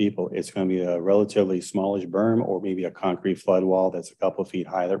of these people, it's going to be a relatively smallish berm or maybe a concrete flood wall that's a couple of feet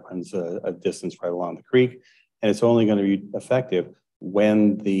high that runs a distance right along the creek. And it's only going to be effective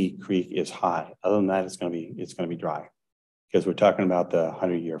when the creek is high. Other than that, it's going to be dry because we're talking about the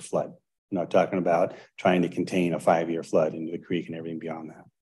 100-year flood. We're not talking about trying to contain a 5-year flood into the creek and everything beyond that.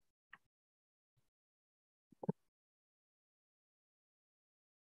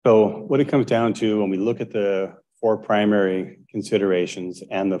 So what it comes down to when we look at the 4 primary considerations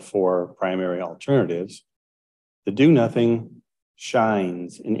and the 4 primary alternatives, the do nothing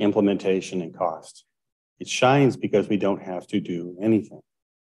shines in implementation and cost. It shines because we don't have to do anything.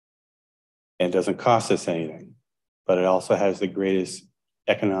 And it doesn't cost us anything, but it also has the greatest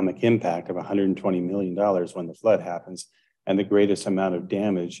economic impact of $120 million when the flood happens and the greatest amount of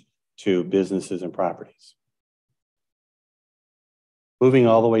damage to businesses and properties. Moving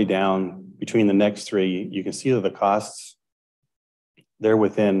all the way down between the next 3, you can see that the costs, they're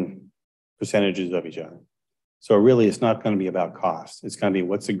within percentages of each other. So really, it's not going to be about cost. It's going to be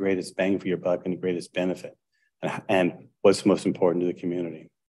what's the greatest bang for your buck and the greatest benefit, and what's most important to the community.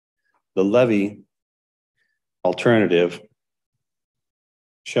 The levee alternative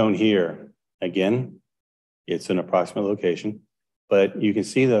shown here, again, it's an approximate location, but you can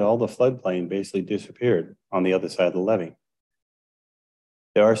see that all the floodplain basically disappeared on the other side of the levee.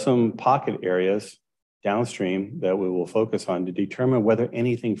 There are some pocket areas downstream that we will focus on to determine whether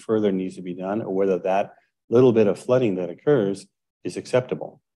anything further needs to be done or whether that little bit of flooding that occurs is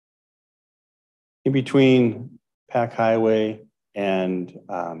acceptable. In between Pack Highway and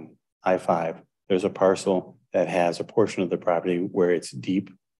I-5, there's a parcel that has a portion of the property where it's deep,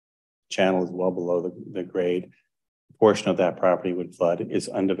 channel is well below the grade. A portion of that property would flood, is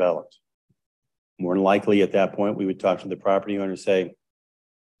undeveloped. More than likely at that point, we would talk to the property owner and say,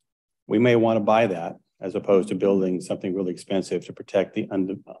 we may want to buy that as opposed to building something really expensive to protect the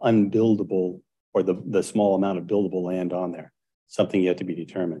unbuildable or the small amount of buildable land on there, something yet to be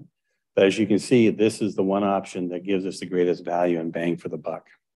determined. But as you can see, this is the one option that gives us the greatest value and bang for the buck.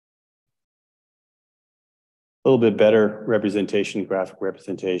 A little bit better representation, graphic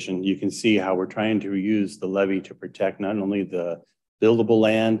representation. You can see how we're trying to use the levee to protect not only the buildable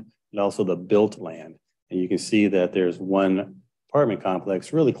land, but also the built land. And you can see that there's one apartment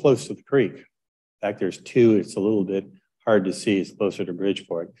complex really close to the creek. In fact, there's two. It's a little bit hard to see. It's closer to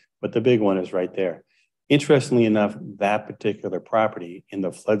Bridgeport, but the big one is right there. Interestingly enough, that particular property in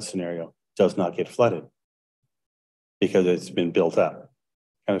the flood scenario does not get flooded because it's been built up.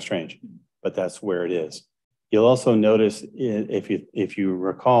 Kind of strange, but that's where it is. You'll also notice if you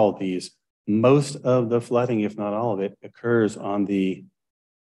recall these, most of the flooding, if not all of it, occurs on the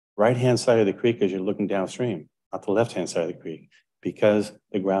right-hand side of the creek as you're looking downstream, not the left-hand side of the creek, because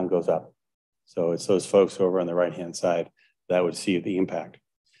the ground goes up. So it's those folks over on the right-hand side that would see the impact.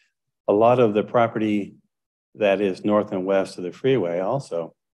 A lot of the property that is north and west of the freeway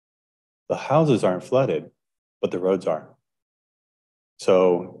also, the houses aren't flooded, but the roads are.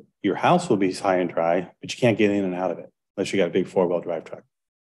 So your house will be high and dry, but you can't get in and out of it unless you got a big four-wheel drive truck.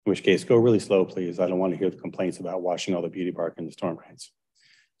 In which case, go really slow, please. I don't want to hear the complaints about washing all the beauty park in the storm drains.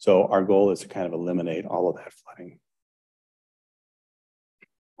 So our goal is to kind of eliminate all of that flooding.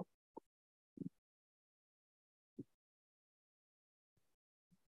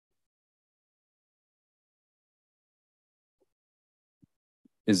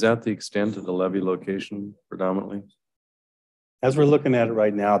 Is that the extent of the levee location predominantly? As we're looking at it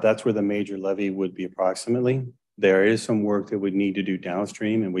right now, that's where the major levee would be approximately. There is some work that we need to do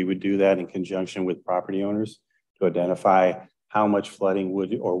downstream, and we would do that in conjunction with property owners to identify how much flooding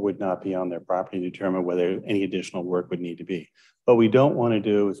would or would not be on their property, determine whether any additional work would need to be. What we don't want to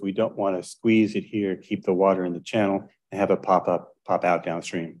do is we don't want to squeeze it here, keep the water in the channel, and have it pop out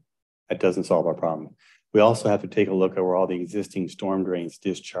downstream. That doesn't solve our problem. We also have to take a look at where all the existing storm drains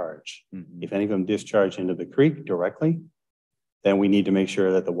discharge. If any of them discharge into the creek directly, then we need to make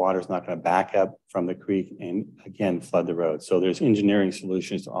sure that the water is not going to back up from the creek and again flood the road. So there's engineering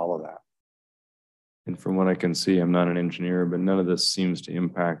solutions to all of that. And from what I can see, I'm not an engineer, but none of this seems to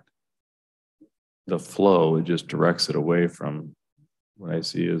impact the flow. It just directs it away from what I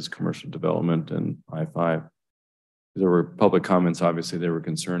see as commercial development and I-5. There were public comments, obviously they were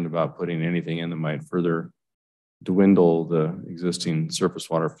concerned about putting anything in that might further dwindle the existing surface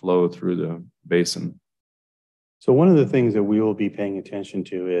water flow through the basin. So one of the things that we will be paying attention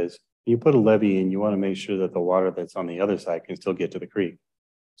to is you put a levee in, you want to make sure that the water that's on the other side can still get to the creek.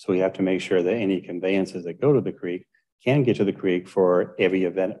 So we have to make sure that any conveyances that go to the creek can get to the creek for every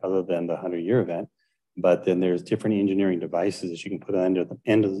event other than the 100-year event. But then there's different engineering devices that you can put under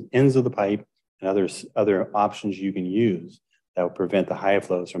the ends of the pipe and other options you can use that will prevent the high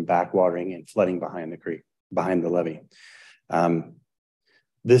flows from backwatering and flooding behind the creek, behind the levee.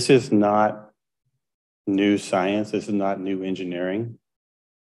 This is not new science. This is not new engineering.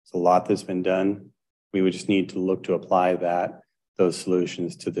 It's a lot that's been done. We would just need to look to apply those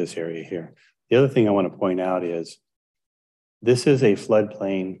solutions to this area here. The other thing I want to point out is this is a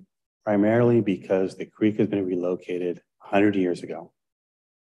floodplain primarily because the creek has been relocated 100 years ago.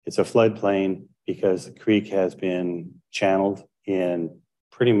 It's a floodplain because the creek has been channeled in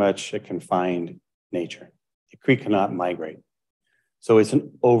pretty much a confined nature. The creek cannot migrate. So it's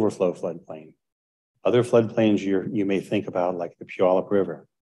an overflow floodplain. Other floodplains you may think about, like the Puyallup River.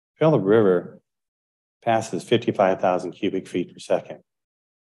 Puyallup River passes 55,000 cubic feet per second.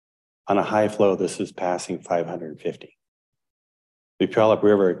 On a high flow, this is passing 550. The Puyallup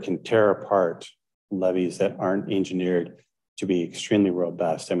River can tear apart levees that aren't engineered to be extremely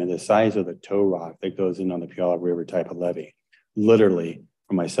robust. I mean, the size of the tow rock that goes in on the Puyallup River type of levee, literally,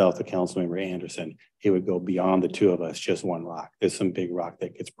 for myself, the Councilmember Anderson, it would go beyond the two of us, just one rock. There's some big rock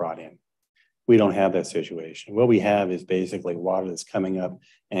that gets brought in. We don't have that situation. What we have is basically water that's coming up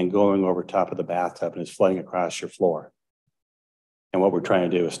and going over top of the bathtub and is flooding across your floor. And what we're trying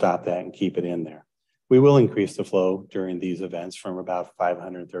to do is stop that and keep it in there. We will increase the flow during these events from about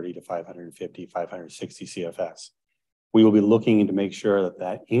 530 to 550, 560 CFS. We will be looking to make sure that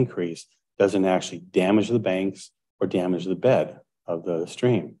that increase doesn't actually damage the banks or damage the bed of the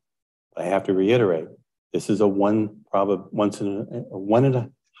stream. But I have to reiterate, this is a one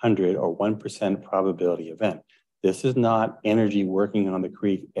in 100 or 1% probability event. This is not energy working on the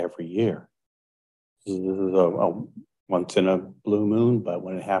creek every year. This is a once in a blue moon, but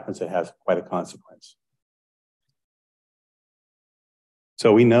when it happens, it has quite a consequence.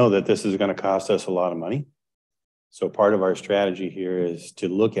 So we know that this is going to cost us a lot of money. So part of our strategy here is to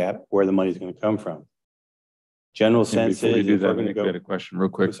look at where the money is going to come from. General sense is, do that, I had a question real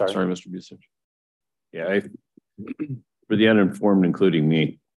quick. Sorry, Mr. Busich. Yeah, for the uninformed, including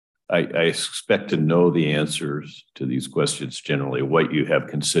me, I expect to know the answers to these questions generally, what you have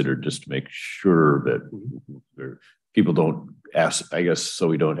considered, just to make sure that people don't ask, I guess, so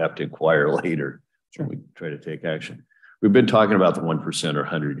we don't have to inquire later when we try to take action. We've been talking about the 1% or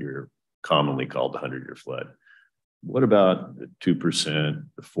 100-year, commonly called the 100-year flood. what about the 2%,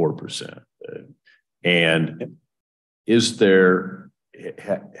 the 4%? And is there,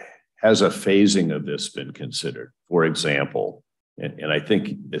 has a phasing of this been considered? For example, and I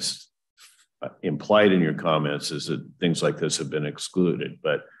think it's implied in your comments is that things like this have been excluded.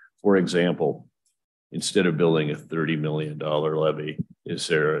 But for example, instead of building a $30 million levee, is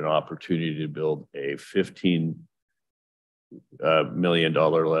there an opportunity to build a $15 million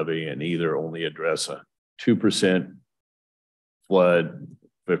levee and either only address a 2% flood,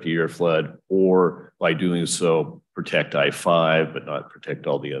 50-year flood, or by doing so, protect I-5, but not protect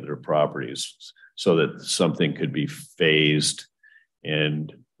all the other properties, so that something could be phased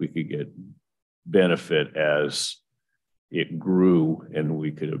and we could get benefit as it grew and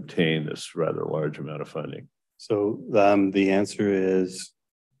we could obtain this rather large amount of funding? So the answer is,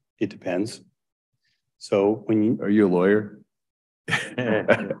 it depends. So when you— Are you a lawyer?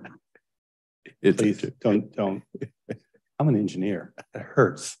 Please don't. I'm an engineer. It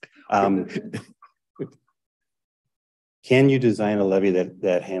hurts. Can you design a levee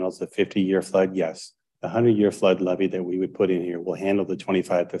that handles the 50-year flood? Yes. The 100-year flood levee that we would put in here will handle the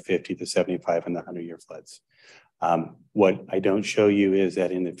 25, the 50, the 75, and the 100-year floods. What I don't show you is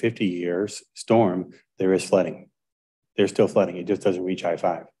that in the 50 years storm, there is flooding. There's still flooding. It just doesn't reach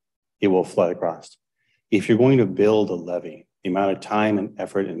I-5. It will flood across. If you're going to build a levee, the amount of time and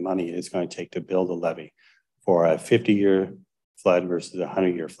effort and money it's going to take to build a levee for a 50-year flood versus a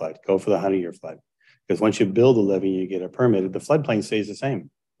 100-year flood, go for the 100-year flood. Because once you build a levee, you get it permitted, the floodplain stays the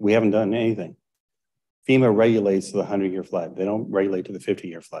same. We haven't done anything. FEMA regulates to the 100-year flood. They don't regulate to the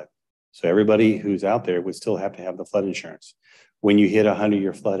 50-year flood. So everybody who's out there would still have to have the flood insurance. When you hit a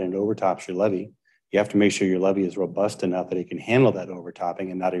 100-year flood and it overtops your levee, you have to make sure your levee is robust enough that it can handle that overtopping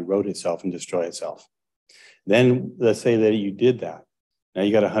and not erode itself and destroy itself. Then let's say that you did that. Now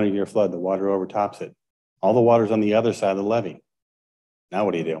you got a 100-year flood, the water overtops it. All the water's on the other side of the levee. Now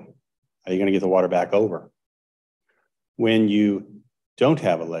what do? How are you going to get the water back over? When you don't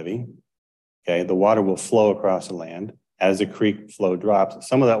have a levee, okay, the water will flow across the land. As the creek flow drops,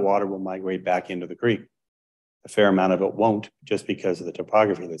 some of that water will migrate back into the creek. A fair amount of it won't, just because of the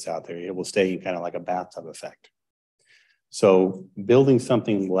topography that's out there. It will stay in kind of like a bathtub effect. So building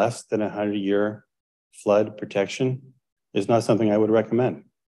something less than a 100-year flood protection is not something I would recommend.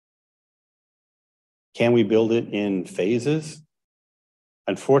 Can we build it in phases?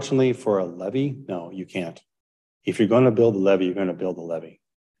 Unfortunately, for a levee, no, you can't. If you're going to build a levee, you're going to build a levee.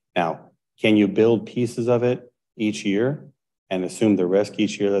 Now, can you build pieces of it each year and assume the risk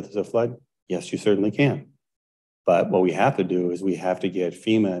each year that there's a flood? Yes, you certainly can. But what we have to do is we have to get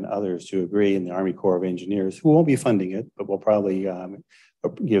FEMA and others to agree, and the Army Corps of Engineers, who won't be funding it, but will probably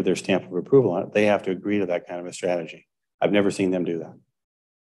give their stamp of approval on it. They have to agree to that kind of a strategy. I've never seen them do that.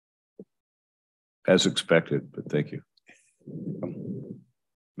 As expected, but thank you.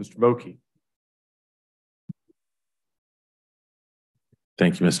 Mr. Boki.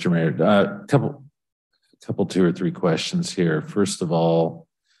 Thank you, Mr. Mayor. Couple, 2 or 3 questions here. First of all,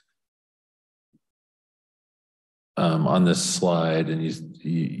 on this slide, and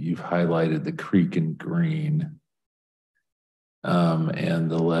you've highlighted the creek in green and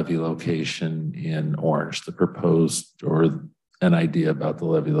the levee location in orange, the proposed or an idea about the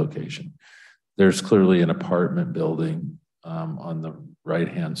levee location. There's clearly an apartment building on the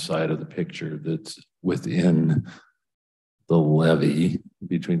right-hand side of the picture that's within the levee,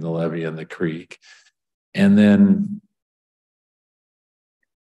 between the levee and the creek. And then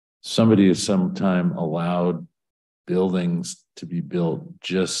somebody has sometime allowed buildings to be built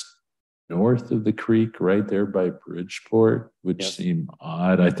just north of the creek, right there by Bridgeport, which Yes. seemed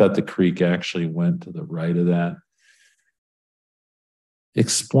odd. I thought the creek actually went to the right of that.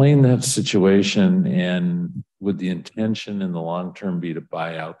 Explain that situation, and would the intention in the long term be to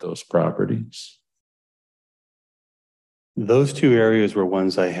buy out those properties? Those 2 areas were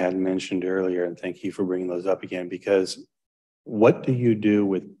ones I had mentioned earlier, and thank you for bringing those up again, because what do you do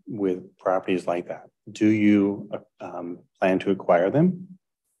with properties like that? Do you plan to acquire them?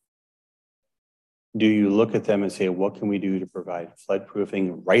 Do you look at them and say, what can we do to provide flood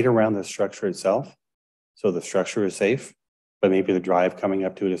proofing right around the structure itself so the structure is safe, but maybe the drive coming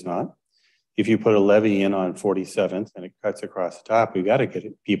up to it is not? If you put a levee in on 47th and it cuts across the top, we got to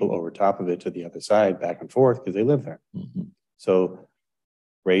get people over top of it to the other side, back and forth, because they live there. Mm-hmm. So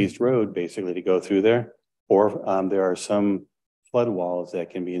raised road basically to go through there, or there are some flood walls that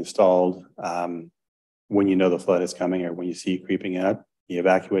can be installed when you know the flood is coming, or when you see it creeping out, you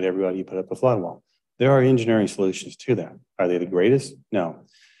evacuate everybody, you put up a flood wall. There are engineering solutions to that. Are they the greatest? No.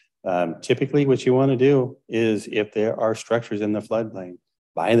 Typically what you want to do is, if there are structures in the floodplain,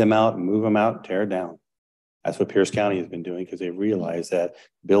 buy them out, move them out, tear it down. That's what Pierce County has been doing because they realized that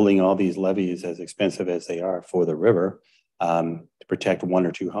building all these levees, as expensive as they are for the river, to protect 1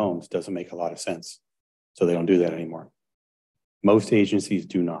 or 2 homes doesn't make a lot of sense. So they don't do that anymore. Most agencies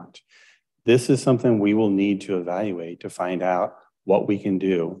do not. This is something we will need to evaluate to find out what we can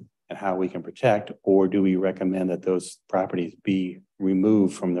do and how we can protect, or do we recommend that those properties be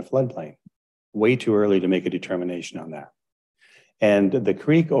removed from the floodplain? Way too early to make a determination on that. And the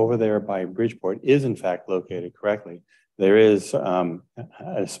creek over there by Bridgeport is in fact located correctly. There is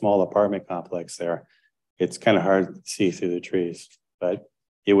a small apartment complex there. It's kind of hard to see through the trees, but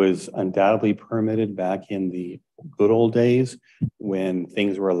it was undoubtedly permitted back in the good old days when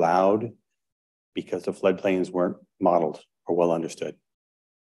things were allowed because the floodplains weren't modeled or well understood.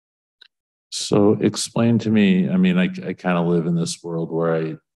 So explain to me, I mean, I kind of live in this world where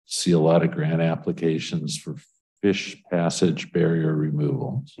I see a lot of grant applications for fish passage barrier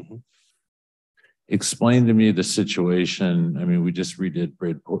removal. Mm-hmm. Explain to me the situation. I mean, we just redid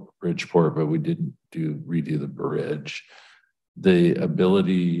Bridgeport, but we didn't redo the bridge. The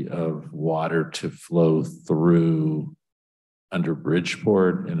ability of water to flow through under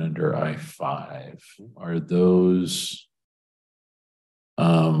Bridgeport and under I-5, are those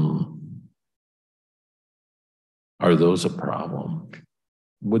a problem?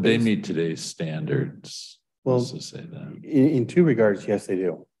 Would they meet today's standards? Well, to say that. In 2 regards, yes, they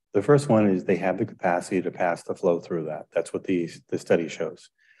do. The first one is they have the capacity to pass the flow through that. That's what the study shows.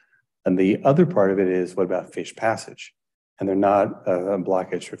 And the other part of it is, what about fish passage? And they're not a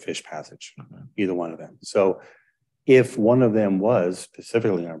blockage for fish passage, either one of them. So if one of them was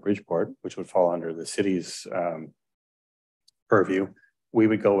specifically on Bridgeport, which would fall under the city's purview, we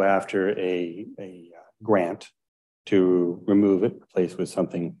would go after a grant to remove it, replace with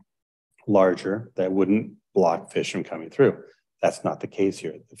something larger that wouldn't block fish from coming through. That's not the case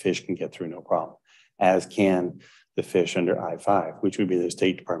here. The fish can get through no problem, as can the fish under I-5, which would be the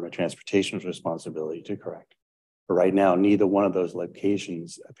State Department of Transportation's responsibility to correct. But right now, neither one of those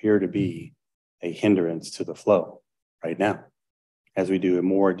locations appear to be a hindrance to the flow right now. As we do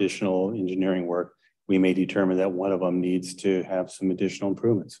more additional engineering work, we may determine that one of them needs to have some additional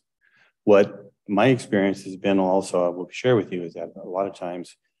improvements. What my experience has been also, I will share with you, is that a lot of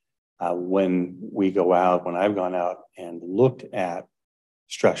times when we go out, when I've gone out and looked at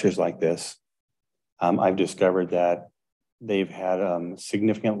structures like this, I've discovered that they've had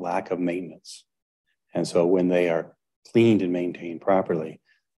significant lack of maintenance. And so when they are cleaned and maintained properly,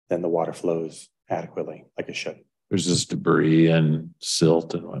 then the water flows adequately, like it should. There's just debris and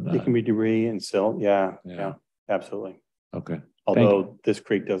silt and whatnot. It can be debris and silt. Yeah, absolutely. Okay. Although this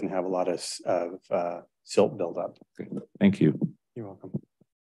creek doesn't have a lot of silt buildup. Okay. Thank you. You're welcome.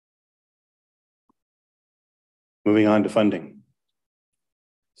 Moving on to funding.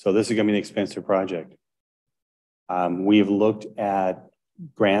 So this is going to be an expensive project. We've looked at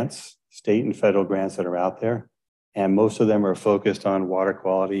grants, state and federal grants that are out there, and most of them are focused on water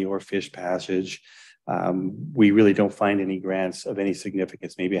quality or fish passage. We really don't find any grants of any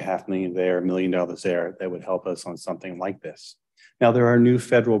significance, maybe $500,000 there, $1 million there, that would help us on something like this. Now, there are new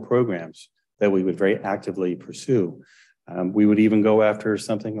federal programs that we would very actively pursue. We would even go after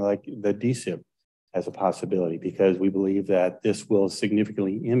something like the DSIP as a possibility, because we believe that this will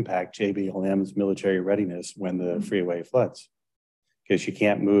significantly impact JBLM's military readiness when the freeway floods, because you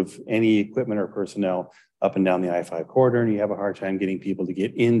can't move any equipment or personnel up and down the I-5 corridor, and you have a hard time getting people to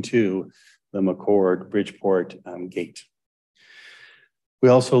get into the McCord Bridgeport gate. We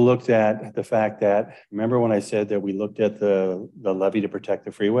also looked at the fact that, remember when I said that we looked at the levee to protect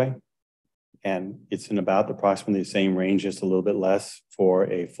the freeway? And it's in about approximately the same range, just a little bit less for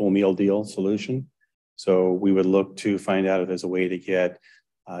a full meal deal solution. So we would look to find out if there's a way to get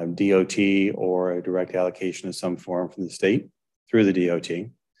DOT or a direct allocation of some form from the state through the DOT.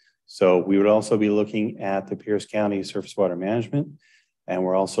 So we would also be looking at the Pierce County Surface Water Management, and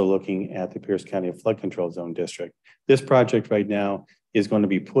we're also looking at the Pierce County Flood Control Zone District. This project right now is going to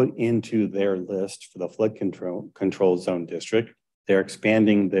be put into their list for the Flood Control Zone District. They're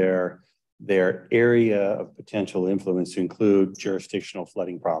expanding their area of potential influence to include jurisdictional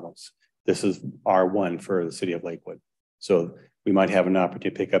flooding problems. This is R1 for the city of Lakewood. So we might have an opportunity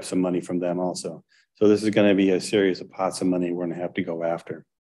to pick up some money from them also. So this is going to be a series of pots of money we're going to have to go after.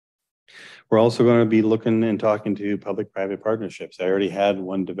 We're also going to be looking and talking to public-private partnerships. I already had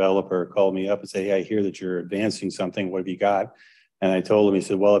one developer call me up and say, hey, I hear that you're advancing something. What have you got? And I told him, he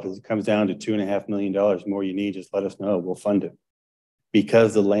said, well, if it comes down to $2.5 million more you need, just let us know. We'll fund it.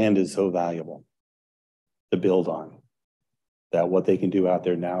 Because the land is so valuable to build on, that what they can do out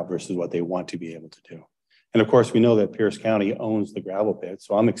there now versus what they want to be able to do. And of course, we know that Pierce County owns the gravel pit,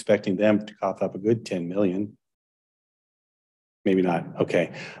 so I'm expecting them to cough up a good 10 million. Maybe not,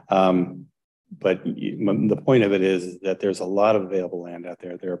 okay. But the point of it is that there's a lot of available land out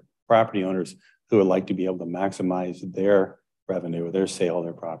there. There are property owners who would like to be able to maximize their revenue or their sale of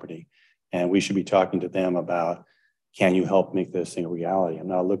their property. And we should be talking to them about, can you help make this thing a reality? I'm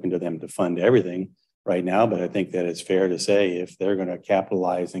not looking to them to fund everything right now, but I think that it's fair to say if they're going to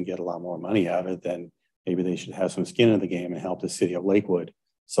capitalize and get a lot more money out of it, then maybe they should have some skin in the game and help the city of Lakewood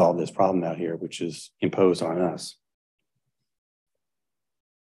solve this problem out here, which is imposed on us.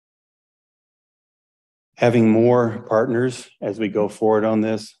 Having more partners as we go forward on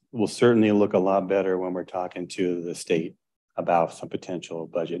this will certainly look a lot better when we're talking to the state about some potential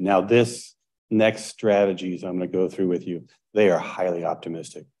budget. Now, this next strategies I'm going to go through with you, they are highly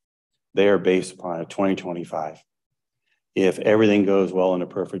optimistic. They are based upon a 2025. If everything goes well in a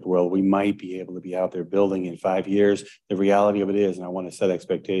perfect world, we might be able to be out there building in 5 years. The reality of it is, and I want to set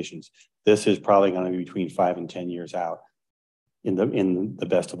expectations, this is probably going to be between 5 and 10 years out in the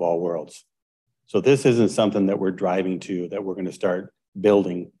best of all worlds. So this isn't something that we're driving to, that we're going to start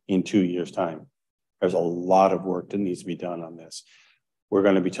building in 2 years' time. There's a lot of work that needs to be done on this. We're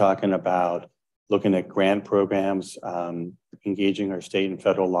going to be talking about looking at grant programs, engaging our state and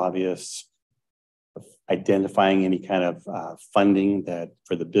federal lobbyists, identifying any kind of funding that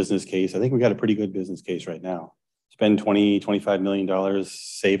for the business case. I think we got a pretty good business case right now. Spend $25 million,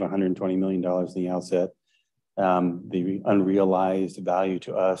 save $120 million in the outset. The unrealized value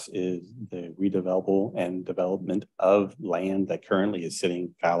to us is the redevelopable and development of land that currently is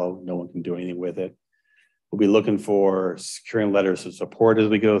sitting fallow. No one can do anything with it. We'll be looking for securing letters of support as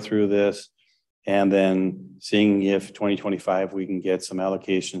we go through this, and then seeing if 2025 we can get some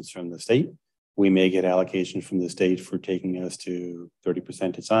allocations from the state. We may get allocations from the state for taking us to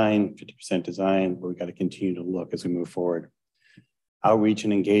 30% design, 50% design, but we got to continue to look as we move forward. Outreach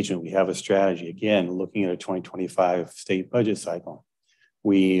and engagement, we have a strategy. Again, looking at a 2025 state budget cycle.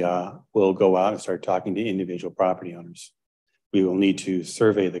 We will go out and start talking to individual property owners. We will need to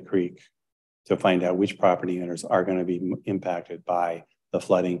survey the creek to find out which property owners are going to be impacted by the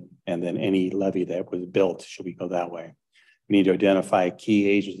flooding, and then any levee that was built, should we go that way. We need to identify key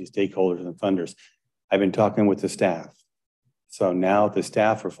agency stakeholders and funders. I've been talking with the staff. So now the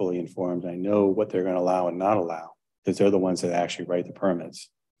staff are fully informed. I know what they're going to allow and not allow, because they're the ones that actually write the permits.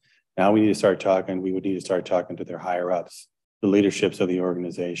 Now we would need to start talking to their higher ups, the leaderships of the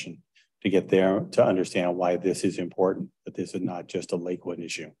organization, to get there to understand why this is important, that this is not just a Lakewood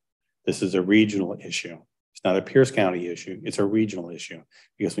issue. This is a regional issue. It's not a Pierce County issue. It's a regional issue,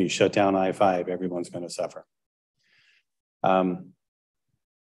 because when you shut down I-5, everyone's going to suffer.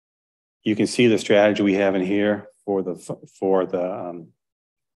 You can see the strategy we have in here for the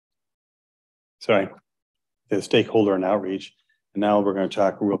stakeholder and outreach. And now we're going to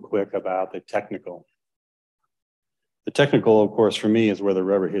talk real quick about the technical. The technical, of course, for me is where the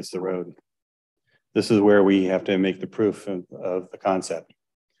rubber hits the road. This is where we have to make the proof of the concept.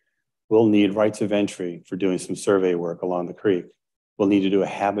 We'll need rights of entry for doing some survey work along the creek. We'll need to do a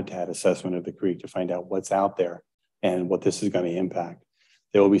habitat assessment of the creek to find out what's out there and what this is going to impact.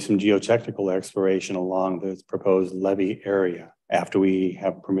 There will be some geotechnical exploration along the proposed levee area after we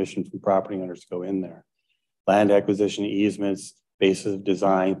have permission from property owners to go in there. Land acquisition, easements, basis of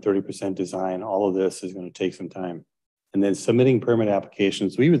design, 30% design, all of this is going to take some time. And then submitting permit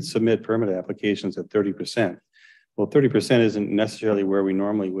applications. We would submit permit applications at 30%. Well, 30% isn't necessarily where we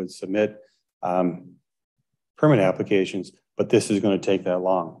normally would submit permit applications, but this is going to take that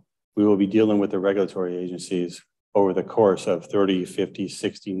long. We will be dealing with the regulatory agencies over the course of 30, 50,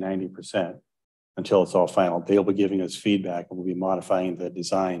 60, 90% until it's all final. They'll be giving us feedback and we'll be modifying the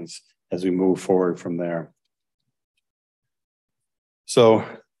designs as we move forward from there. So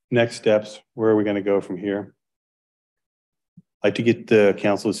next steps, where are we going to go from here? I'd like to get the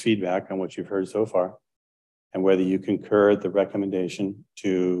council's feedback on what you've heard so far and whether you concur the recommendation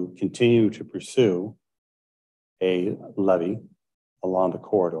to continue to pursue a levee along the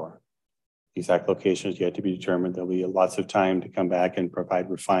corridor. Exact location is yet to be determined. There'll be lots of time to come back and provide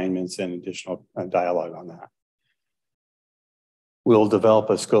refinements and additional dialogue on that. We'll develop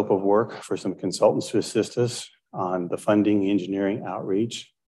a scope of work for some consultants to assist us on the funding, engineering,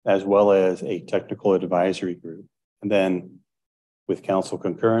 outreach, as well as a technical advisory group. And then with council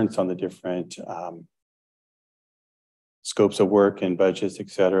concurrence on the different scopes of work and budgets, et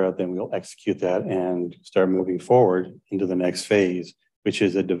cetera, then we'll execute that and start moving forward into the next phase, which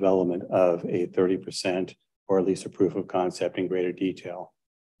is the development of a 30% or at least a proof of concept in greater detail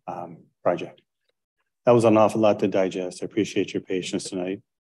project. That was an awful lot to digest. I appreciate your patience tonight.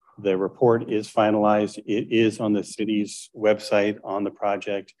 The report is finalized. It is on the city's website on the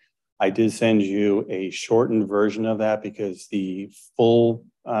project. I did send you a shortened version of that because the full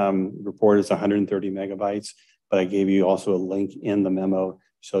report is 130 megabytes, but I gave you also a link in the memo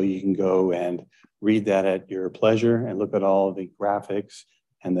so you can go and read that at your pleasure and look at all of the graphics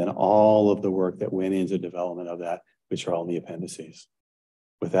and then all of the work that went into development of that, which are all in the appendices.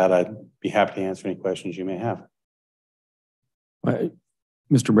 With that, I'd be happy to answer any questions you may have. Mr.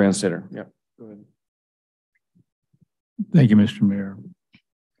 Brandstetter, yeah, go ahead. Thank you, Mr. Mayor.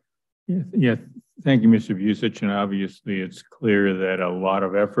 Yeah, thank you, Mr. Vucich. And obviously it's clear that a lot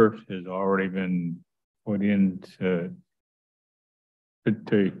of effort has already been put into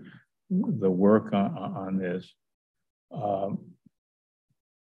the work on this.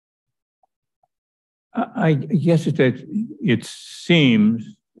 I guess it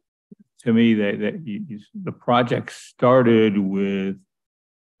seems to me that the project started with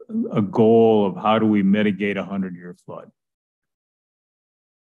a goal of how do we mitigate a 100-year flood.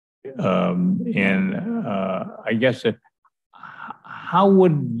 I guess how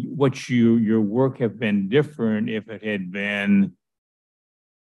would your work have been different if it had been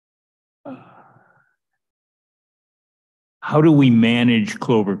how do we manage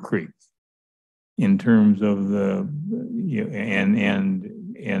Clover Creek in terms of the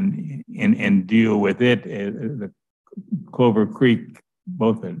and deal with it, the Clover Creek,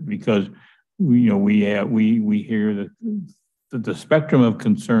 both because we hear the spectrum of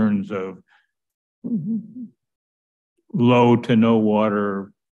concerns of low to no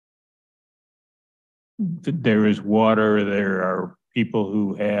water. There is water. There are people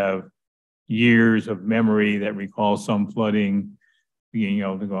who have years of memory that recall some flooding, being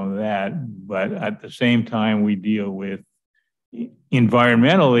able to go on that. But at the same time, we deal with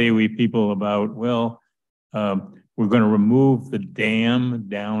environmentally, people about, well, we're going to remove the dam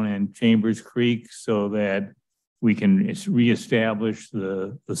down in Chambers Creek so that we can reestablish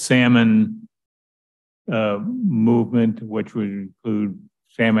the salmon movement, which would include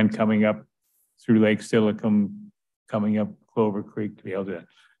salmon coming up through Lake Silicon, coming up Clover Creek to be able to.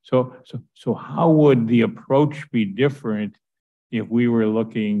 So how would the approach be different if we were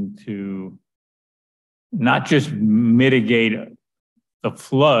looking to not just mitigate the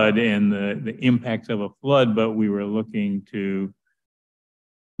flood and the impacts of a flood, but we were looking to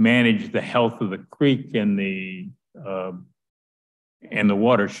manage the health of the creek and the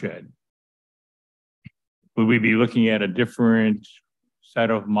watershed? Would we be looking at a different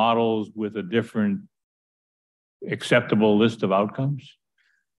set of models with a different acceptable list of outcomes?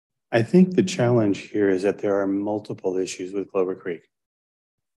 I think the challenge here is that there are multiple issues with Clover Creek,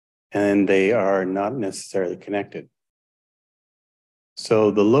 and they are not necessarily connected.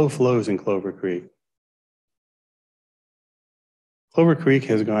 So the low flows in Clover Creek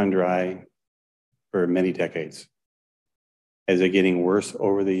has gone dry for many decades. Is it getting worse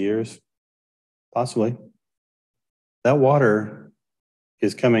over the years? Possibly. That water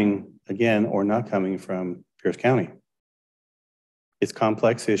is coming again or not coming from Pierce County. It's a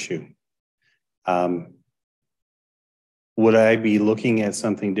complex issue. Would I be looking at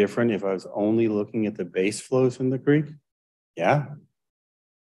something different if I was only looking at the base flows in the creek? Yeah,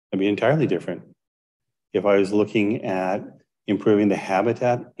 it'd be entirely different. If I was looking at improving the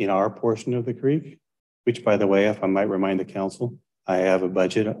habitat in our portion of the creek, which, by the way, if I might remind the council, I have a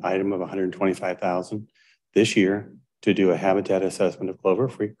budget item of $125,000 this year to do a habitat assessment of Clover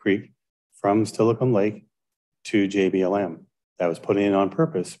Creek from Silicon Lake to JBLM. That was put in on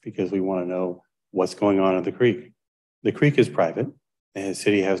purpose because we want to know what's going on at the creek. The creek is private, and the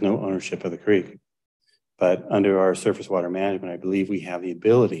city has no ownership of the creek. But under our surface water management, I believe we have the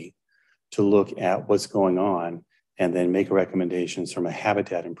ability to look at what's going on and then make recommendations from a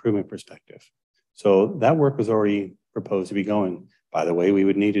habitat improvement perspective. So that work was already proposed to be going. By the way, we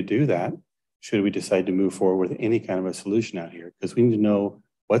would need to do that should we decide to move forward with any kind of a solution out here, because we need to know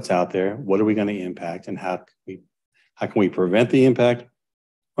what's out there, what are we going to impact, and how can we prevent the impact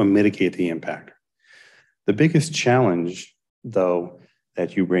or mitigate the impact. The biggest challenge, though,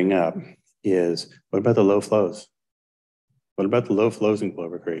 that you bring up is, what about the low flows? What about the low flows in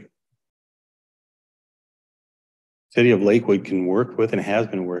Clover Creek? City of Lakewood can work with and has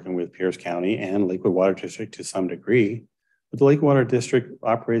been working with Pierce County and Lakewood Water District to some degree, but the Lakewood Water District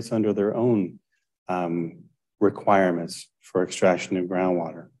operates under their own requirements for extraction of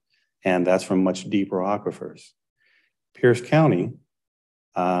groundwater, and that's from much deeper aquifers. Pierce County,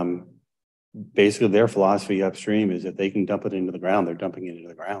 basically their philosophy upstream is if they can dump it into the ground, they're dumping it into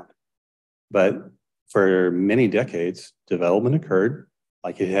the ground. But for many decades, development occurred,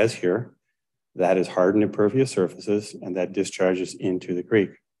 like it has here, that is hardened impervious surfaces, and that discharges into the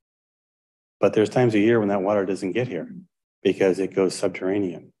creek. But there's times a year when that water doesn't get here because it goes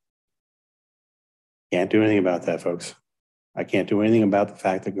subterranean. Can't do anything about that, folks. I can't do anything about the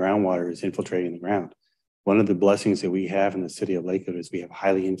fact that groundwater is infiltrating the ground. One of the blessings that we have in the city of Lakewood is we have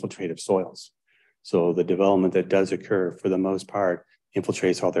highly infiltrative soils. So the development that does occur, for the most part,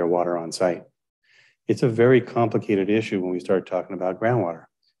 infiltrates all their water on site. It's a very complicated issue when we start talking about groundwater.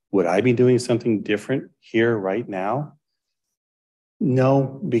 Would I be doing something different here right now?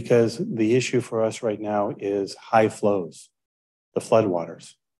 No, because the issue for us right now is high flows, the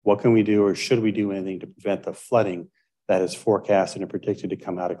floodwaters. What can we do, or should we do anything to prevent the flooding that is forecasted and predicted to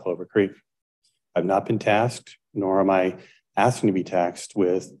come out of Clover Creek? I've not been tasked, nor am I asking to be tasked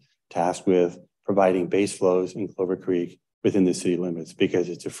with providing base flows in Clover Creek within the city limits, because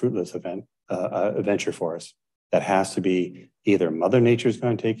it's a fruitless venture for us. That has to be either Mother Nature's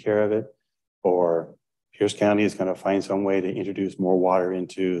going to take care of it, or Pierce County is going to find some way to introduce more water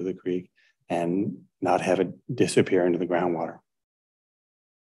into the creek and not have it disappear into the groundwater.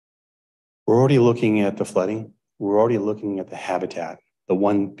 We're already looking at the flooding. We're already looking at the habitat. The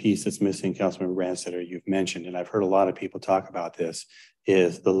one piece that's missing, Councilmember Branstetter, you've mentioned, and I've heard a lot of people talk about this,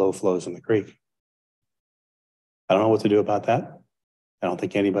 is the low flows in the creek. I don't know what to do about that. I don't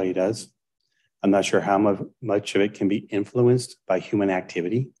think anybody does. I'm not sure how much of it can be influenced by human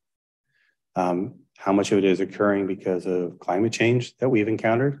activity. How much of it is occurring because of climate change that we've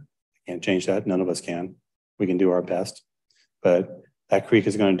encountered. I can't change that. None of us can. We can do our best. But that creek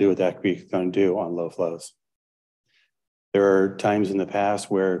is going to do what that creek is going to do on low flows. There are times in the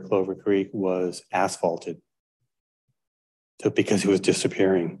past where Clover Creek was asphalted because it was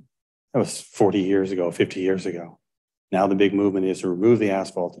disappearing. That was 40 years ago, 50 years ago. Now the big movement is to remove the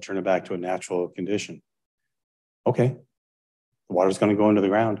asphalt to turn it back to a natural condition. Okay, the water's going to go into the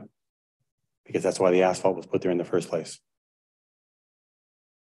ground because that's why the asphalt was put there in the first place.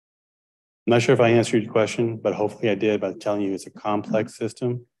 I'm not sure if I answered your question, but hopefully I did by telling you it's a complex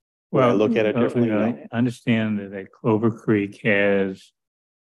system. Well, I look at it differently. I understand that Clover Creek has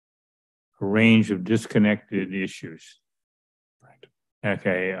a range of disconnected issues. Right.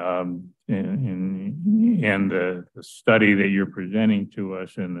 Okay. And the study that you're presenting to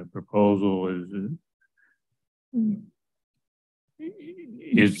us and the proposal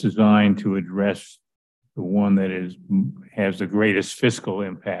is designed to address the one that has the greatest fiscal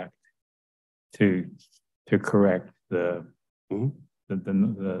impact to correct the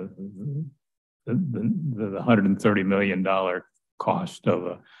 $130 million cost of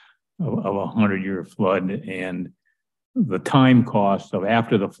a 100-year flood, and the time cost of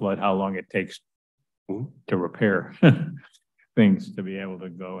after the flood, how long it takes to repair things to be able to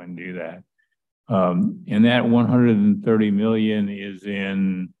go and do that. And that $130 million is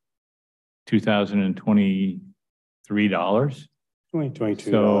in 2023 dollars.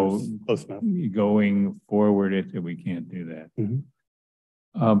 2022. So close enough. Going forward, we can't do that.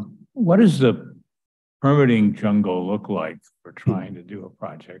 What does the permitting jungle look like for trying to do a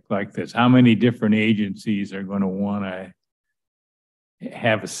project like this? How many different agencies are going to want to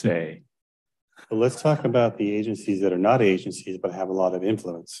have a say? Well, let's talk about the agencies that are not agencies but have a lot of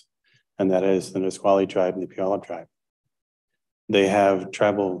influence, and that is the Nisqually tribe and the Puyallup tribe. They have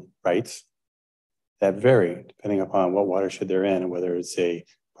tribal rights that vary depending upon what watershed they're in and whether it's a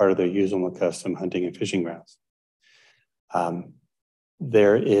part of their usual and custom hunting and fishing grounds.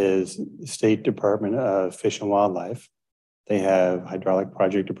 There is State Department of Fish and Wildlife. They have hydraulic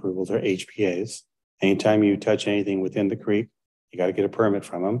project approvals, or HPAs. Anytime you touch anything within the creek, you got to get a permit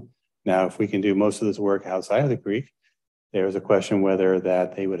from them. Now, if we can do most of this work outside of the creek, there's a question whether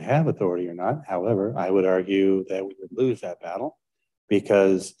that they would have authority or not. However, I would argue that we would lose that battle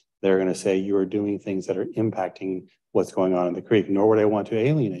because they're going to say you are doing things that are impacting what's going on in the creek, nor would I want to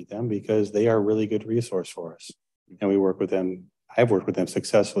alienate them because they are a really good resource for us. And we work with them. I've worked with them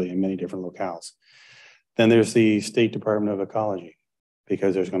successfully in many different locales. Then there's the State Department of Ecology,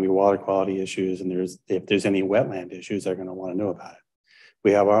 because there's going to be water quality issues, and if there's any wetland issues, they're going to want to know about it.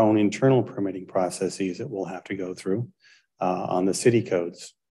 We have our own internal permitting processes that we'll have to go through on the city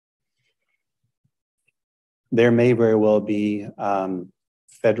codes. There may very well be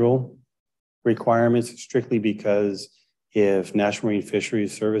federal requirements, strictly because if National Marine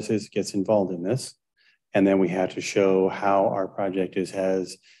Fisheries Services gets involved in this, and then we have to show how our project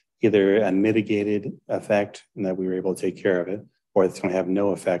has either a mitigated effect and that we were able to take care of it, or it's going to have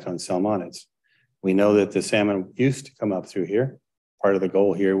no effect on salmonids. We know that the salmon used to come up through here. Part of the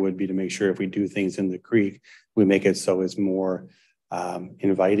goal here would be to make sure if we do things in the creek, we make it so it's more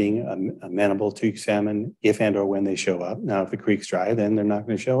inviting, amenable to salmon if and or when they show up. Now, if the creek's dry, then they're not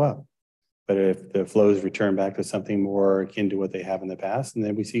going to show up. But if the flows return back to something more akin to what they have in the past, and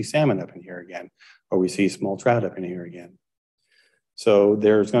then we see salmon up in here again, or we see small trout up in here again. So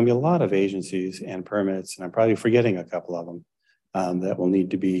there's going to be a lot of agencies and permits, and I'm probably forgetting a couple of them that will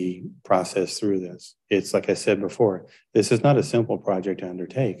need to be processed through this. It's like I said before, this is not a simple project to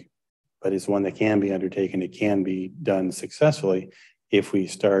undertake, but it's one that can be undertaken. It can be done successfully if we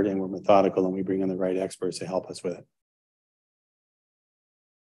start and we're methodical and we bring in the right experts to help us with it.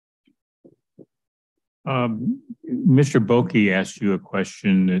 Mr. Boki asked you a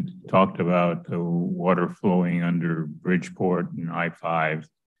question that talked about the water flowing under Bridgeport and I-5.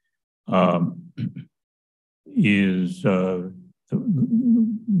 Is the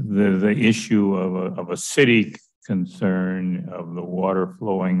issue of a city concern of the water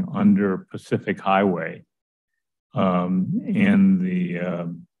flowing under Pacific Highway and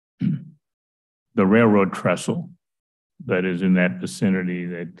the railroad trestle that is in that vicinity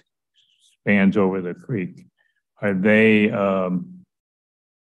that spans over the creek. Are they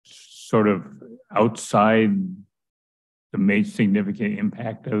sort of outside the most significant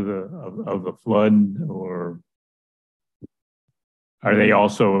impact of the flood, or are they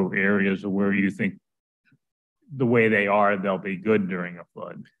also areas where you think the way they are, they'll be good during a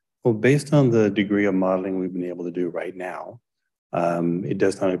flood? Well, based on the degree of modeling we've been able to do right now, it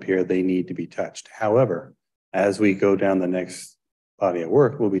does not appear they need to be touched. However, as we go down the next body of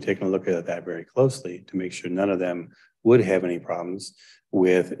work, we'll be taking a look at that very closely to make sure none of them would have any problems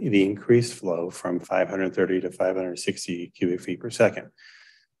with the increased flow from 530 to 560 cubic feet per second.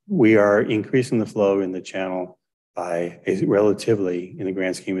 We are increasing the flow in the channel by a relatively, in the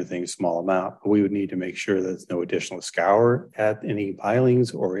grand scheme of things, small amount, but we would need to make sure that there's no additional scour at any pilings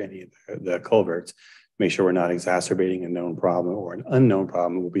or any of the culverts. Make sure we're not exacerbating a known problem or an unknown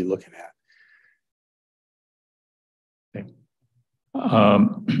problem we'll be looking at. I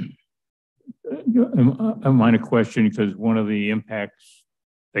mind a question, because one of the impacts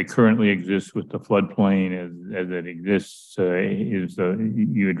that currently exists with the floodplain as it exists is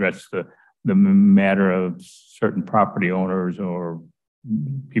you address the matter of certain property owners or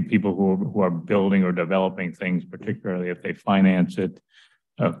people who are building or developing things, particularly if they finance it,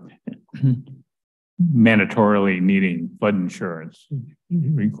 mandatorily needing flood insurance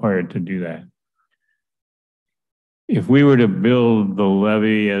required to do that. If we were to build the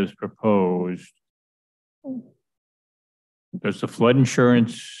levee as proposed, does the flood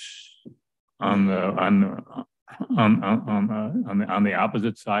insurance on the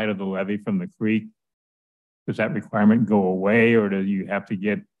opposite side of the levee from the creek, does that requirement go away, or do you have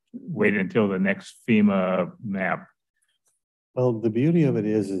to wait until the next FEMA map? Well, the beauty of it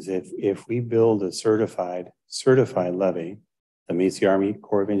is if we build a certified levee that meets the Army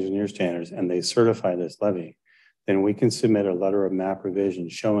Corps of Engineers standards and they certify this levee, then we can submit a letter of map revision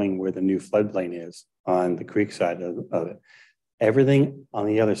showing where the new floodplain is on the creek side of it. Everything on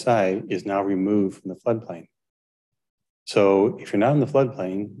the other side is now removed from the floodplain. So if you're not in the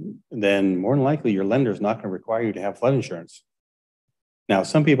floodplain, then more than likely your lender is not going to require you to have flood insurance. Now,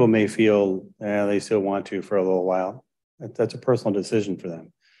 some people may feel they still want to for a little while. That's a personal decision for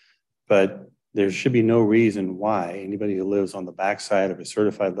them. But there should be no reason why anybody who lives on the backside of a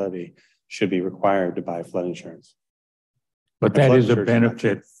certified levee should be required to buy flood insurance. But that is a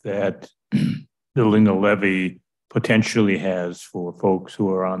benefit that building a levee potentially has for folks who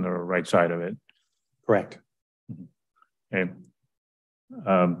are on the right side of it. Correct. Okay.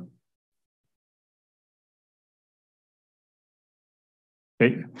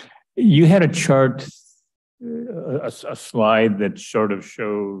 You had a chart, a slide that sort of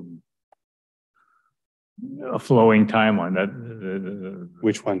showed a flowing timeline.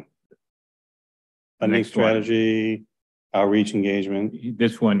 Which one? Funding strategy, outreach engagement.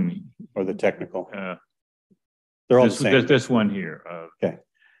 This one. Or the technical. They're all the same. This one here. Okay.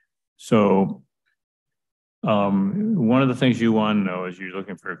 So one of the things you want to know is you're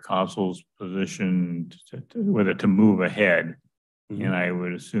looking for a council's position whether to move ahead. Mm-hmm. And I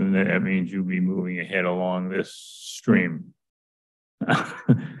would assume that means you'll be moving ahead along this stream.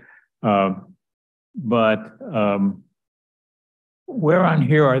 Where on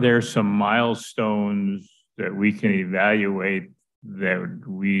here are there some milestones that we can evaluate that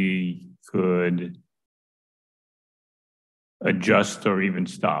we could adjust or even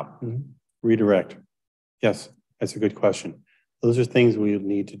stop? Mm-hmm. Redirect. Yes, that's a good question. Those are things we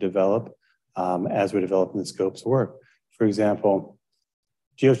need to develop as we're developing the scopes of work. For example,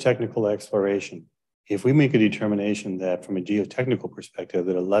 geotechnical exploration. If we make a determination that from a geotechnical perspective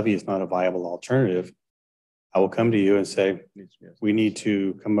that a levee is not a viable alternative, I will come to you and say, we need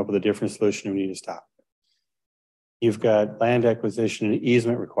to come up with a different solution. We need to stop. You've got land acquisition and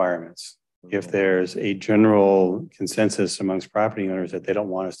easement requirements. If there's a general consensus amongst property owners that they don't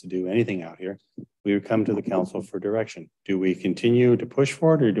want us to do anything out here, we would come to the council for direction. Do we continue to push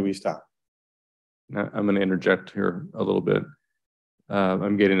for it or do we stop? Now, I'm going to interject here a little bit.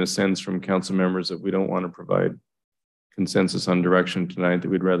 I'm getting a sense from council members that we don't want to provide consensus on direction tonight, that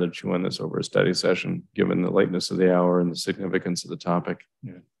we'd rather chew on this over a study session, given the lateness of the hour and the significance of the topic.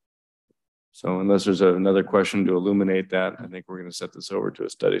 Yeah. So unless there's another question to illuminate that, I think we're going to set this over to a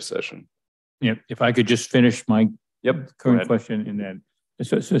study session. Yeah, if I could just finish my current question in that.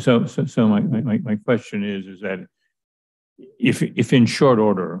 So my question is that if in short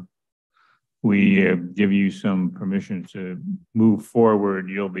order we give you some permission to move forward,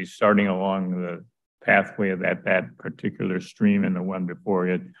 you'll be starting along the pathway of that particular stream and the one before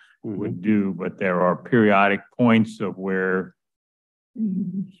it would do, but there are periodic points of where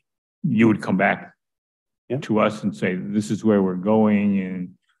you would come back to us and say, this is where we're going,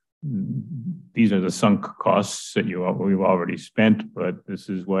 and these are the sunk costs that we've already spent, but this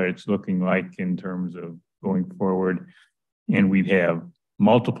is what it's looking like in terms of going forward. And we'd have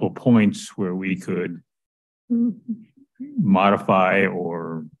multiple points where we could modify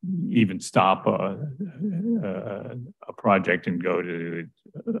or even stop a project and go to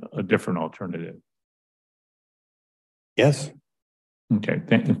a different alternative. Yes. Okay,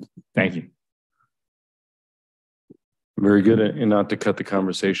 thank you. Very good. And not to cut the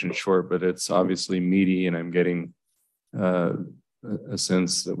conversation short, but it's obviously meaty, and I'm getting a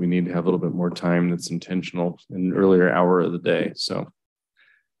sense that we need to have a little bit more time that's intentional in an earlier hour of the day. So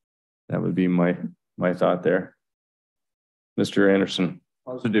that would be my thought there. Mr. Anderson.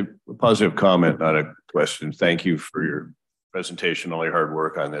 Positive comment, not a question. Thank you for your presentation, all your hard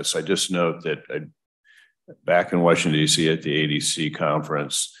work on this. I just note that back in Washington, D.C. at the ADC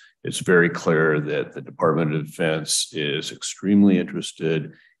conference, it's very clear that the Department of Defense is extremely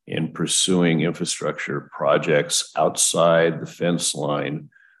interested in pursuing infrastructure projects outside the fence line,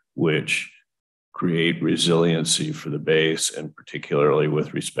 which create resiliency for the base, and particularly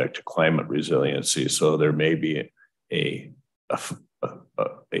with respect to climate resiliency. So there may be a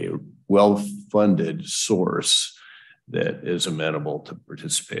well-funded source that is amenable to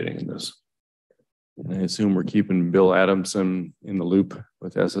participating in this. And I assume we're keeping Bill Adamson in the loop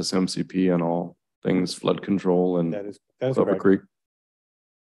with SSMCP on all things flood control and that is Clover Creek.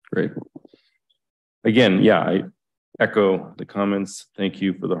 Great. Again, yeah, I echo the comments. Thank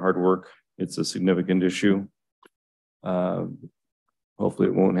you for the hard work. It's a significant issue. Hopefully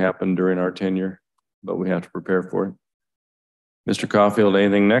it won't happen during our tenure, but we have to prepare for it. Mr. Caulfield,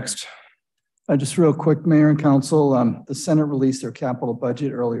 anything next? Just real quick, Mayor and Council, the Senate released their capital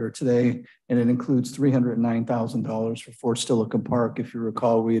budget earlier today, and it includes $309,000 for Fort Steilacoom Park. If you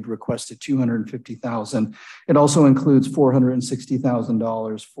recall, we had requested $250,000. It also includes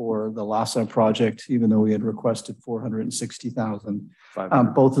 $460,000 for the LASA project, even though we had requested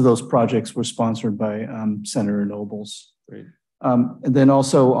 $460,000. Both of those projects were sponsored by Senator Nobles. Great. And then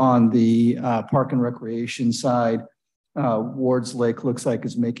also on the Park and Recreation side, Wards Lake looks like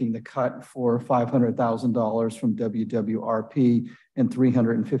is making the cut for $500,000 from WWRP and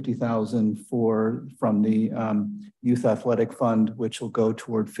 $350,000 from the Youth Athletic Fund, which will go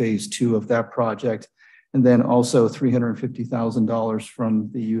toward phase 2 of that project. And then also $350,000 from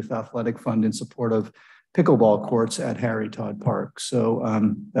the Youth Athletic Fund in support of pickleball courts at Harry Todd Park. So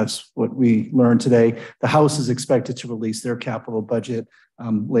that's what we learned today. The House is expected to release their capital budget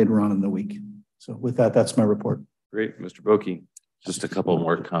later on in the week. So with that, that's my report. Great, Mr. Boki. Just a couple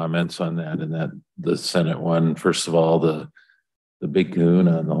more comments on that, and that the Senate one. First of all, the big goon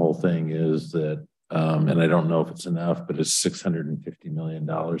on the whole thing is that, and I don't know if it's enough, but it's $650 million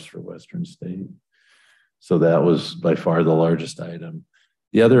for Western State. So that was by far the largest item.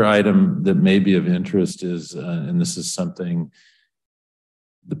 The other item that may be of interest is, and this is something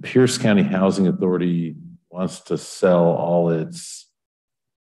the Pierce County Housing Authority wants to sell all its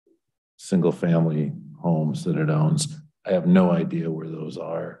single-family homes that it owns. I have no idea where those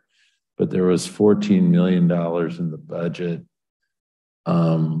are, but there was $14 million in the budget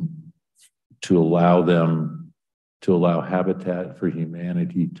to allow Habitat for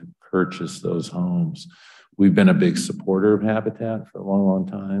Humanity to purchase those homes. We've been a big supporter of Habitat for a long, long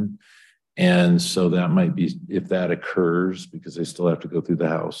time. And so that might be, if that occurs, because they still have to go through the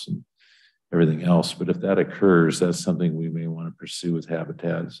House and everything else. But if that occurs, that's something we may want to pursue with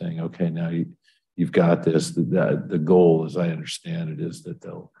Habitat, saying, okay, now you've got this. The goal, as I understand it, is that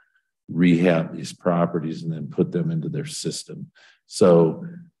they'll rehab these properties and then put them into their system. So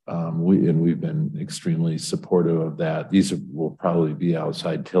we've been extremely supportive of that. These will probably be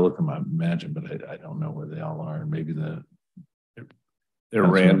outside Tillicum, I imagine, but I don't know where they all are. And maybe They're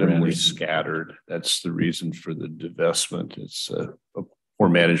Councilmember randomly Anderson. scattered. That's the reason for the divestment. It's a poor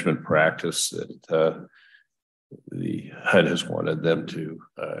management practice that the HUD has wanted them to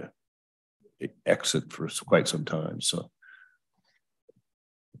exit for quite some time. So.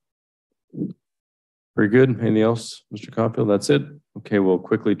 Very good. Anything else, Mr. Caulfield? That's it. Okay, we'll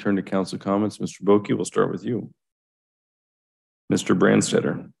quickly turn to council comments. Mr. Boki, we'll start with you. Mr.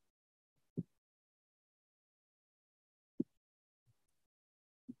 Brandstetter.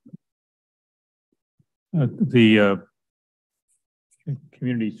 The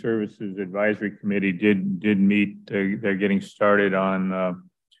Community Services Advisory Committee did meet. They're getting started on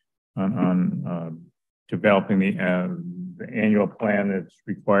developing the annual plan that's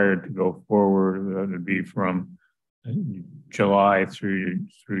required to go forward. That would be from July through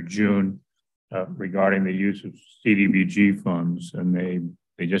June regarding the use of CDBG funds, and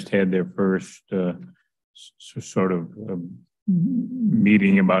they just had their first sort of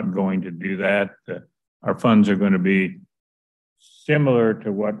meeting about going to do that. Our funds are going to be similar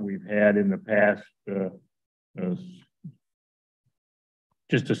to what we've had in the past,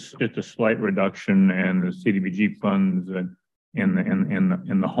 just a slight reduction, and the CDBG funds and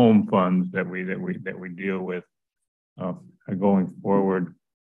in the home funds that we deal with going forward.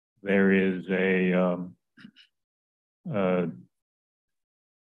 There is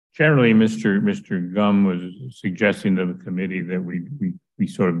generally Mr. Gum was suggesting to the committee that we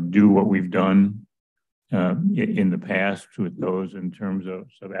sort of do what we've done in the past with those in terms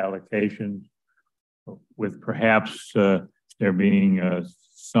of allocations, with perhaps there being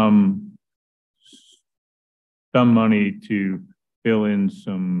some money to fill in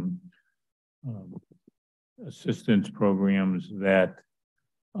some assistance programs that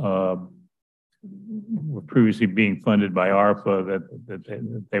were previously being funded by ARPA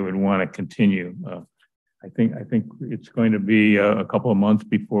that they would want to continue. I think it's going to be a couple of months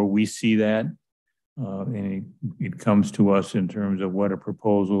before we see that. And it comes to us in terms of what a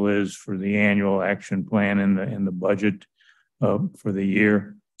proposal is for the annual action plan and the budget for the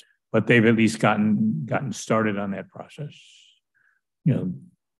year. But they've at least gotten started on that process. You know,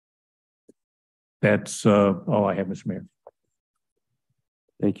 that's all I have, Mr. Mayor.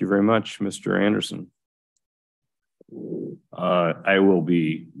 Thank you very much, Mr. Anderson. I will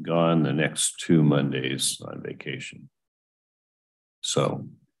be gone the next 2 Mondays on vacation. So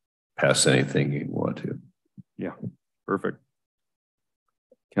pass anything you want to. Yeah, perfect.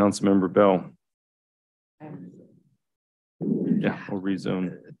 Councilmember Bell. Yeah, we'll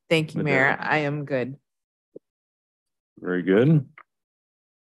rezone. Thank you, Mayor. I am good. Very good.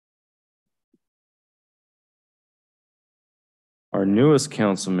 Our newest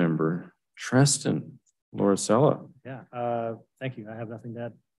council member, Treston Lauricella. Yeah, thank you. I have nothing to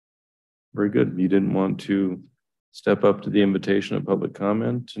add. Very good. You didn't want to step up to the invitation of public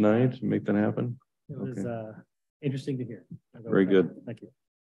comment tonight and make that happen? It was interesting to hear. Very good. Thank you.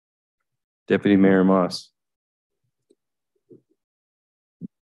 Deputy Mayor Moss.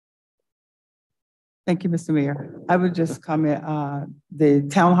 Thank you, Mr. Mayor. I would just comment, the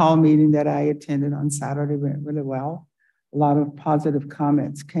town hall meeting that I attended on Saturday went really well. A lot of positive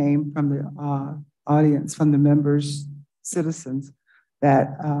comments came from the audience, from the members, citizens,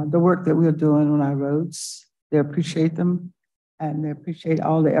 that the work that we're doing on our roads, they appreciate them, and they appreciate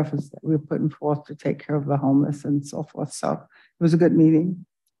all the efforts that we're putting forth to take care of the homeless and so forth. So it was a good meeting.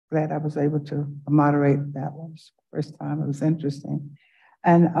 Glad I was able to moderate that one. First time, it was interesting.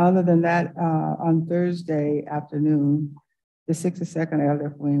 And other than that, on Thursday afternoon, the 62nd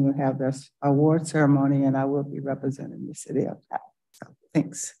LF Wing will have this award ceremony, and I will be representing the city of that. So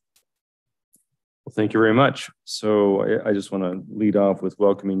thanks. Well, thank you very much. So I just want to lead off with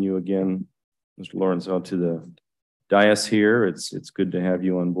welcoming you again, Mr. Lauricella, to the dais here. It's good to have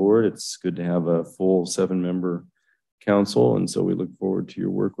you on board. It's good to have a full 7-member council, and so we look forward to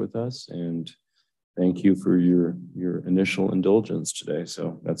your work with us. And thank you for your initial indulgence today.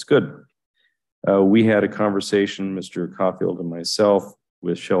 So that's good. We had a conversation, Mr. Caulfield and myself,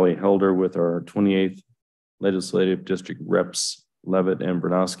 with Shelley Helder, with our 28th Legislative District Reps Levitt and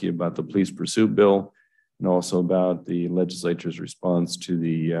Bernowski, about the police pursuit bill, and also about the legislature's response to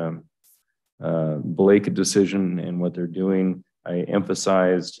the Blake decision and what they're doing. I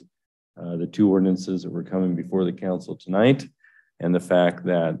emphasized the 2 ordinances that were coming before the council tonight, and the fact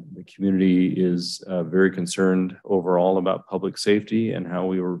that the community is very concerned overall about public safety, and how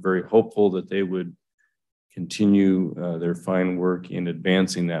we were very hopeful that they would continue their fine work in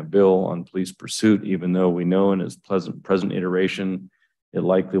advancing that bill on police pursuit, even though we know in its present iteration, it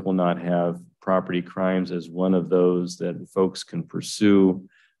likely will not have property crimes as one of those that folks can pursue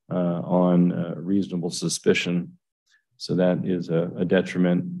on reasonable suspicion. So that is a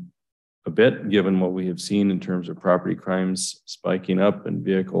detriment a bit, given what we have seen in terms of property crimes spiking up and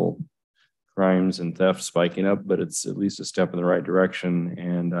vehicle crimes and theft spiking up, but it's at least a step in the right direction.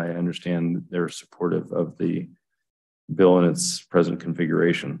 And I understand they're supportive of the bill in its present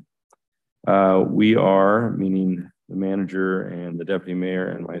configuration. We are, meaning the manager and the deputy mayor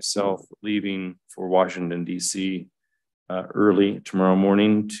and myself, leaving for Washington, D.C. Early tomorrow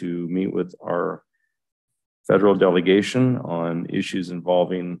morning to meet with our federal delegation on issues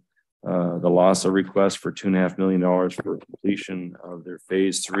involving the LASA request for $2.5 million for completion of their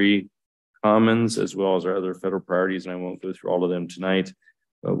phase 3 commons, as well as our other federal priorities. And I won't go through all of them tonight,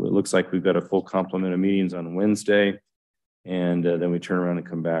 but it looks like we've got a full complement of meetings on Wednesday. And then we turn around and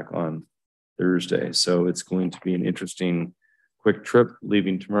come back on Thursday. So it's going to be an interesting quick trip,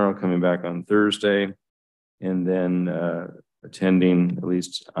 leaving tomorrow, coming back on Thursday, and then attending, at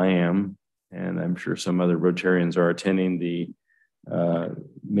least I am, and I'm sure some other Rotarians are attending the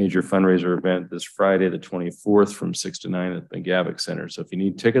major fundraiser event this Friday, the 24th from 6 to 9 at the McGavick Center. So if you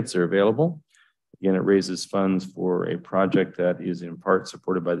need tickets, they're available. Again, it raises funds for a project that is in part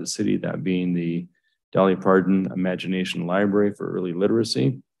supported by the city, that being the Dolly Parton Imagination Library for Early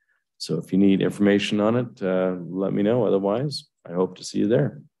Literacy. So if you need information on it, let me know. Otherwise, I hope to see you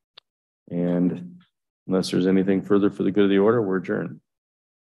there. And unless there's anything further for the good of the order, we're adjourned.